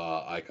wolf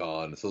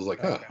icon. So I was like,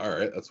 huh, Okay. all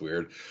right, that's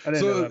weird. I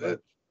didn't know that.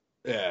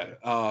 Yeah,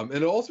 and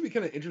it'll also be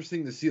kind of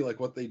interesting to see like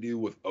what they do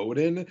with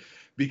Odin,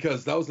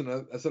 because that's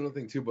another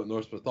thing too. But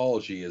Norse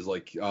mythology is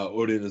like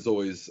Odin is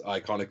always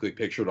iconically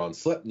pictured on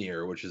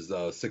Sleipnir, which is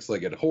a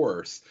six-legged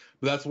horse.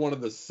 But that's one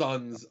of the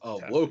sons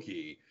of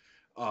Loki.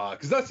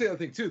 Because that's the other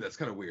thing too. That's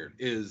kind of weird.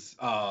 Is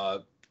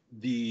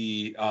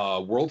the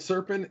World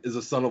Serpent is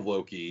a son of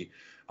Loki.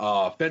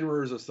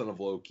 Fenrir is a son of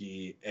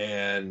Loki,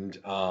 and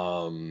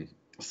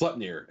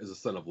Sleipnir is a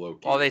son of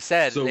Loki. Well, they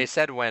said So-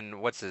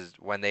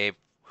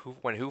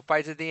 when who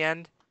fights at the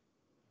end?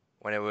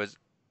 When it was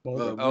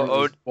Boulder.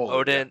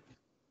 Odin,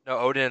 no,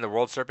 Odin and the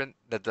World Serpent,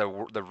 that the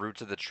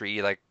roots of the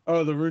tree, like,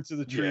 Oh, the roots of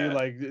the tree, Yeah.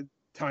 like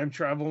time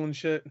travel and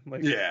shit.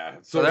 Like Yeah,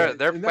 so they're and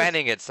that's-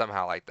 planning it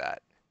somehow like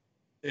that.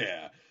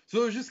 Yeah,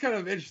 so it was just kind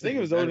of I interesting. think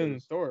it was that Odin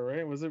and Thor,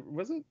 right? Was it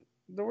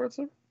the World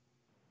Serpent?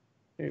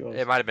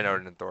 It might have been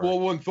Odin and Thor. Well,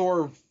 when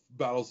Thor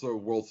battles the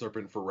World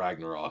Serpent for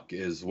Ragnarok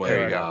is when,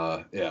 There you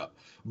go. yeah.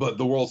 But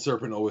the World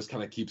Serpent always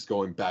kind of keeps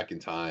going back in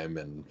time,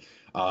 and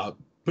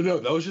but no,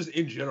 that was just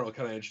in general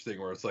kind of interesting.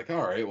 Where it's like,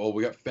 all right, well,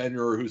 we got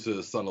Fenrir, who's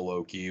the son of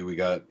Loki. We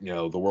got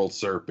the World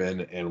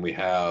Serpent, and we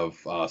have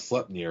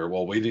Sleipnir.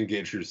 Well, we didn't get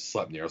introduced to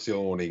Sleipnir. It's the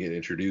only one we get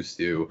introduced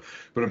to.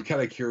 But I'm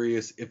kind of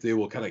curious if they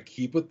will kind of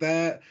keep with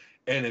that.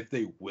 And if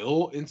they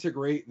will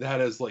integrate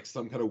that as like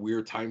some kind of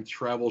weird time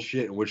travel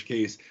shit, in which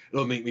case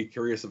it'll make me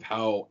curious of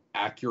how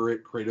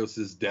accurate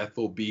Kratos' death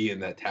will be in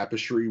that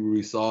tapestry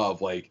we saw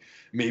of like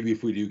maybe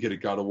if we do get a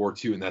God of War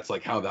 2 and that's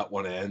like how that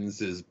one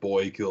ends is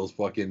boy kills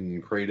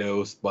fucking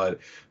Kratos, but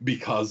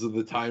because of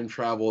the time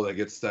travel that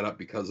gets set up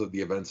because of the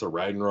events of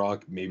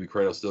Ragnarok, maybe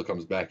Kratos still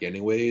comes back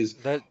anyways.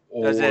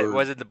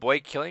 Was it the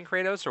boy killing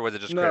Kratos, or was it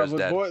just no, Kratos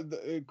but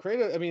dead?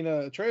 Kratos. I mean,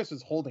 Atreus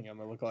was holding him.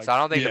 It looked like. So I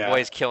don't think the Yeah.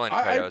 boy's killing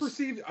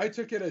Kratos. I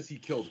took it as he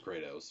killed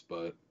Kratos,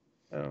 but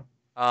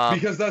Oh.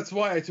 because that's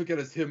why I took it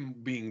as him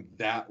being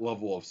that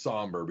level of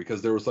somber,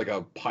 because there was like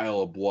a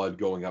pile of blood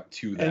going up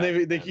to that.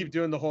 And they keep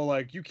doing the whole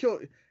like you kill.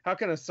 How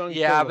can a son?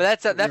 Yeah, kill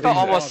but that felt your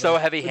almost father? so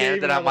heavy-handed But they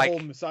even that have I'm a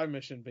like, whole side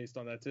mission based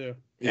on that too.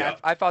 Yeah.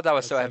 I felt that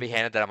was so That's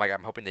heavy-handed that I'm like,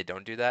 I'm hoping they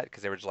don't do that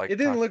because they were just like It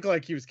didn't look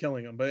like he was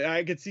killing him, but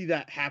I could see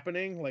that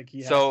happening. Like he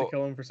has So, to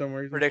kill him for some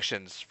reason.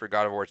 predictions for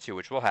God of War 2,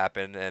 which will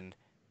happen, and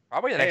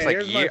probably the Hey, next like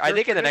here's my year. I first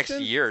think in the next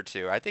prediction. year or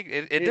two. I think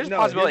Here- there's a no,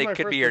 possibility here's it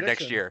could my be first your next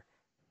prediction. year.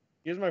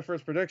 Here's my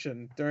first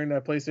prediction. During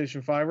that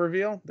PlayStation 5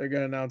 reveal, they're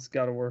gonna announce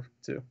God of War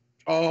 2.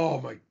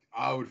 Oh my!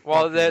 I would.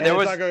 Well, fucking- there And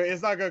was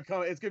it's not gonna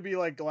come. It's gonna be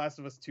like The Last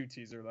of Us 2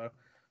 teaser though.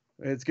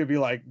 It's gonna be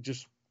like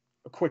just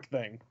a quick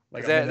thing.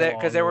 Like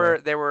because there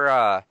was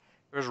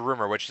a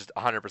rumor, which is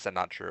 100%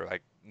 not true,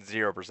 like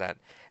 0%.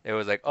 It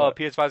was like, oh, What?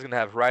 PS5 is gonna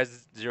have Horizon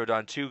Zero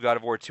Dawn 2, God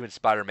of War 2, and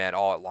Spider-Man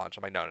all at launch.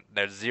 I'm like, no,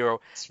 there's No,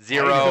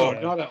 Zero.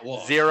 not at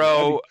launch.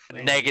 zero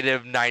That'd be crazy.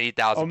 negative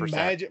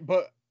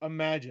 90,000%.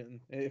 Imagine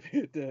if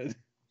it did.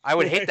 I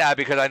would hate that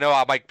because I know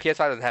like PS5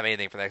 doesn't have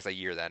anything for the next like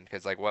year then,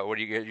 because like what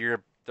do you get? You're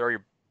gonna throw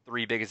your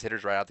 3 biggest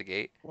hitters right out the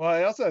gate. Well,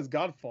 it also has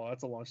Godfall.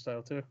 That's a launch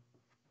title too.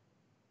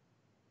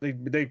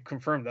 They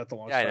confirmed that's a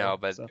launch Yeah, I title. know,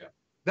 but so.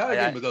 That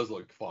Yeah. game does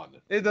look fun.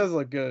 It does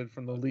look good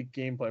from the leaked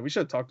gameplay. We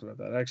should have talked about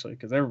that actually,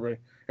 because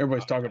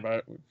everybody's talking about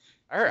it.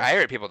 I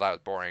heard people thought it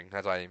was boring.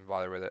 That's why I didn't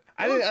bother with it.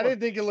 I didn't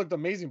think it looked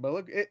amazing, but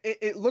look,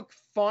 it looked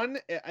fun.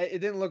 It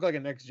didn't look like a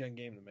next gen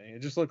game to me. It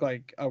just looked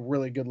like a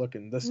really good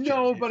looking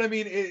No, but I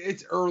mean,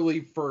 it's early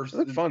first. It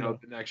looked fun, though.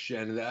 The next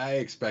gen. I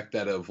expect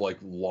that of like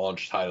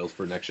launch titles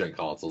for next gen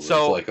consoles.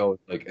 So- it's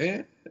like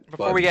eh.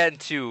 Before but- we get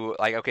into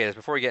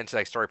before we get into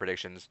like story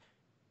predictions,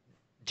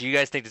 do you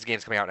guys think this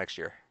game's coming out next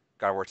year?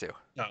 God of War 2.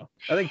 No,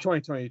 I think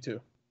 2022,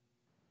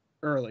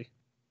 early.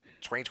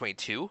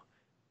 2022?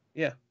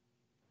 Yeah,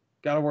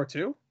 God of War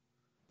 2.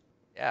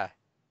 Yeah.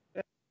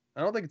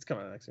 I don't think it's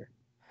coming out next year.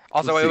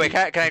 Also, Let's wait, see.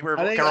 can I I think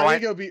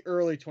rewind? it'll be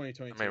early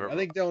 2022. I mean, I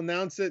think they'll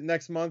announce it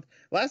next month.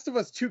 Last of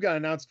Us 2 got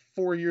announced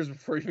 4 years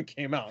before it even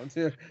came out.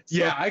 So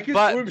Yeah, I could.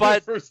 But- it would be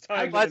the first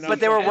time but announced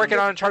they were it. working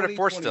on Uncharted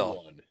 4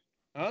 still. 2021.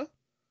 Huh?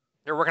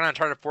 They're working on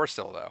Uncharted 4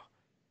 still, though.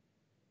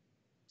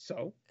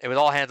 So It was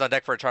all hands on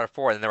deck for Uncharted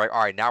 4, and then they're like,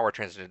 all right, now we're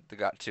transitioning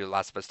to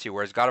Last of Us 2.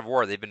 Whereas God of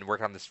War, they've been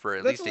working on this for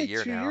at that's least a only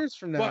year 2 now. years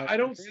from now. But I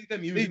don't see them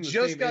They using the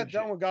just same got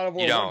engine. done with God of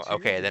War. You 1 don't? 2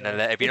 Okay, years then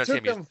ago. if you It don't see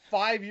took them use, them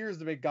 5 years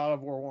to make God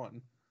of War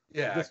 1.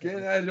 Yeah, This game.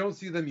 I don't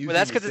see them using. well,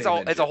 that's the because it's same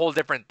it's a engine. whole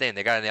different thing.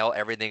 They got to nail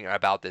everything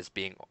about this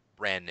being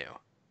brand new.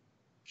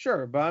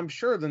 Sure, but I'm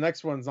sure the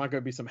next one's not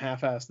going to be some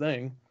half-ass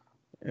thing.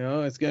 You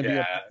know, it's going to be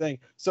Yeah. a big thing.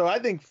 So I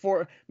think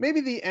for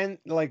maybe the end,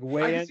 like I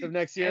way can end see of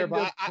next year, end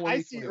but of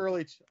I see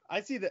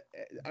 2021.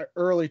 the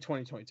early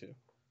 2022,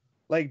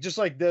 like just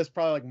like this,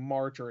 probably like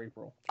March or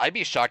April. I'd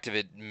be shocked if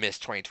it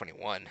missed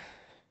 2021.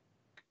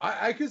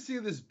 I could see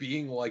this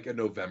being like a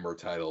November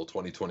title,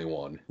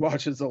 2021.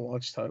 Watch it's a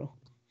launch title.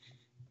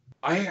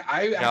 I No,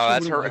 actually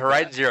that's wouldn't like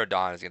Horizon that. Zero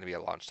Dawn is going to be a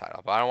launch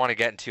title, but I don't want to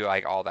get into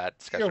like all that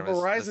discussion. Yo, This-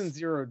 Horizon this-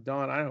 Zero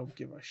Dawn, I don't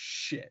give a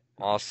shit.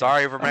 Well,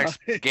 sorry for my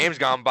games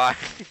gone by.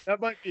 That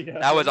might be.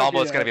 That was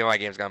almost going to be my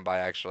games gone by,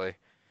 actually.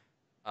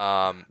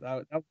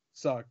 That would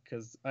suck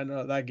because I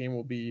know that game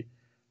will be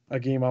a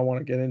game I want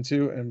to get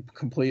into and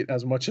complete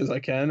as much as I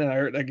can. And I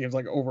heard that game's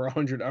like over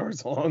 100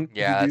 hours long. If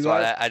Yeah, you do that's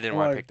why that, I didn't I'm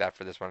want to like, pick that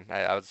for this one.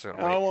 I was going I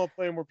to wait. don't want to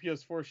play more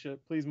PS4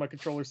 shit. Please, my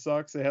controller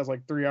sucks. It has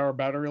like 3-hour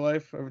battery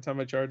life every time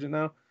I charge it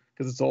now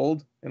because it's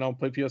old, and I don't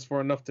play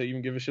PS4 enough to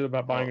even give a shit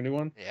about buying a new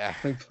one. Yeah.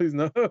 Like, please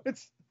no,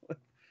 it's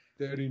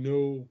Daddy,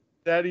 no.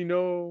 Daddy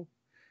no.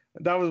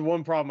 That was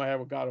one problem I had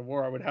with God of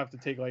War. I would have to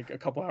take like a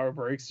couple hour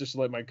breaks just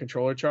to let my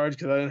controller charge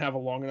because I didn't have a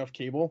long enough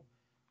cable.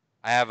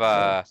 I have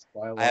the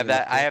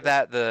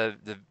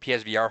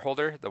PSVR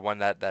holder, the one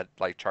that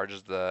like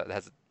charges that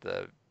has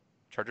the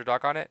charger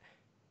dock on it.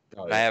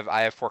 Oh, And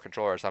I have 4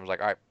 controllers, so I was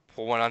like, all right,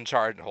 pull one on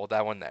charge and hold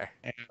that one there.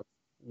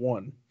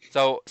 One.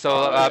 So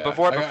Yeah.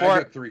 before I before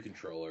got 3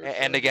 controllers.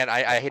 and again,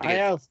 I hate to I get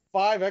have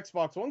 5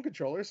 Xbox One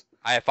controllers.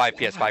 I have 5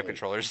 PS5 Why?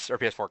 controllers or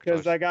PS4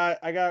 Because controllers.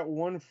 I got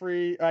one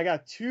free. I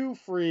got 2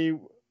 free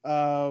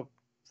from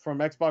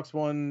Xbox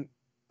One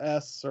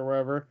S or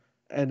wherever,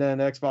 and then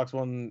Xbox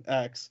One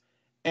X.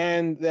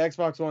 And the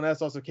Xbox One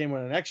S also came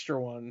with an extra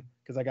one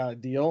because I got a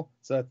deal.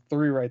 So that's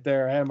 3 right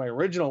there. I had my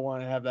original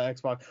one. I have the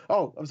Xbox.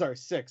 Oh, I'm sorry,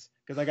 6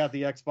 because I got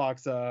the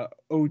Xbox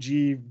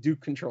OG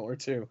Duke controller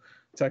too,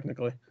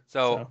 technically.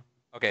 So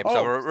okay, Oh,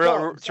 so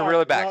we're sorry,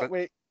 really back. no,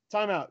 wait,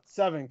 time out.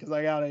 7 because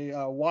I got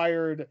a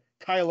wired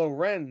Kylo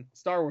Ren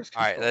Star Wars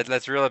All controller. right,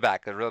 let's reel it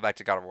back. Let's reel it back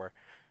to God of War.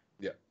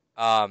 Yeah.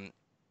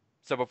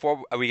 So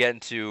before we get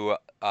into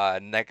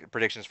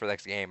predictions for the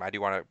next game, I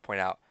do want to point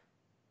out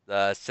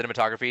the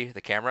cinematography,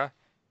 the camera.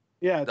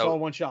 Yeah, it's So- all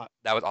one shot.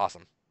 That was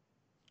awesome.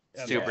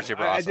 Yeah, Super, man.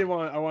 super I awesome.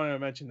 wanted to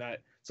mention that.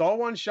 It's all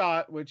one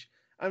shot, which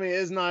I mean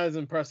is not as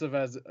impressive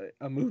as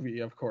a movie,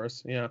 of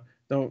course. I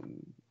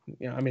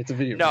mean it's a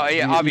video. No, game.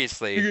 yeah, You-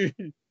 obviously,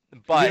 you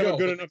but have a No,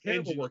 good the enough camera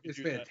engine work to is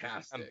do that.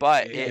 fantastic.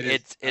 but It it's is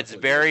it's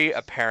absolutely very gorgeous.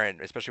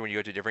 apparent, especially when you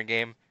go to a different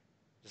game.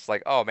 Just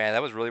like, oh man,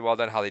 that was really well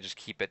done. How they just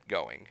keep it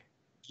going.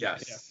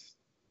 Yes.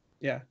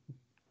 Yeah,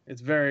 it's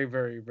very,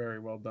 very, very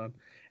well done,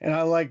 and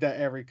I like that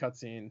every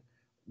cutscene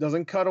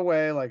doesn't cut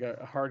away like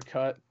a hard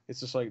cut. It's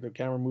just like the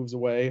camera moves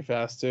away if it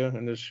has to,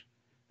 and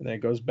then it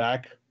goes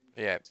back.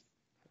 Yeah,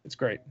 It's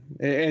great.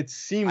 It's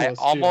seamless.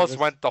 I almost too.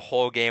 went the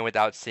whole game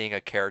without seeing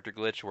a character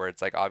glitch where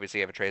it's like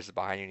obviously if a trace is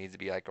behind you, it needs to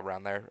be like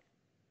around there.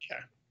 Yeah.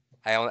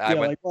 I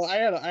went. I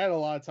had a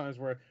lot of times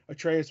where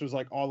Atreus was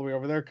like all the way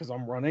over there because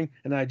I'm running,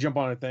 and then I jump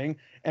on a thing,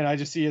 and I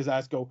just see his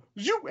ass go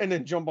zoop, and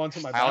then jump onto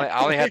my back.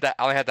 I only had that.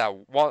 I only had that.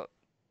 Well,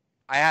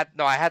 I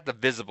had the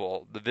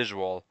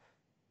visual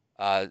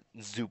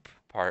zoop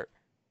part.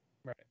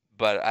 Right.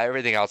 But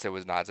everything else it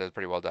was not. So it was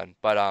pretty well done.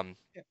 But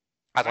Yeah.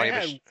 I thought I he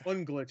had was.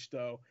 one glitch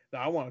though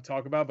that I want to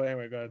talk about, but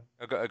anyway, go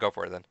ahead. Go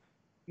for it then.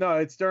 No,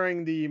 it's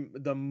during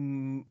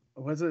the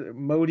was it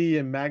Modi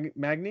and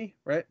Magni,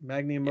 right?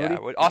 Magni and Modi.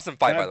 Yeah, awesome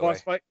fight by That the way.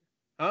 boss fight.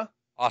 Huh?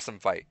 Awesome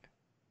fight.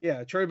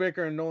 Yeah, Troy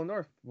Baker and Nolan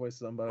North voiced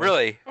them. By the way.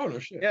 Really? Oh no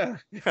shit. Yeah.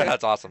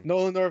 That's awesome.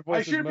 Nolan North I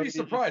voices shouldn't be Modi.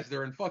 surprised.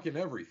 They're in fucking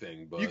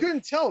everything. But You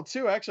couldn't tell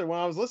too. Actually, when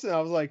I was listening,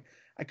 I was like,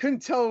 I couldn't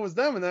tell it was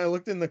them, and then I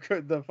looked in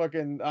the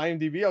fucking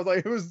IMDb. I was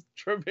like, it was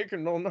Troy Baker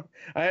and Nolan North.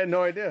 I had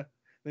no idea.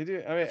 They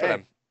do. I mean, For hey,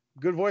 them.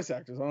 good voice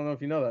actors. I don't know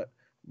if you know that,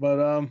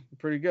 but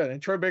pretty good.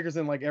 And Troy Baker's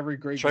in like every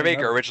great. Troy game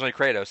Baker, ever. originally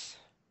Kratos.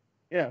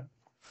 Yeah,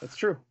 that's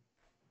true.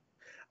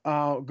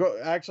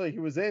 Actually, he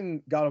was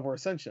in God of War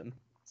Ascension,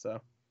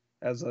 so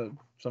as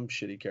some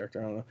shitty character.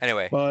 I don't know.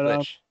 Anyway, But,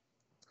 glitch.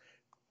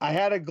 I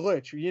had a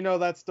glitch. You know,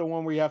 that's the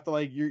one where you have to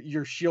like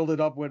you're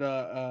shielded up with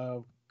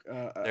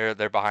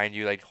They're behind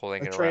you, like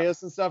holding it around.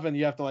 Atreus and stuff, and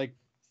you have to like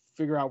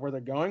figure out where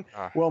they're going.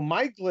 Well,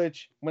 my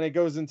glitch when it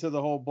goes into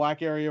the whole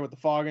black area with the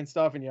fog and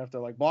stuff, and you have to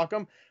like block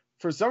them.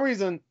 For some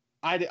reason,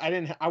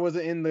 I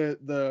wasn't in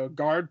the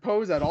guard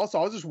pose at all, so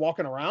I was just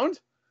walking around.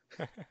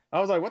 I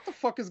was like, what the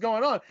fuck is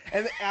going on?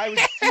 And I would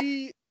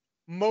see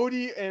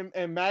Modi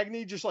and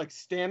Magni just like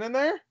standing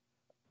there,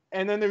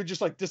 and then they would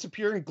just like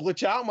disappear and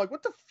glitch out. I'm like,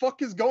 what the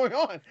fuck is going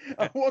on?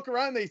 I walk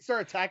around and they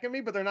start attacking me,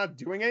 but they're not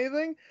doing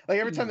anything. Like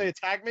every time they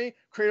attack me,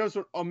 Kratos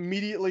would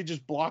immediately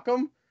just block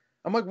them.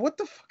 I'm like, what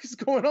the fuck is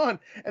going on?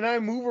 And I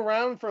move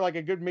around for like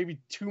a good maybe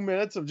 2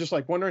 minutes of just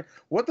like wondering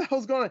what the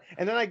hell's going on.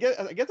 And then I guess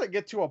I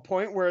get to a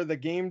point where the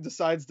game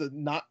decides to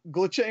not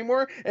glitch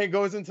anymore and it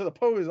goes into the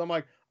pose. I'm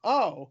like,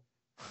 oh.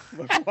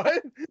 Like,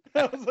 what?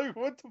 I was like,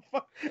 what the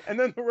fuck? And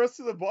then the rest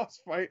of the boss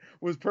fight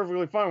was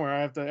perfectly fine, where I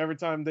have to every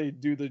time they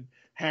do the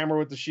hammer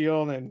with the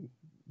shield and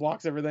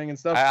blocks everything and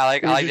stuff. I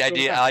like the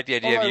idea. I like the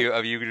idea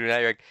of you doing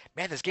that. You're like,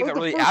 man, this game got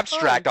really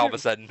abstract all of a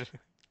sudden.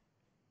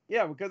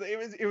 Yeah, because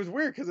it was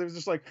weird because it was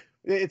just like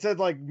it said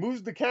like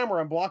moves the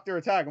camera and block their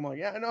attack. I'm like,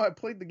 yeah, I know, I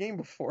played the game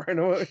before. I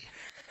know.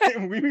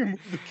 We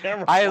moved the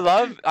camera. I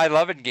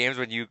love in games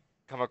when you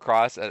come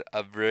across a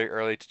really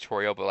early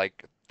tutorial, but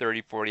like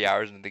 30, 40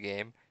 hours into the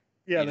game.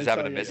 Yeah, you just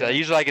happen to miss it.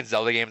 Usually, like in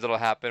Zelda games, it'll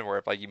happen where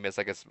if like you miss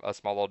like a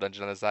small little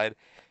dungeon on the side,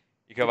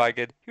 you come back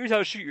and here's how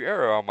to shoot your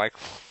arrow. I'm like,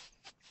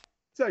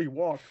 that's how you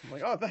walk. I'm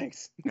like, oh,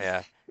 thanks.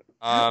 Yeah.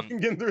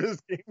 Getting through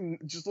this game,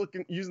 just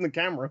using the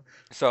camera.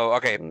 So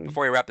okay,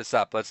 before we wrap this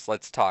up,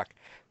 let's talk.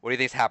 What do you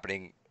think is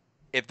happening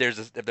if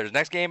there's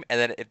next game, and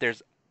then if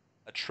there's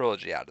a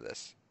trilogy out of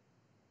this?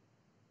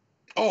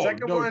 Oh,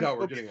 second no one doubt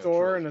we're will be getting a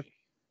Thor, and trilogy.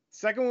 the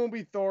second one will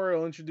be Thor.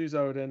 It'll introduce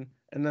Odin,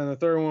 and then the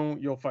third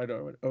one you'll fight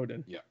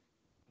Odin. Yeah.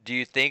 Do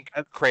you think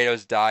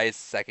Kratos dies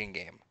second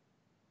game?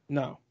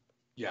 No.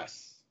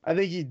 Yes. I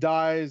think he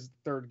dies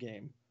third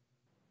game.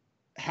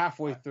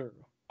 Halfway through.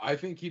 I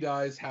think he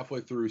dies halfway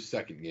through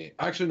second game.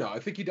 Actually, no. I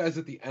think he dies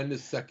at the end of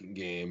second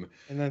game.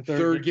 And then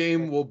third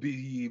game will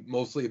be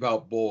mostly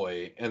about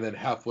Boy, and then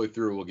halfway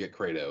through we'll get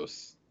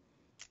Kratos.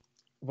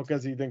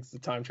 Because he thinks the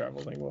time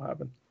travel thing will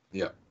happen.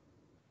 Yeah.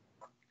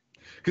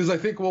 Because I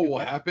think what will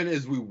happen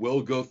is we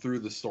will go through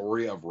the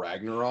story of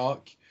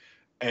Ragnarok,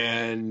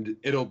 and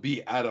it'll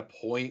be at a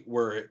point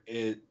where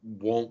it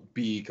won't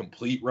be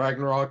complete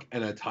Ragnarok,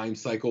 and a time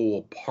cycle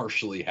will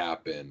partially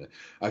happen.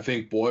 I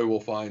think Boy will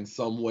find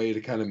some way to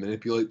kind of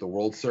manipulate the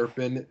World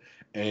Serpent,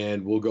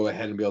 and we'll go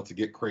ahead and be able to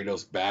get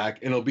Kratos back.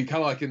 And it'll be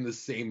kind of like in the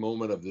same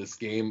moment of this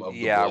game of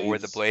the blades. Where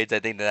the blades. I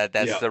think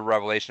that's the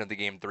revelation of the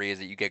game 3 is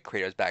that you get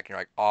Kratos back, and you're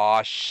like,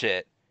 oh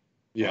shit.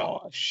 Yeah.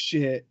 Oh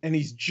shit, and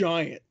he's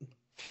giant.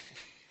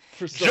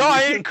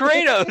 Giant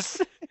Kratos.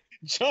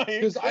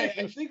 Because I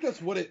think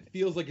that's what it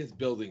feels like it's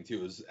building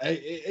to.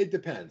 It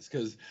depends,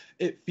 because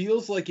it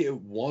feels like it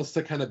wants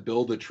to kind of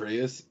build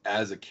Atreus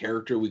as a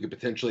character we could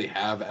potentially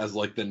have as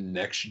like the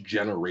next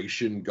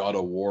generation God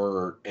of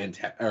War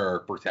or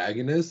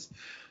protagonist,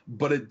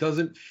 but it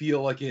doesn't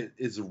feel like it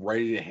is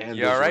ready to hand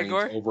those reins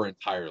over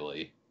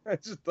entirely. I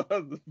just thought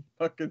of the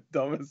fucking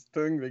dumbest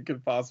thing they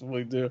could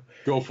possibly do.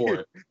 Go for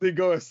it. They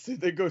go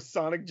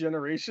Sonic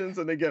Generations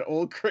and they get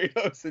old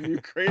Kratos and new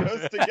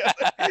Kratos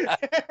together.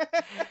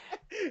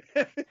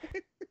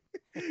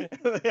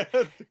 They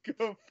have to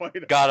go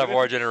fight God of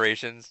War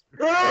Generations.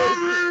 No,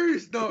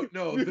 there's no.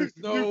 New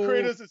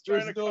Kratos is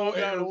trying to calm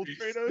down old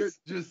Kratos.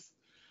 Just,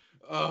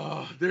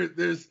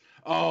 there's.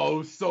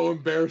 Oh, so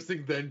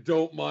embarrassing. Then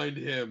don't mind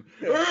him.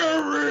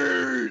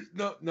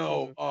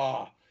 No.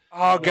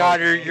 Oh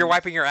God, you're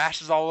wiping your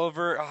ashes all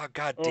over. Oh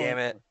God damn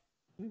it.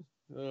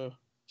 Oh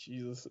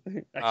Jesus,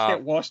 I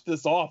can't wash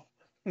this off.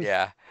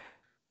 Yeah.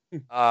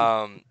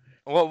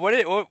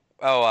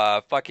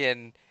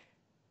 Fucking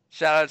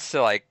shout outs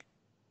to like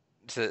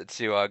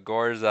to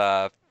Gore's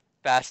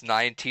Fast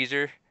 9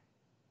 teaser.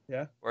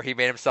 Yeah. Where he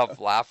made himself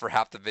laugh for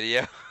half the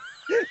video.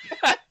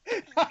 I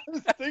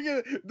was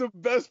thinking the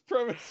best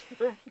premise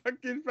for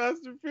fucking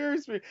Fast and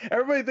Furious.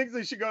 Everybody thinks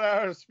they should go to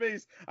outer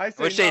space. I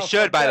say which they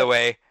should, by the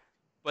way.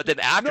 But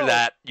then after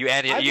that, you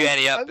ante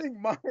up.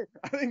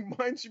 I think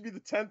mine should be the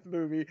 10th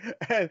movie,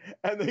 and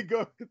they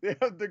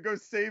have to go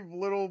save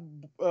little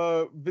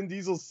Vin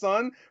Diesel's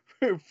son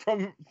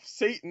from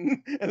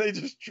Satan, and they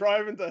just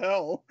drive into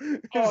hell.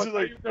 Oh,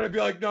 like, you're gonna be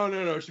like, no.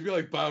 It should be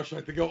like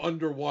BioShock. They go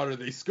underwater.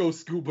 They go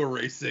scuba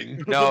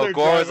racing. No,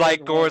 Gore's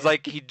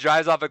like he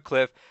drives off a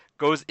cliff,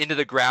 goes into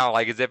the ground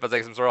like as if it's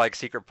like some sort of like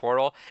secret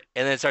portal,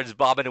 and then starts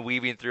bobbing and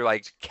weaving through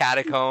like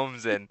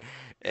catacombs and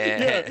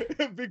And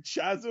Yeah, big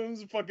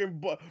chasms,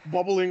 fucking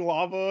bubbling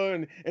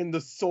lava, and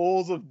the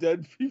souls of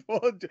dead people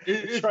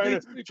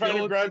trying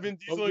to grab Vin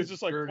Diesel. He's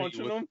just like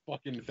punching them.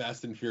 Fucking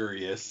Fast and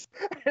Furious.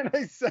 And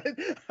I said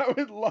I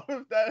would love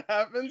if that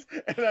happens,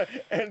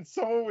 and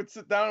someone would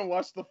sit down and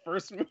watch the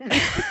first movie,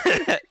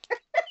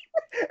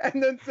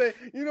 and then say,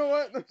 you know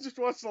what? Let's just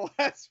watch the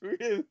last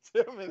movie of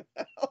Tim in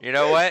Hell. You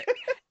know what?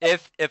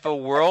 If a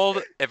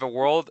world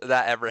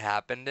that ever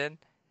happened in,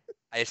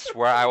 I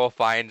swear I will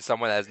find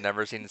someone that has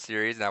never seen the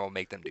series and I will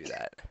make them do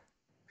that.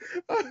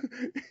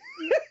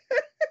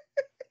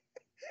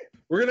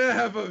 We're gonna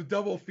have a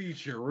double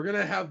feature. We're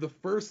gonna have the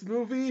first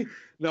movie.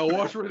 Now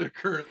watch where they're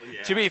currently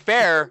at. To be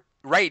fair,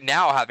 right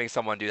now having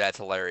someone do that's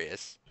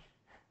hilarious.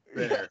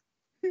 There.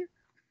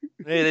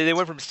 They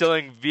went from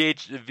stealing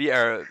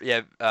VCRs.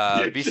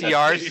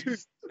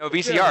 No,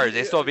 VCRs.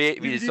 They stole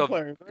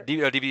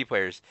DVD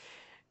players.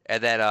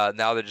 And then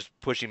now they're just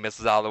pushing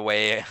missiles out of the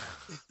way.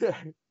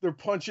 They're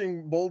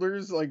punching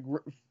boulders like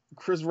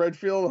Chris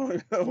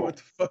Redfield. What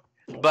the fuck?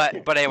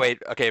 But anyway,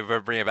 okay, we're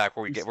bringing it back.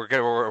 We're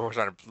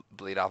trying to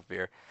bleed off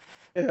here.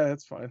 Yeah,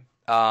 that's fine.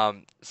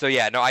 So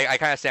yeah, no, I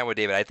kind of stand with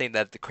David. I think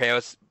that the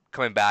Kratos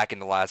coming back in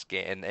the last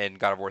game and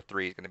God of War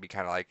 3 is going to be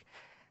kind of like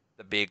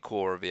the big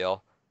cool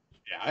reveal.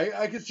 Yeah,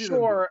 I can see.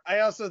 Sure. I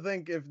also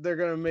think if they're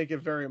going to make it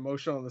very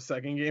emotional in the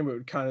second game, it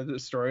would kind of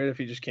destroy it if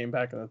he just came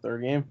back in the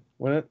third game,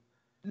 wouldn't it?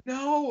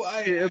 No,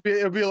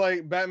 it'd be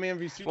like Batman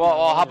v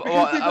Superman.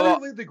 They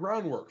laid the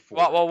groundwork for.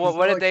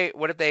 What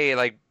if they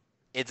like?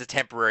 It's a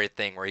temporary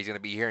thing where he's going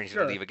to be here and he's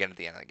going to leave again at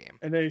the end of the game.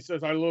 And then he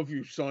says, "I love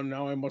you, son.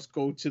 Now I must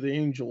go to the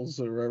angels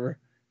or whatever."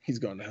 He's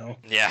gone to hell.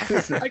 Yeah,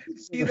 I can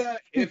see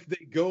that if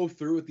they go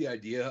through with the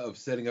idea of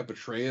setting up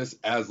Atreus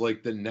as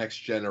like the next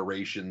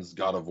generation's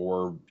God of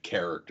War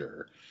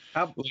character.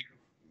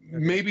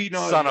 Maybe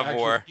not Son of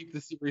War. Keep the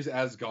series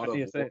as God of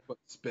War, but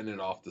spin it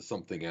off to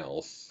something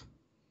else.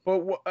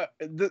 But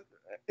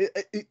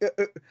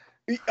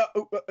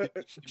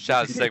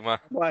shout out Sigma.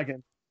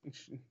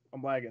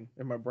 I'm lagging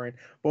in my brain.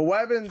 But what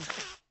happens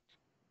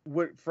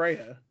with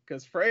Freya?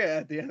 Because Freya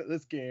at the end of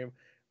this game,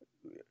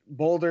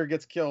 Boulder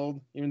gets killed,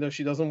 even though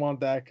she doesn't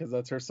want that because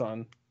that's her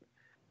son.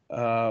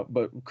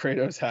 But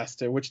Kratos has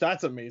to, which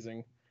that's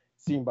amazing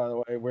scene, by the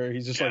way, where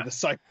he's just like the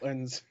cycle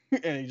ends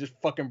and he just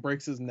fucking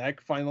breaks his neck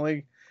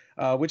finally.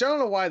 Which I don't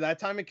know why that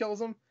time it kills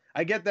him.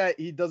 I get that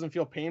he doesn't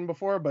feel pain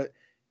before, but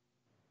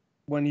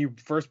when you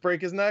first break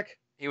his neck,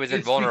 he was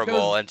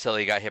invulnerable until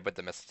he got hit with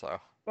the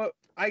mistletoe. But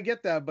I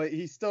get that, but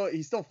he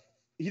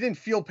didn't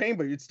feel pain,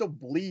 but you'd still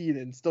bleed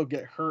and still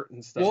get hurt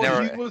and stuff.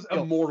 Well, he was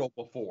immortal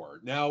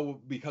before.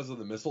 Now, because of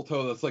the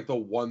mistletoe, that's like the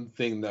one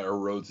thing that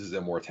erodes his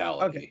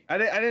immortality. Okay, I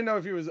didn't know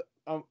if he was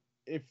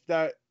if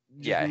that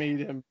just made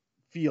him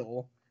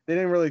feel. They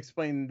didn't really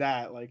explain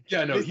that. Like,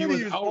 yeah, no, he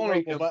was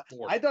vulnerable, but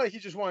I thought he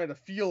just wanted to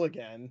feel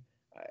again.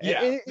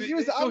 Yeah, and he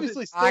was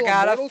obviously still. I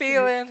got a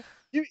feeling.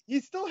 He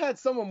still had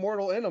some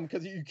immortal in him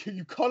because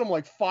you cut him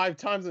like 5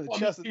 times in the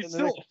chest. He's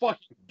still a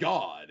fucking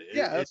god.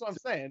 Yeah, that's what I'm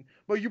saying.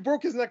 But you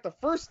broke his neck the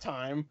first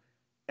time,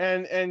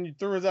 and you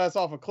threw his ass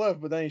off a cliff.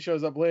 But then he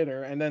shows up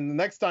later, and then the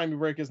next time you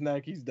break his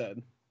neck, he's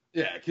dead.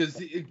 Yeah, because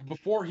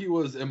before he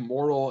was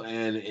immortal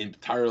and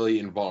entirely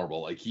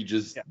invulnerable. Like, he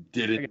just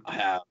didn't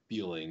have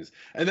feelings.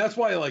 And that's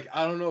why, like,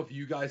 I don't know if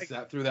you guys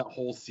sat through that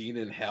whole scene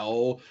in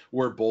Hell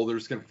where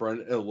Boulder's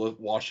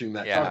watching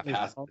that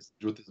past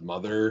with his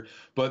mother.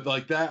 But,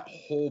 like, that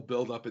whole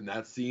build-up in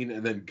that scene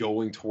and then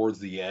going towards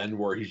the end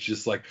where he's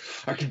just like,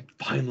 I can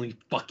finally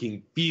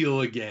fucking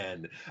feel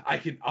again.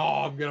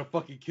 I'm going to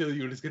fucking kill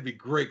you and it's going to be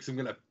great because I'm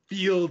going to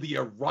feel the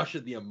rush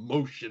of the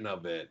emotion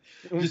of it.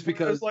 Just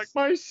because... It's like,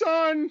 my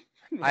son!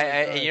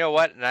 You know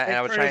what? And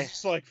I was trying.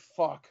 Just like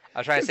fuck. I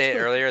was trying to say it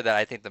earlier that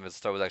I think the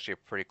mistletoe was actually a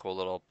pretty cool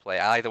little play.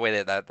 I like the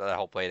way that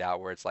whole played out,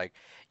 where it's like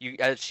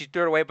she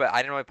threw it away, but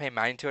I didn't really pay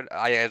mind to it.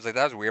 I was like,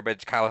 that was weird, but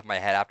it kind of left my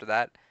head after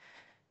that.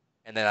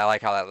 And then I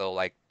like how that little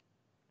like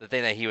the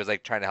thing that he was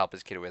like trying to help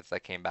his kid with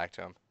that came back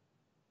to him.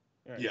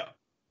 Yeah.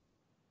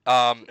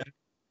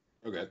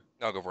 Okay.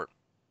 No, go for it.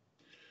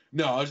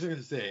 No, I was just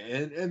gonna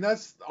say, and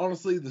that's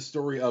honestly the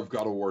story of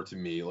God of War to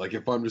me. Like,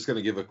 if I'm just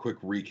gonna give a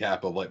quick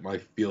recap of like my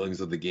feelings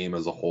of the game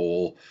as a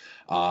whole,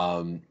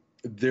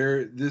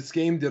 this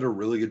game did a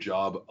really good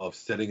job of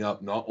setting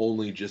up not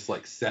only just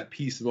like set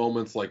piece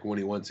moments, like when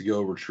he went to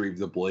go retrieve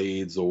the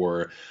blades,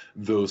 or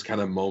those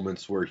kind of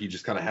moments where he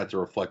just kind of had to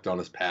reflect on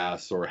his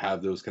past, or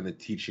have those kind of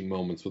teaching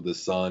moments with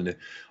his son,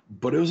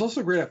 but it was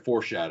also great at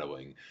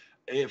foreshadowing.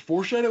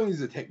 Foreshadowing is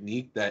a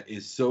technique that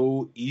is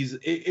so easy.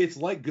 It's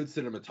like good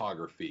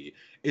cinematography.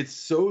 It's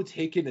so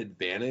taken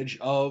advantage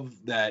of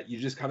that you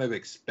just kind of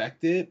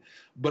expect it.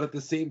 But at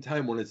the same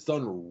time, when it's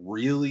done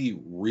really,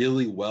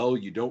 really well,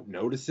 you don't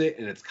notice it.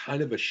 And it's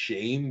kind of a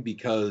shame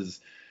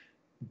because,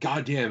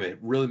 goddamn, it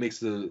really makes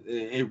the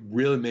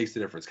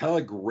difference. Kind of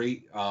like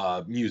great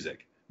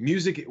music.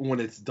 Music, when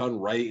it's done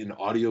right, and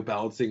audio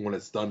balancing, when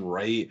it's done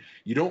right,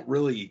 you don't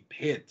really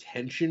pay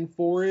attention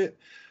for it.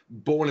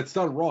 but when it's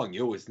done wrong,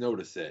 you always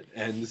notice it.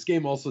 And this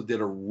game also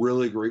did a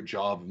really great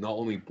job of not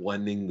only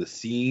blending the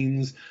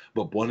scenes,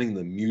 but blending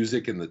the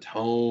music and the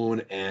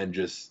tone, and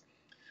just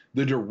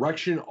the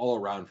direction all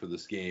around for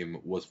this game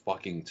was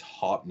fucking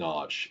top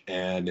notch.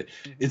 And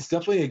it's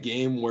definitely a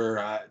game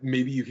where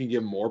maybe you can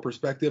get more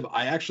perspective.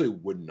 I actually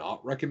would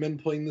not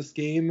recommend playing this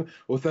game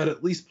without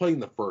at least playing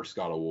the first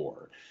God of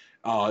War.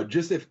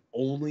 Just if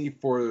only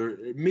for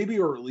maybe,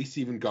 or at least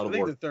even God of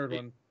War. I think the third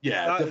one.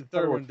 Yeah, the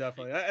third one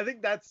definitely. I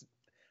think that's.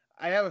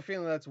 I have a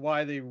feeling that's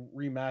why they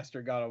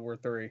remastered God of War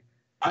 3.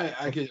 I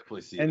can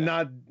definitely see and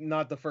that.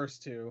 not the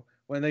first two,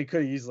 when they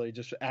could easily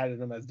just added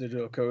them as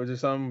digital codes or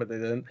something, but they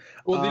didn't.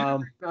 Well, they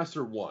didn't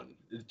remaster 1.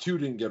 2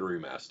 didn't get a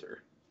remaster.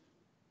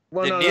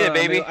 Well, Didn't need it,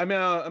 baby. I mean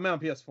on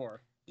PS4.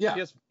 Yeah,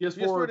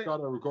 PS4 got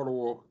a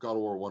God of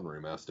War 1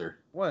 remaster.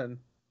 When?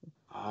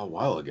 A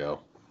while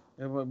ago.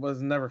 It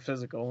was never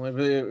physical.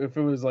 If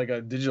it was like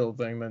a digital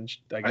thing, then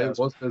I guess.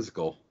 It was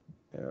physical.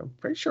 Yeah, I'm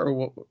pretty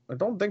sure. I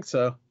don't think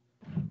so.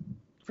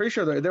 Pretty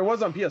sure there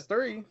was on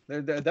PS3.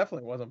 There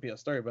definitely was on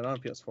PS3, but not on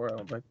PS4. I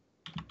don't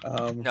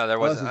think. No, there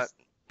wasn't.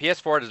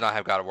 PS4 does not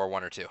have God of War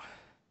 1 or 2.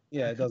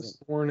 Yeah, it doesn't.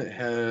 It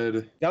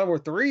had God of War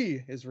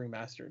 3 is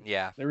remastered.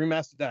 Yeah, they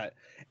remastered that,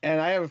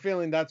 and I have a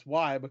feeling that's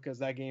why, because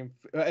that game,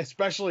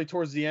 especially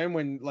towards the end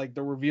when like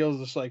the reveal is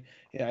just like,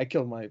 yeah, I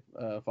killed my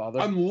father.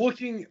 I'm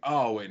looking.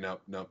 Oh wait, no,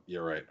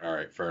 you're right. All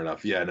right, fair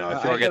enough. Yeah, no,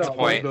 I get the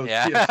point.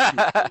 Yeah,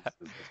 that's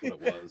what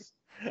it was.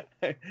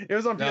 It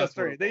was on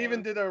PS3. They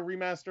even did a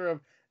remaster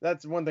of.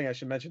 That's one thing I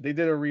should mention. They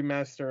did a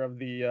remaster of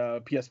the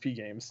PSP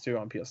games too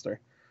on PS3.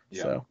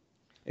 Yeah. So,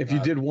 if you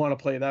did want to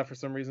play that for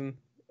some reason,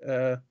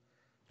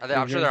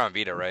 I'm sure they're on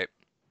Vita, right?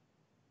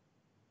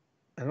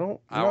 I don't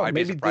know. I'd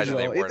be surprised if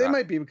they were They not.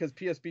 might be, because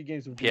PSP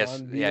games would be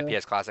on Vita. Yeah,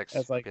 PS Classics.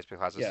 That's like PSP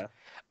Classics.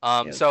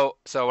 Yeah. So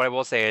what I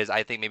will say is,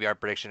 I think maybe our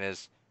prediction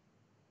is,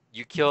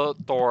 you kill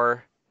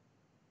Thor,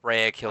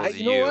 Freya kills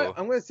you. You know what?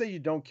 I'm gonna say you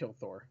don't kill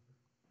Thor.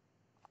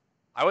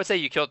 I would say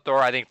you kill Thor.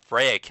 I think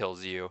Freya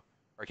kills you,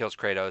 or kills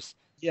Kratos.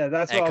 Yeah,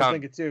 that's what I was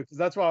thinking too. Because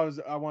that's why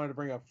I wanted to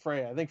bring up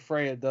Freya. I think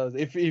Freya does.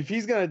 If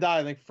he's gonna die,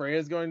 I think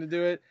Freya's going to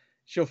do it.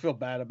 She'll feel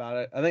bad about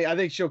it. I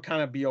think she'll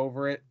kind of be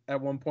over it at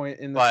one point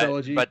in the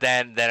trilogy. But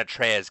then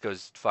Atreus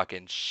goes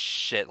fucking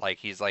shit. Like,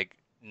 he's like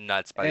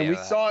nuts by the end of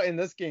that. And we saw in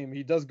this game,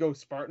 he does go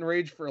Spartan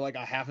Rage for like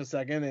a half a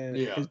second, and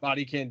his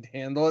body can't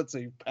handle it, so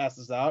he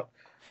passes out.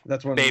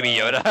 That's when Baby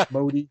Yoda.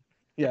 Modi.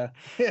 Yeah.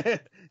 Yeah,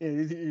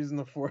 he's using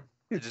the force.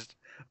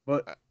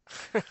 But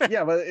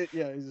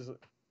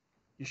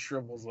he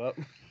shrivels up.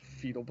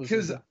 Fetal position.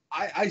 Because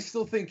I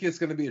still think it's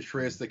going to be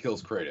Atreus that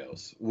kills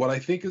Kratos. What I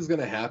think is going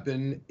to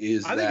happen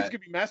is I think it's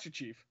going to be Master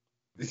Chief.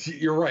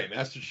 You're right.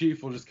 Master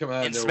Chief will just come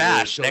out in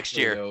Smash next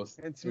year.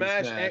 And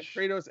Smash, and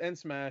Kratos and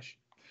Smash.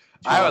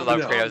 I would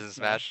love Kratos in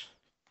Smash.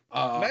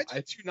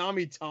 Imagine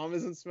Toonami Tom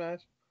is in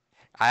Smash.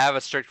 I have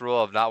a strict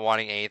rule of not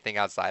wanting anything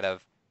outside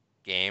of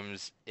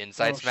games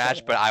inside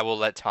Smash, but I will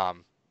let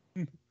Tom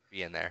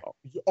be in there.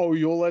 Oh,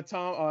 you'll let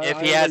Tom? If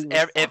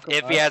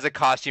he has a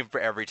costume for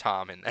every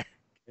Tom in there.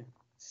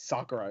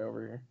 Sakurai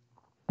over here.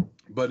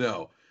 But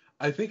no,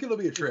 I think it'll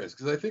be Atreus,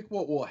 because I think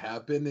what will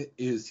happen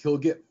is he'll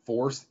get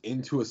forced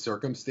into a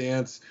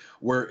circumstance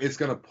where it's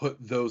going to put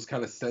those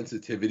kind of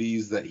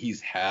sensitivities that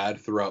he's had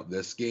throughout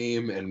this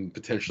game and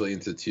potentially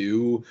into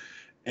 2,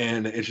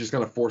 and it's just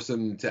going to force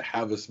him to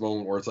have this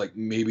moment where it's like,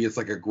 maybe it's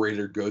like a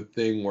greater good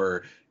thing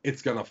where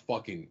it's going to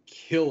fucking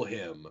kill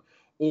him.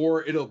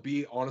 Or it'll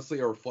be, honestly,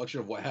 a reflection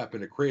of what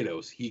happened to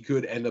Kratos. He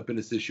could end up in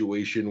a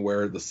situation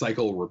where the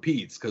cycle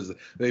repeats, because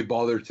they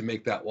bothered to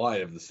make that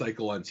line of the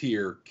cycle on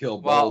Tyr, kill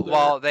Baldur.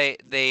 Well,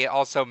 they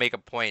also make a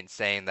point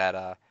saying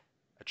that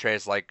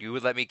Atreus, like, you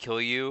would let me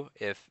kill you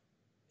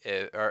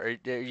or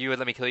you would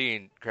let me kill you,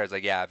 and Kratos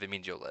like, yeah, if it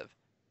means you'll live.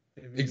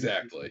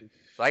 Exactly.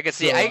 So I can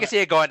see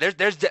it going.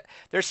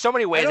 There's so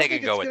many ways they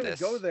can go with this.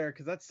 Go there,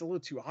 because that's a little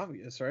too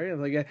obvious, right?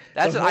 Like,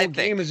 that's the what I whole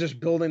game is just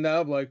building that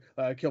up. Like,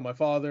 I kill my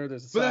father.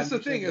 But that's the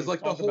thing, is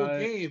like the whole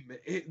game.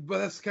 But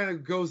that's kind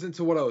of goes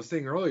into what I was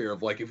saying earlier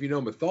of like, if you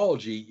know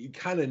mythology, you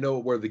kind of know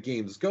where the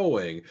game's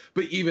going.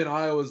 But even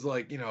I was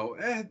like,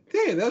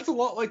 dang, that's a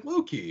lot like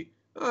Loki.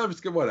 I'm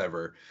just good,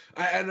 whatever.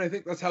 And I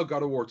think that's how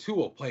God of War 2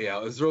 will play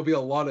out. Is there'll be a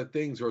lot of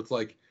things where it's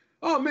like,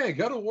 oh man,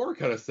 God of War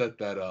kind of set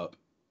that up.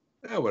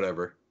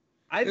 Whatever.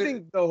 I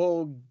think the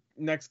whole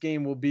next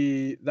game will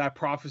be that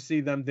prophecy,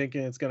 them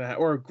thinking it's going to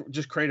happen, or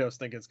just Kratos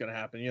thinking it's going to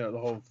happen. The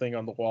whole thing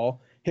on the wall.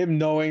 Him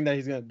knowing that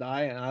he's going to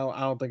die, and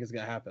I don't think it's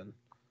going to happen.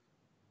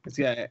 It's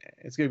going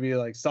to be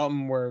like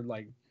something where,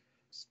 like,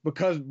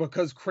 because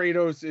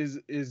Kratos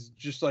is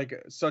just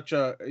like such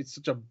a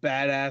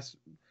badass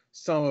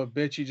son of a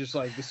bitch, he just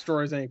like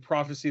destroys any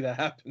prophecy that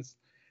happens.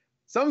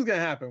 Something's going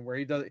to happen where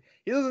he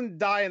doesn't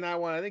die in that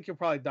one. I think he'll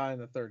probably die in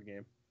the third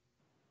game.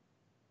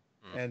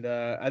 And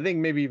I think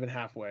maybe even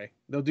halfway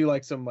they'll do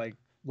like some like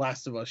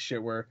Last of Us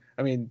shit where,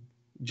 I mean,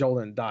 Joel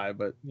didn't die,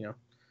 but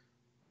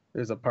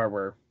there's a part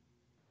where,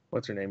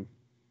 what's her name?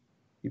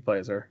 He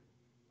plays her.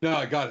 No,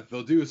 I got it.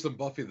 They'll do some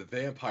Buffy the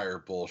Vampire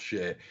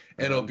bullshit,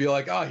 and it'll be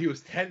like, oh, he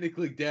was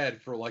technically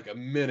dead for like a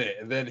minute,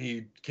 and then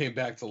he came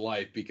back to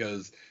life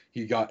because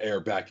he got air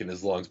back in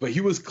his lungs. But he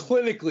was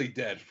clinically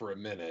dead for a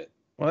minute.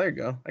 Well, there you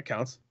go. That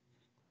counts.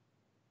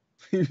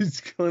 He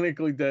was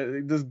clinically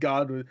dead. This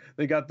god,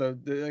 they got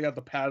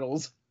the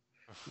paddles.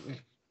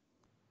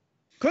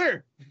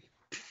 Clear.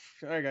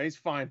 All right, guys,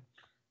 fine.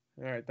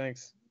 All right,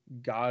 thanks,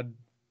 God.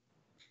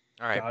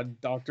 All right,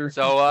 God, doctor.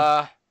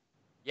 So,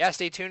 yeah,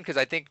 stay tuned because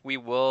I think we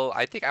will.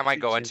 I think I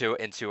might go into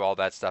all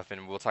that stuff,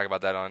 and we'll talk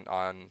about that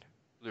on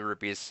Blue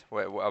Rupees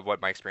of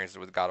what my experiences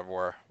with God of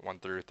War 1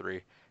 through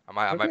 3.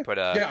 I might put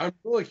a. Yeah, I'm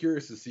really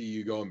curious to see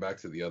you going back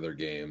to the other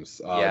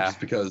games. Yeah. Just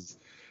because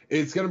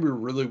it's gonna be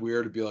really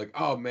weird to be like,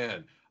 oh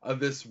man,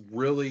 this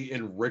really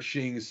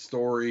enriching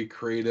story,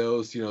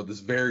 Kratos. You know,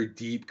 this very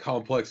deep,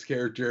 complex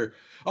character.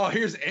 Oh,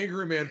 here's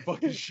Angry Man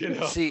fucking shit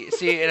up. See,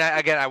 and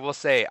again, I will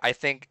say, I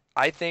think,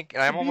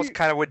 and I'm almost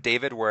kind of with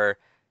David where.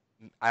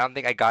 I don't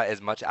think I got as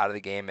much out of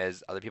the game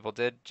as other people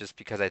did, just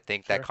because I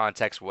think that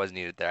context was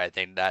needed there. I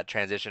think that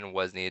transition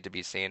was needed to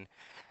be seen.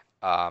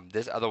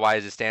 This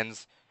otherwise it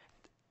stands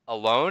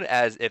alone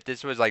as if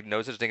this was like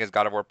no such thing as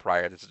God of War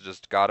prior. This is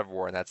just God of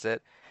War and that's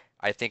it.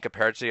 I think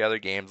compared to the other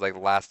games like The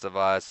Last of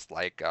Us,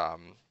 like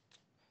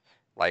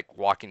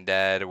Walking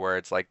Dead, where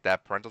it's like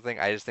that parental thing,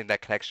 I just think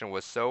that connection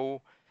was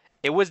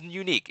it was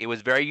unique. It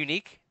was very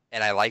unique,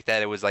 and I like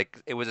that it was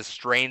a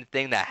strained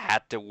thing that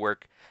had to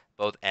work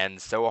both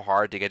ends so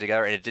hard to get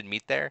together, and it didn't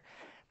meet there.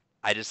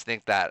 I just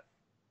think that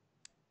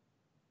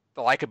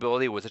the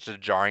likability was such a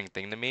jarring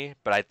thing to me.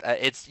 But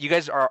you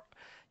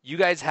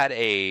guys had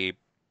a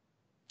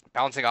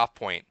bouncing off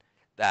point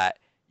that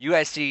you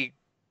guys see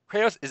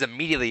Kratos is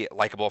immediately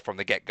likable from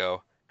the get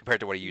go compared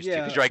to what he used to.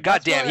 Because you're like,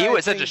 God damn, he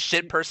was such a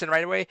shit person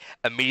right away.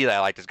 Immediately, I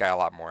liked this guy a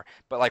lot more.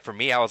 But like for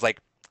me, I was like,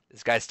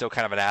 this guy's still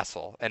kind of an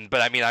asshole.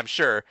 But I mean, I'm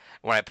sure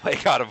when I play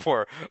God of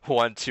War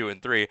 1, 2, and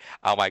 3,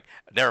 I'm like,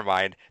 never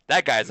mind.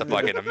 That guy's a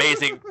fucking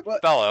amazing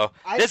fellow.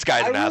 This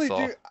guy's an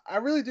asshole. I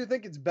really do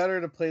think it's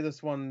better to play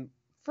this one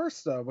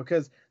first, though,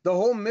 because the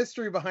whole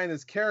mystery behind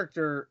his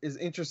character is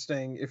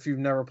interesting if you've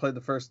never played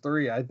the first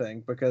 3, I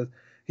think, because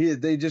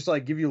they just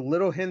like give you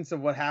little hints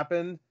of what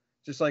happened,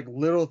 just like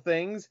little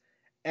things.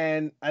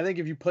 And I think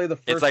if you play the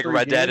first, it's like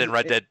Red Dead and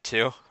Red Dead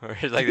 2.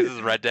 It's like, this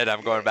is Red Dead.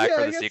 I'm going back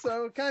for the sequel.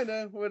 So kind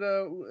of with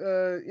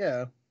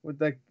with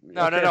that.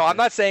 No. I'm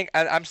not saying.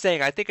 I'm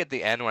saying I think at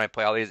the end when I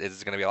play all these,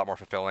 it's going to be a lot more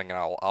fulfilling, and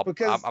I'm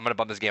going to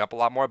bump this game up a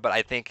lot more. But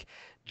I think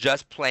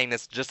just playing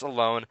this just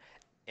alone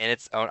in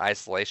its own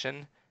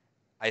isolation,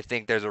 I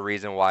think there's a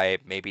reason why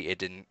maybe it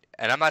didn't.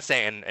 And I'm not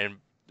saying and.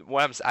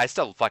 I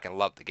still fucking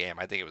love the game.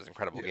 I think it was an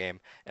incredible game,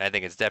 and I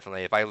think it's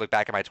definitely, if I look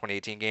back at my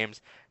 2018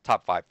 games,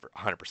 top 5 for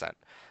 100%.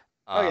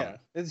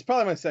 It's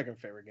probably my second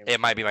favorite game. It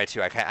might be my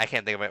 2. I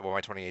can't think of what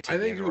my 2018. I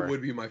think it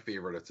would be my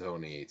favorite of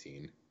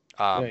 2018. You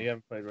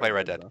haven't played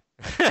Red Dead.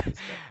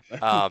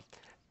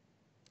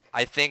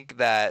 I think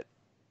that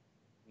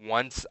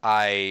once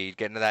I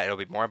get into that, it'll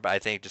be more. But I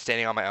think just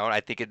standing on my own,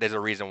 I think there's a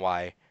reason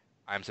why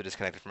I'm so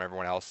disconnected from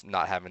everyone else,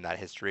 not having that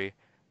history.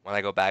 When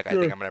I go back, I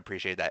think I'm gonna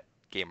appreciate that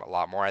game a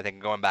lot more. I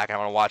think going back, I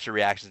want to watch the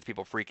reactions of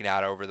people freaking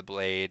out over the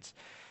blades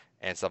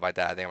and stuff like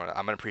that. I think I'm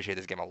gonna appreciate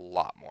this game a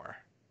lot more.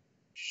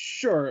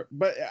 Sure,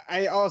 but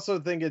I also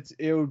think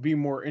it would be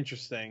more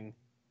interesting.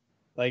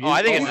 Like,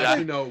 I think it's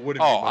actually no, it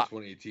wouldn't be my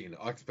 2018.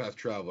 Octopath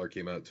Traveler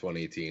came out in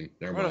 2018.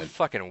 Never mind. What a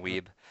fucking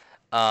weeb.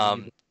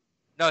 I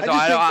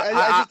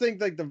just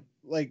think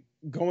like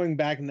going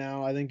back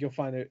now, I think you'll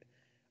find it.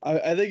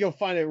 I think you'll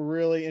find it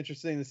really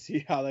interesting to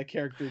see how that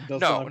character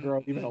does not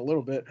grow even a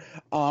little bit.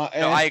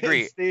 And I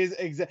agree.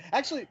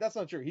 Actually, that's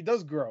not true. He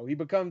does grow. He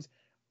becomes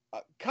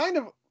kind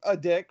of a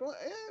dick.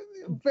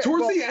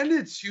 Towards the end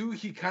of 2,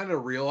 he kind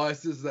of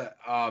realizes that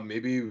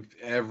maybe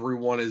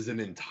everyone isn't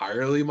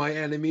entirely my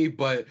enemy,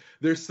 but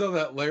there's still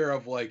that layer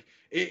of like,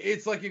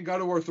 it's like in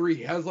God of War 3,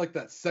 he has like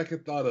that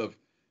second thought of,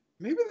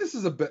 maybe this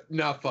is a bit,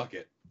 nah, fuck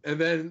it.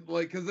 And then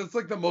like, because it's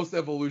like the most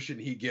evolution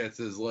he gets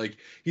is like,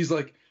 he's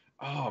like,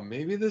 oh,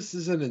 maybe this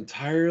isn't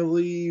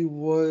entirely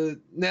what,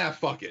 nah,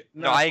 fuck it.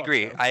 No, I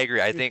agree.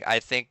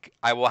 I think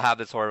I will have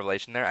this whole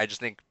relation there. I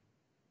just think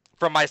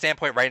from my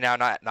standpoint right now,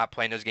 not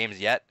playing those games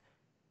yet,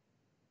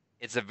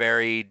 it's a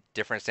very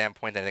different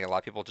standpoint than I think a lot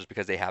of people, just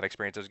because they have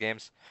experienced those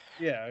games.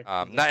 Yeah.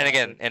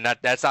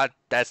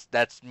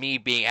 That's me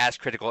being as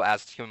critical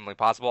as humanly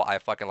possible. I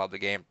fucking love the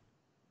game.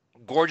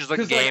 Gorgeous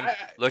looking game,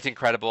 looked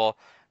incredible,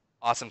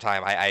 awesome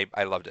time.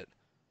 I loved it.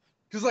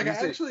 Because like I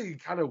actually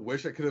kind of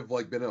wish I could have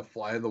like been a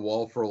fly in the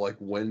wall for like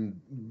when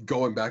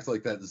going back to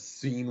like that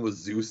scene with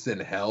Zeus in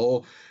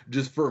hell,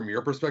 just from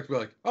your perspective,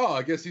 like, oh,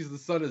 I guess he's the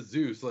son of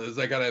Zeus.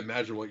 I gotta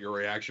imagine what your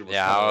reaction was.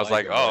 Yeah, I was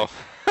like, oh,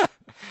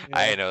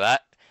 I didn't know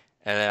that.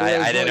 And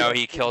then I didn't know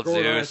he killed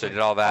Zeus and did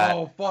all that.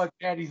 Oh fuck,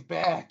 Daddy's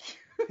back.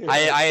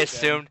 I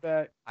assumed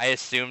that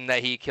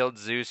he killed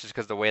Zeus just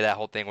because the way that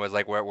whole thing was,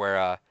 like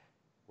where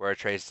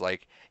Atreus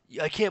like,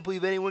 I can't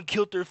believe anyone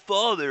killed their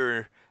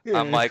father. Yeah,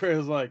 I'm like,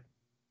 Atreus like,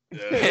 do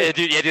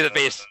the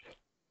face.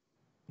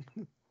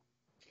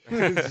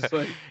 It's just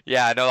like,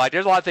 Yeah, no, like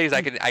there's a lot of things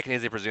I can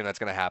easily presume that's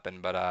gonna happen,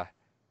 but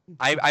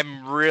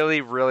I'm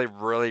really, really,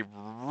 really,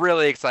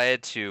 really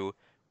excited to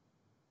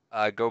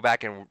go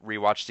back and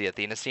rewatch the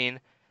Athena scene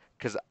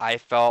because I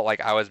felt like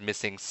I was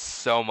missing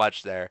so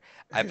much there.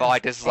 I felt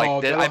like this is like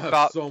Oh, this, that'll I have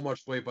felt so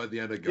much weight by the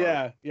end of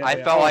God. I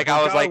felt like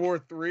I was God like of War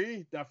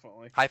 3,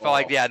 definitely. I felt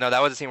like yeah, no,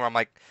 that was a scene where I'm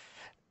like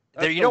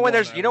That's you the know when one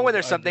there's I you know when was-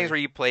 there's some I things agree.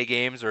 where you play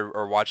games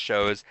or watch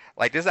shows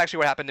like this is actually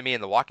what happened to me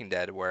in The Walking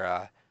Dead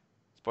where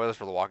spoilers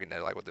for The Walking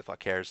Dead like what the fuck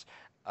cares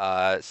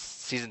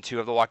season 2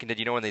 of The Walking Dead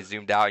you know when they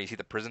zoomed out and you see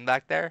the prison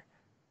back there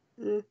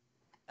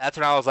that's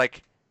when I was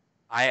like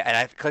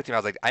I clicked and I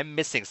was like I'm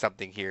missing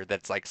something here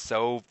that's like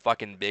so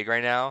fucking big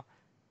right now.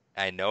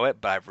 I know it,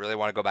 but I really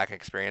want to go back and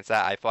experience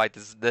that. I feel like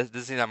this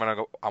scene I'm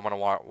gonna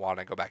want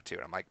to go back to,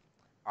 and I'm like,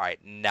 all right,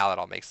 now that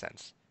all makes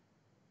sense.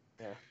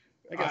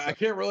 I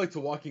can't relate to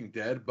Walking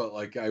Dead, but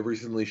like I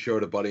recently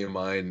showed a buddy of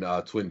mine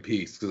Twin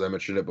Peaks because I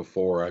mentioned it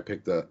before. I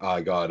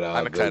got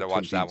I'm excited the to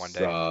watch Twin that one Peaks,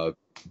 day.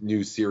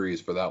 new series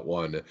for that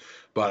one,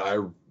 but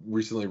I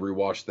recently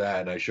rewatched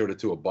that and I showed it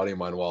to a buddy of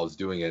mine while I was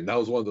doing it. And that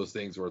was one of those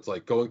things where it's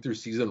like going through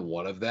season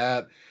 1 of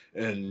that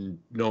and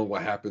knowing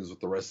what happens with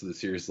the rest of the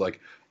series. Like,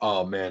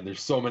 oh man,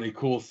 there's so many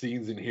cool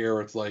scenes in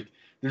here. It's like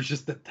there's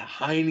just the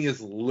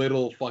tiniest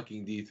little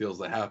fucking details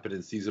that happen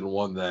in season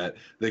 1 that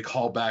they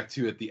call back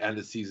to at the end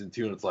of season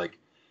 2, and it's like,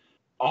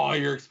 oh,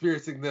 you're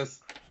experiencing this.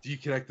 Do you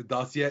connect the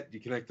dots yet? Do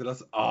you connect the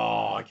dots?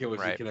 Oh, I can't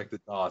wait to connect the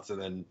dots.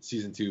 And then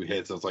season 2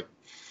 hits. I was like,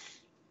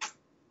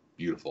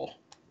 beautiful.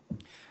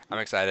 I'm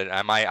excited.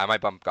 I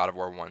might bump God of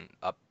War 1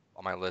 up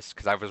on my list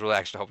because I was really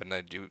actually hoping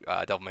to do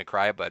Devil May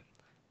Cry, but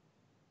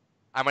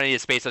I'm gonna need to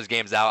space those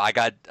games out. I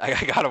got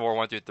God of War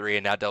 1 through 3,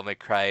 and now Devil May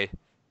Cry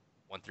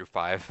 1 through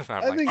 5.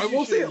 I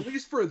will say, at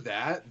least for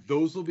that,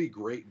 those will be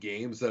great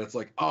games that it's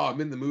like, oh, I'm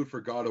in the mood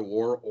for God of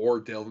War or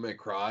Devil May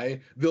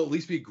Cry. They'll at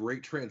least be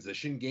great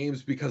transition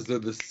games because they're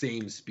the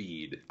same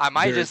speed. I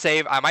might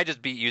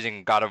just be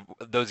using God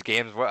of those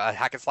games,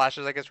 hack and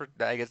slashes. I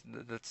guess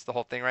that's the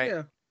whole thing, right?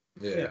 Yeah.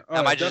 Yeah.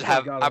 I might just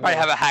have I might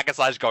have a hack and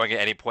slash going at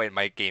any point in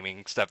my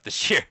gaming stuff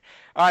this year.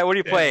 All right, what are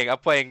you playing? I'm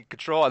playing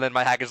Control, and then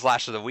my hack and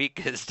slash of the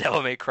week is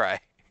Devil May Cry.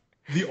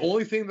 The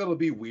only thing that'll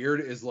be weird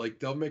is like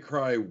Devil May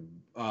Cry,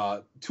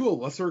 to a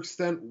lesser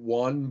extent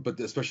 1, but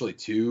especially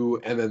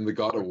 2, and then the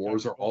God of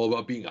Wars are all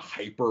about being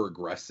hyper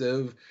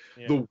aggressive.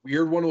 Yeah. The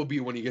weird one will be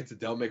when you get to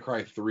Devil May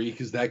Cry 3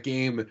 because that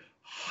game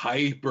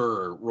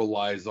hyper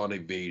relies on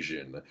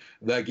evasion.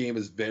 That game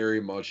is very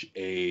much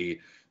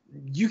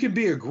you can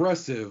be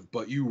aggressive,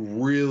 but you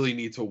really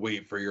need to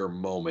wait for your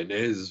moment. It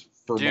is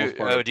for most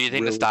part. Do you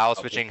think the style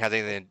switching has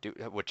anything to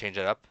do would change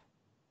it up?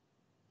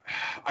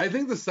 I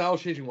think the style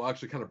changing will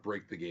actually kind of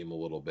break the game a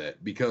little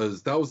bit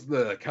because that was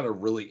the kind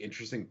of really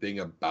interesting thing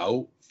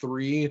about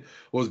 3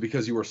 was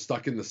because you were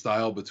stuck in the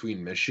style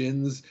between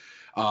missions.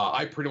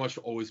 I pretty much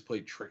always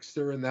played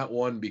Trickster in that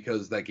one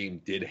because that game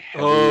did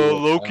heavily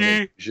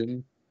Loki.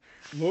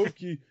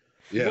 Loki.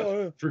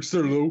 Yeah,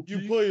 Trickster Loki.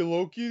 You play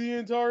Loki the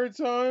entire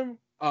time?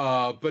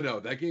 But no,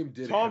 that game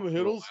did Tom have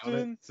Hero on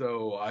Hiddleston? it,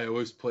 so I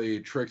always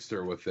played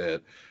Trickster with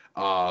it.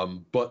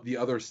 But the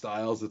other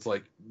styles, it's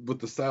like with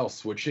the style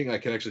switching, I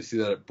can actually see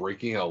that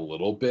breaking out a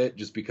little bit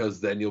just because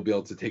then you'll be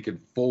able to take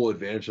full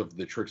advantage of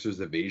the Trickster's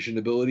evasion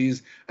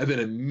abilities and then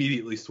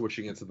immediately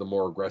switching into the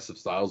more aggressive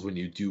styles when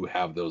you do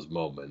have those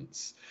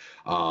moments.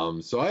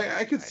 So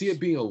I could see it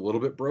being a little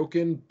bit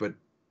broken, but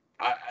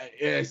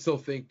I still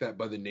think that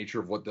by the nature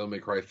of what Devil May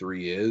Cry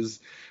 3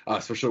 is,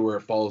 especially where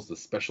it follows the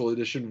special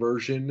edition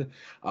version,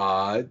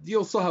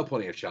 you'll still have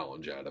plenty of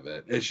challenge out of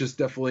it. It's just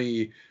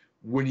definitely,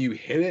 when you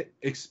hit it,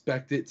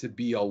 expect it to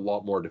be a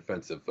lot more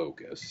defensive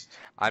focused.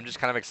 I'm just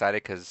kind of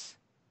excited because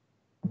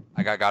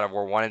I got God of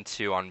War 1 and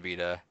 2 on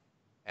Vita,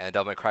 and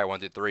Devil May Cry 1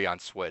 through 3 on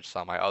Switch. So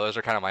I'm like, oh, those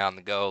are kind of my on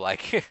the go.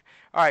 Like,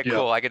 all right,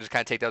 cool. I can just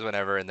kind of take those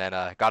whenever, and then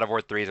God of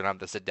War 3 is when I have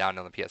to sit down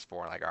on the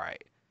PS4 and like, all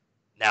right,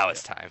 now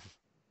it's time.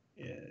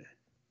 Yeah.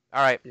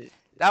 All right,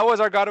 that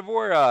was our God of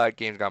War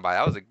games gone by.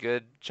 That was a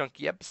good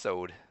chunky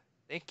episode.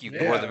 Thank you,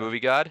 Gore the Movie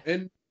God.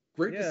 And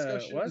great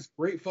discussion.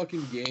 Great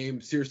fucking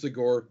game. Seriously,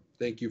 Gore,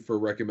 thank you for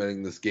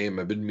recommending this game.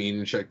 I've been meaning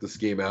to check this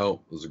game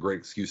out. It was a great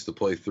excuse to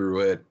play through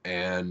it.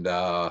 And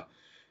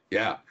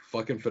yeah,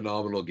 fucking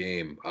phenomenal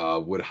game.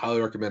 Would highly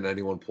recommend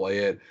anyone play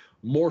it.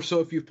 More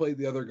so if you've played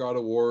the other God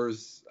of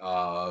Wars.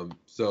 Yeah,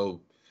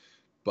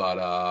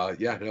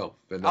 no.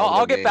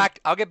 I'll get back.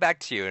 I'll get back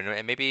to you,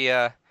 and maybe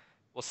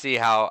we'll see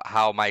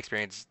how my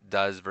experience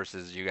does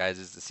versus you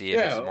guys' to see if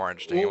it's more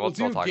interesting. We'll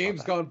do talk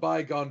Games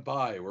about Gone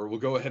By, where we'll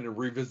go ahead and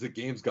revisit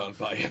Games Gone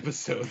By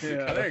episodes.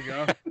 Yeah, there you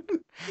go.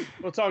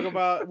 We'll talk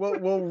about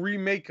we'll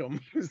remake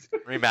them,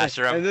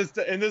 remaster them,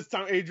 and this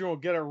time Adrian will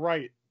get it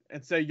right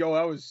and say, "Yo,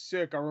 that was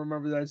sick. I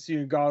remember that scene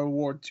in God of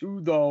War 2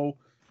 though.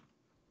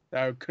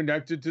 That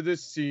connected to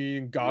this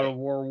scene, God of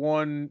War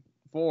 1,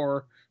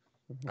 4."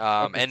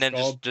 And then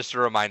just a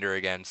reminder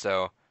again.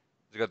 So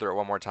let's go through it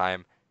one more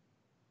time.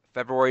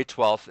 February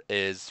 12th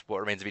is What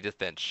Remains of Edith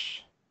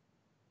Finch.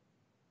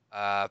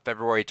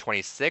 February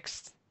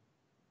 26th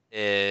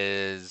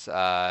is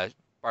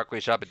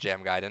Barkley Shop at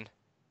Jam Gaiden.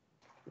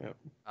 Yep.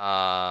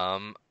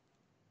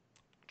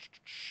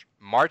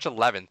 March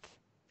 11th.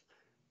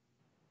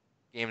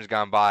 Games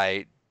Gone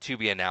By to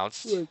be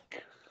announced.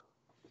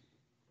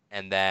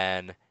 And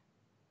then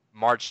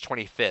March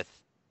 25th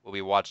will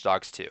be Watch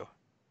Dogs 2.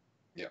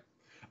 Yeah.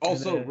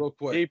 Also, And then real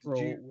quick,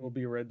 April will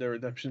be Red Dead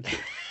Redemption 2.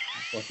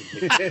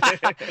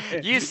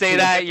 You say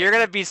that, you're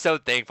going to be so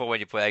thankful when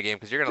you play that game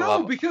because you're going to no,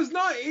 love it. because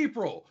not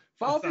April.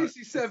 Final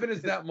Fantasy 7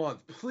 is that month.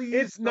 Please.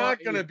 It's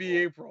not gonna be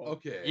April.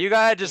 Okay. You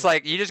gotta just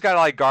gotta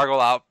like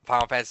gargle out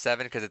Final Fantasy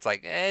 7 because it's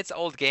like it's an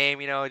old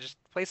game, you know. Just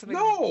play something.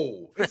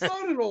 No, it's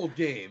not an old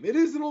game. It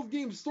is an old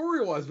game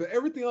story wise, but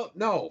everything else.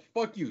 No,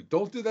 fuck you.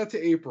 Don't do that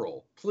to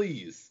April,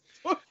 please.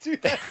 Don't do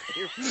that.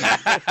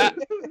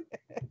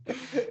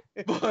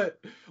 But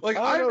like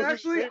I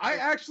I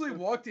actually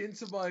walked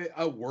into my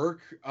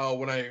work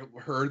when I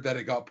heard that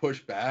it got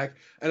pushed back,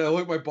 and I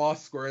looked my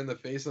boss square in the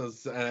face, and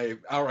I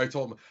outright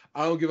told him,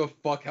 I don't give a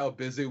fuck how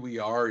busy we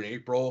are in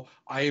April.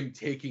 I am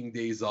taking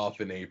days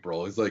off in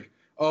April. He's like,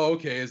 oh,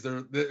 okay. Is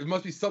there? It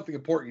must be something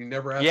important. You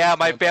never asked. Yeah,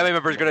 my family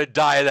member's gonna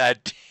die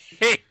that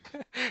day.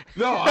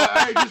 No,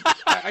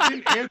 I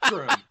didn't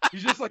answer him.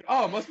 He's just like,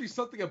 oh, it must be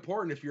something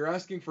important if you're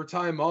asking for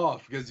time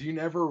off, because you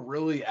never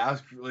really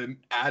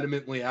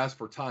adamantly ask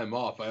for time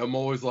off. I'm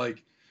always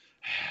like,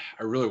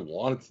 I really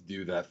wanted to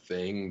do that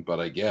thing, but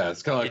I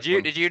guess kind of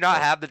like. Did you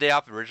not have the day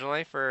off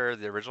originally for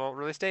the original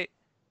release date?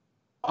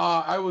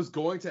 I was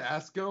going to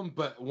ask him,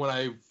 but when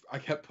I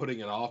kept putting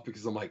it off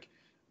because I'm like,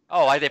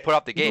 oh, why they put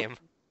up the game?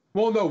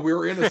 Well, no, we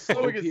were in a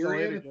slow We get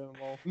period. delayed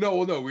again,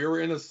 No, we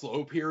were in a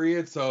slow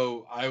period,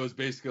 so I was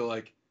basically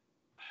like,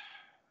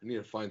 I need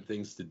to find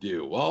things to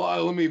do.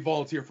 Well, let me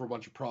volunteer for a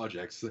bunch of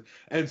projects.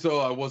 And so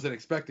I wasn't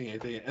expecting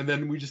anything. And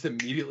then we just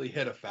immediately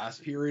hit a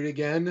fast period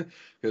again,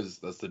 because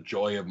that's the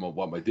joy of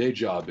what my day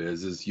job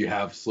is you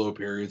have slow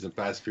periods and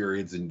fast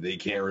periods, and they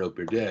can't really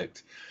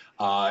predict.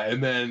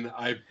 And then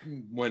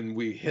when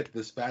we hit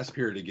this fast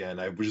period again,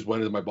 I just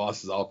went into my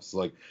boss's office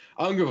like,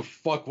 I don't give a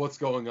fuck what's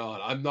going on.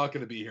 I'm not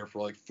going to be here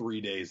for like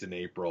 3 days in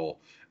April.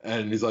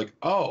 And he's like,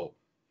 oh,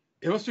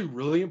 it must be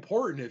really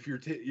important if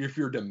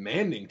you're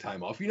demanding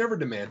time off. You never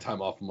demand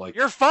time off. I'm like,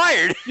 you're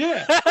fired.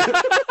 Yeah.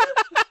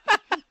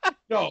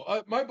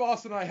 No, my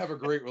boss and I have a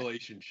great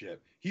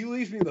relationship. He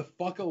leaves me the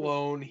fuck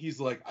alone.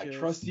 He's like, I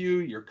trust you.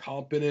 You're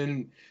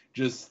competent.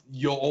 Just,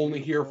 you'll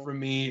only hear from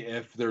me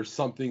if there's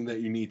something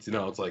that you need to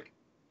know. It's like,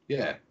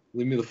 yeah,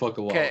 leave me the fuck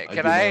alone. Okay,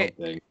 do my own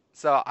thing.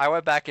 So I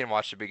went back and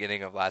watched the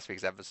beginning of last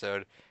week's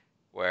episode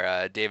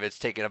where David's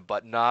taking a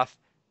button off.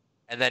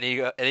 And then he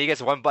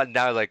gets one button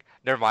down. Like,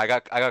 never mind.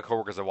 I got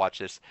coworkers to watch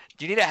this.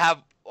 Do you need to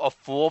have a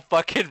full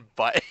fucking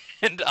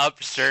buttoned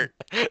up shirt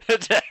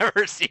to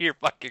ever see your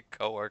fucking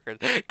coworkers?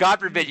 God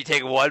forbid you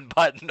take one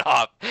button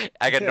off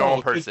like a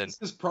normal person.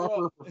 This is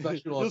proper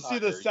professional. You'll see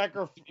the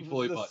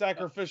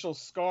sacrificial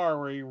scar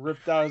where he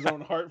ripped out his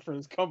own heart for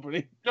his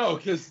company. No,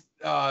 because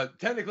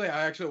technically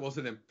I actually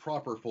wasn't in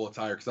proper full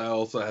attire because I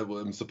also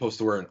am supposed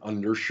to wear an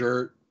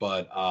undershirt,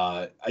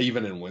 but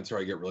even in winter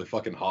I get really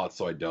fucking hot,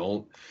 so I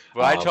don't.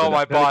 Well, I told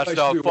my boss,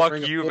 no,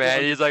 fuck you,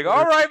 man. He's like,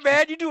 all right,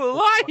 man, you do a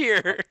lot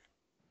here.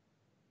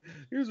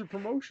 Here's a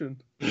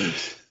promotion.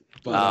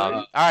 But,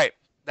 all right,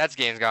 that's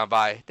Games Gone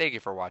By. Thank you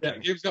for watching. Yeah,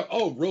 Games Gone.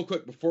 Oh, real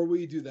quick before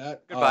we do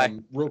that, Goodbye.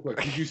 Real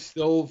quick, did you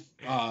still?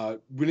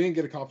 We didn't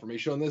get a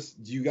confirmation on this.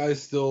 Do you guys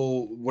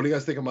still? What do you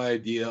guys think of my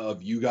idea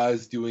of you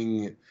guys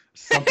doing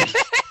something?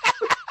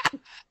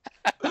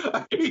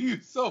 I hate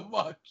you so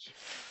much.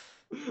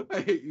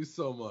 I hate you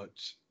so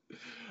much.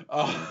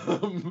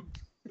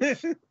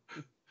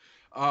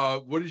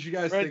 What did you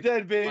guys think? Red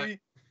Dead, baby.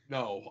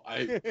 No,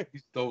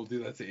 please don't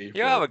do that to April.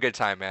 You'll have a good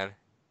time, man.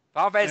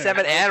 Final Fantasy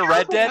 7 I and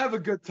Red Dead. Have a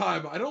good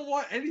time. I don't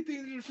want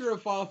anything to interfere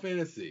with Final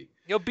Fantasy.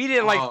 You'll beat it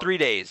in like 3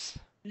 days.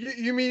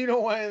 You mean you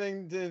don't want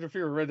anything to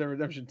interfere with Red Dead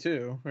Redemption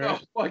 2? Right? No,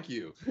 fuck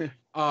you.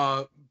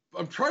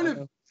 I'm trying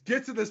to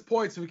get to this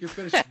point so we can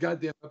finish the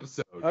goddamn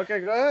episode.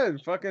 Okay, go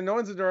ahead. Fucking no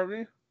one's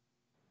interrupting you.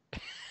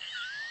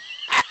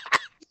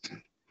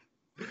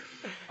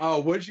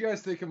 What did you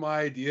guys think of my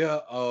idea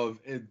of,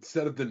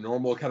 instead of the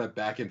normal kind of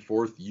back and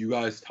forth, you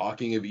guys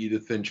talking of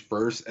Edith Finch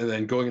first and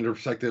then going into the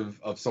perspective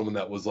of someone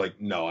that was like,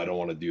 no, I don't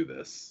want to do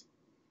this?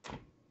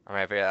 I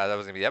mean, I figured that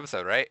was going to be the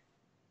episode, right?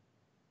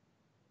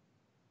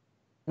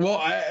 Well,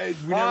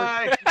 we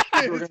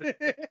never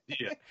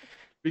yeah,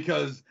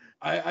 because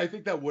I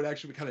think that would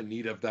actually be kind of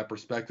neat of that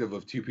perspective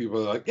of two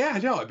people that are like, yeah,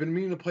 no, I've been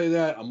meaning to play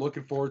that. I'm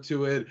looking forward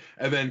to it.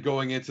 And then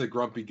going into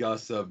grumpy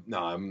Gus of, no,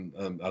 I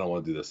don't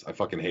want to do this. I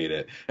fucking hate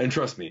it. And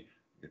trust me,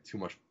 I got too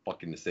much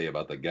fucking to say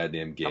about the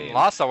goddamn game. I'm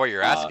lost on what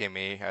you're asking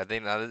me. I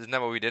think isn't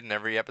that what we did in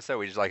every episode?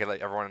 We just like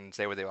let everyone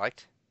say what they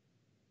liked.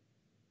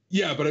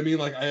 Yeah, but I mean,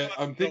 like,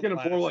 I'm thinking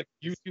of more like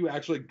you two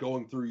actually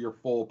going through your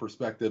full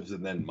perspectives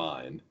and then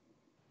mine.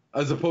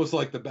 As opposed to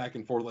like the back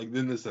and forth, like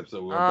in this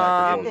episode, we went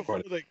back and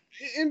forth.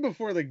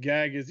 Before the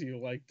gag is you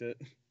liked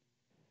it.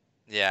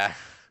 Yeah,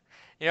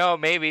 you know,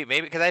 maybe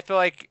because I feel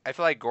like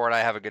Gore and I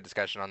have a good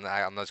discussion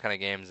on those kind of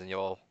games, and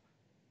you'll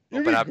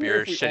open up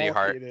your shitty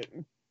heart.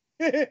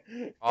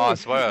 Oh,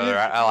 spoiler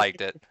alert! I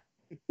liked it.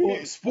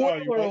 Spoiler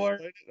Oh, you alert.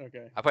 played it?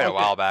 Okay. I played it a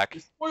while back.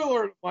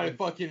 Spoiler my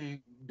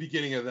fucking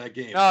beginning of that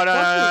game.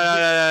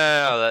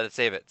 No.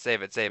 Save it.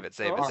 Save it. Oh,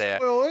 Say it.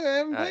 spoiler, I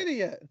haven't played it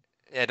yet.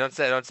 Yeah, don't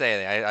say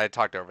anything. I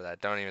talked over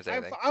that. Don't even say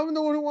anything. I'm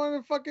the one who wanted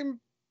to fucking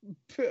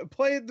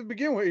play at the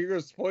beginning. Where you're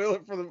gonna spoil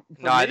it for the?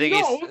 For No, I me? think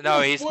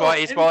he's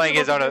spoiling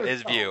his own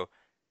his view.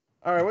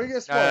 All right, what are you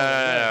gonna spoil?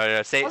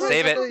 No. Save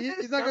it.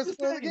 He's not gonna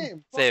spoil the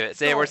game.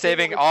 Save it. We're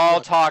saving all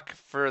talk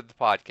for the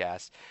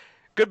podcast.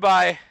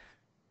 Goodbye.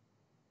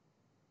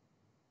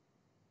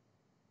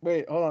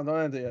 Wait, hold on, don't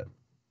end it yet.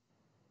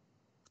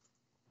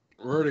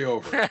 We're already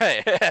over.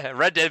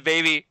 Red Dead,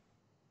 baby.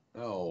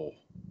 Oh.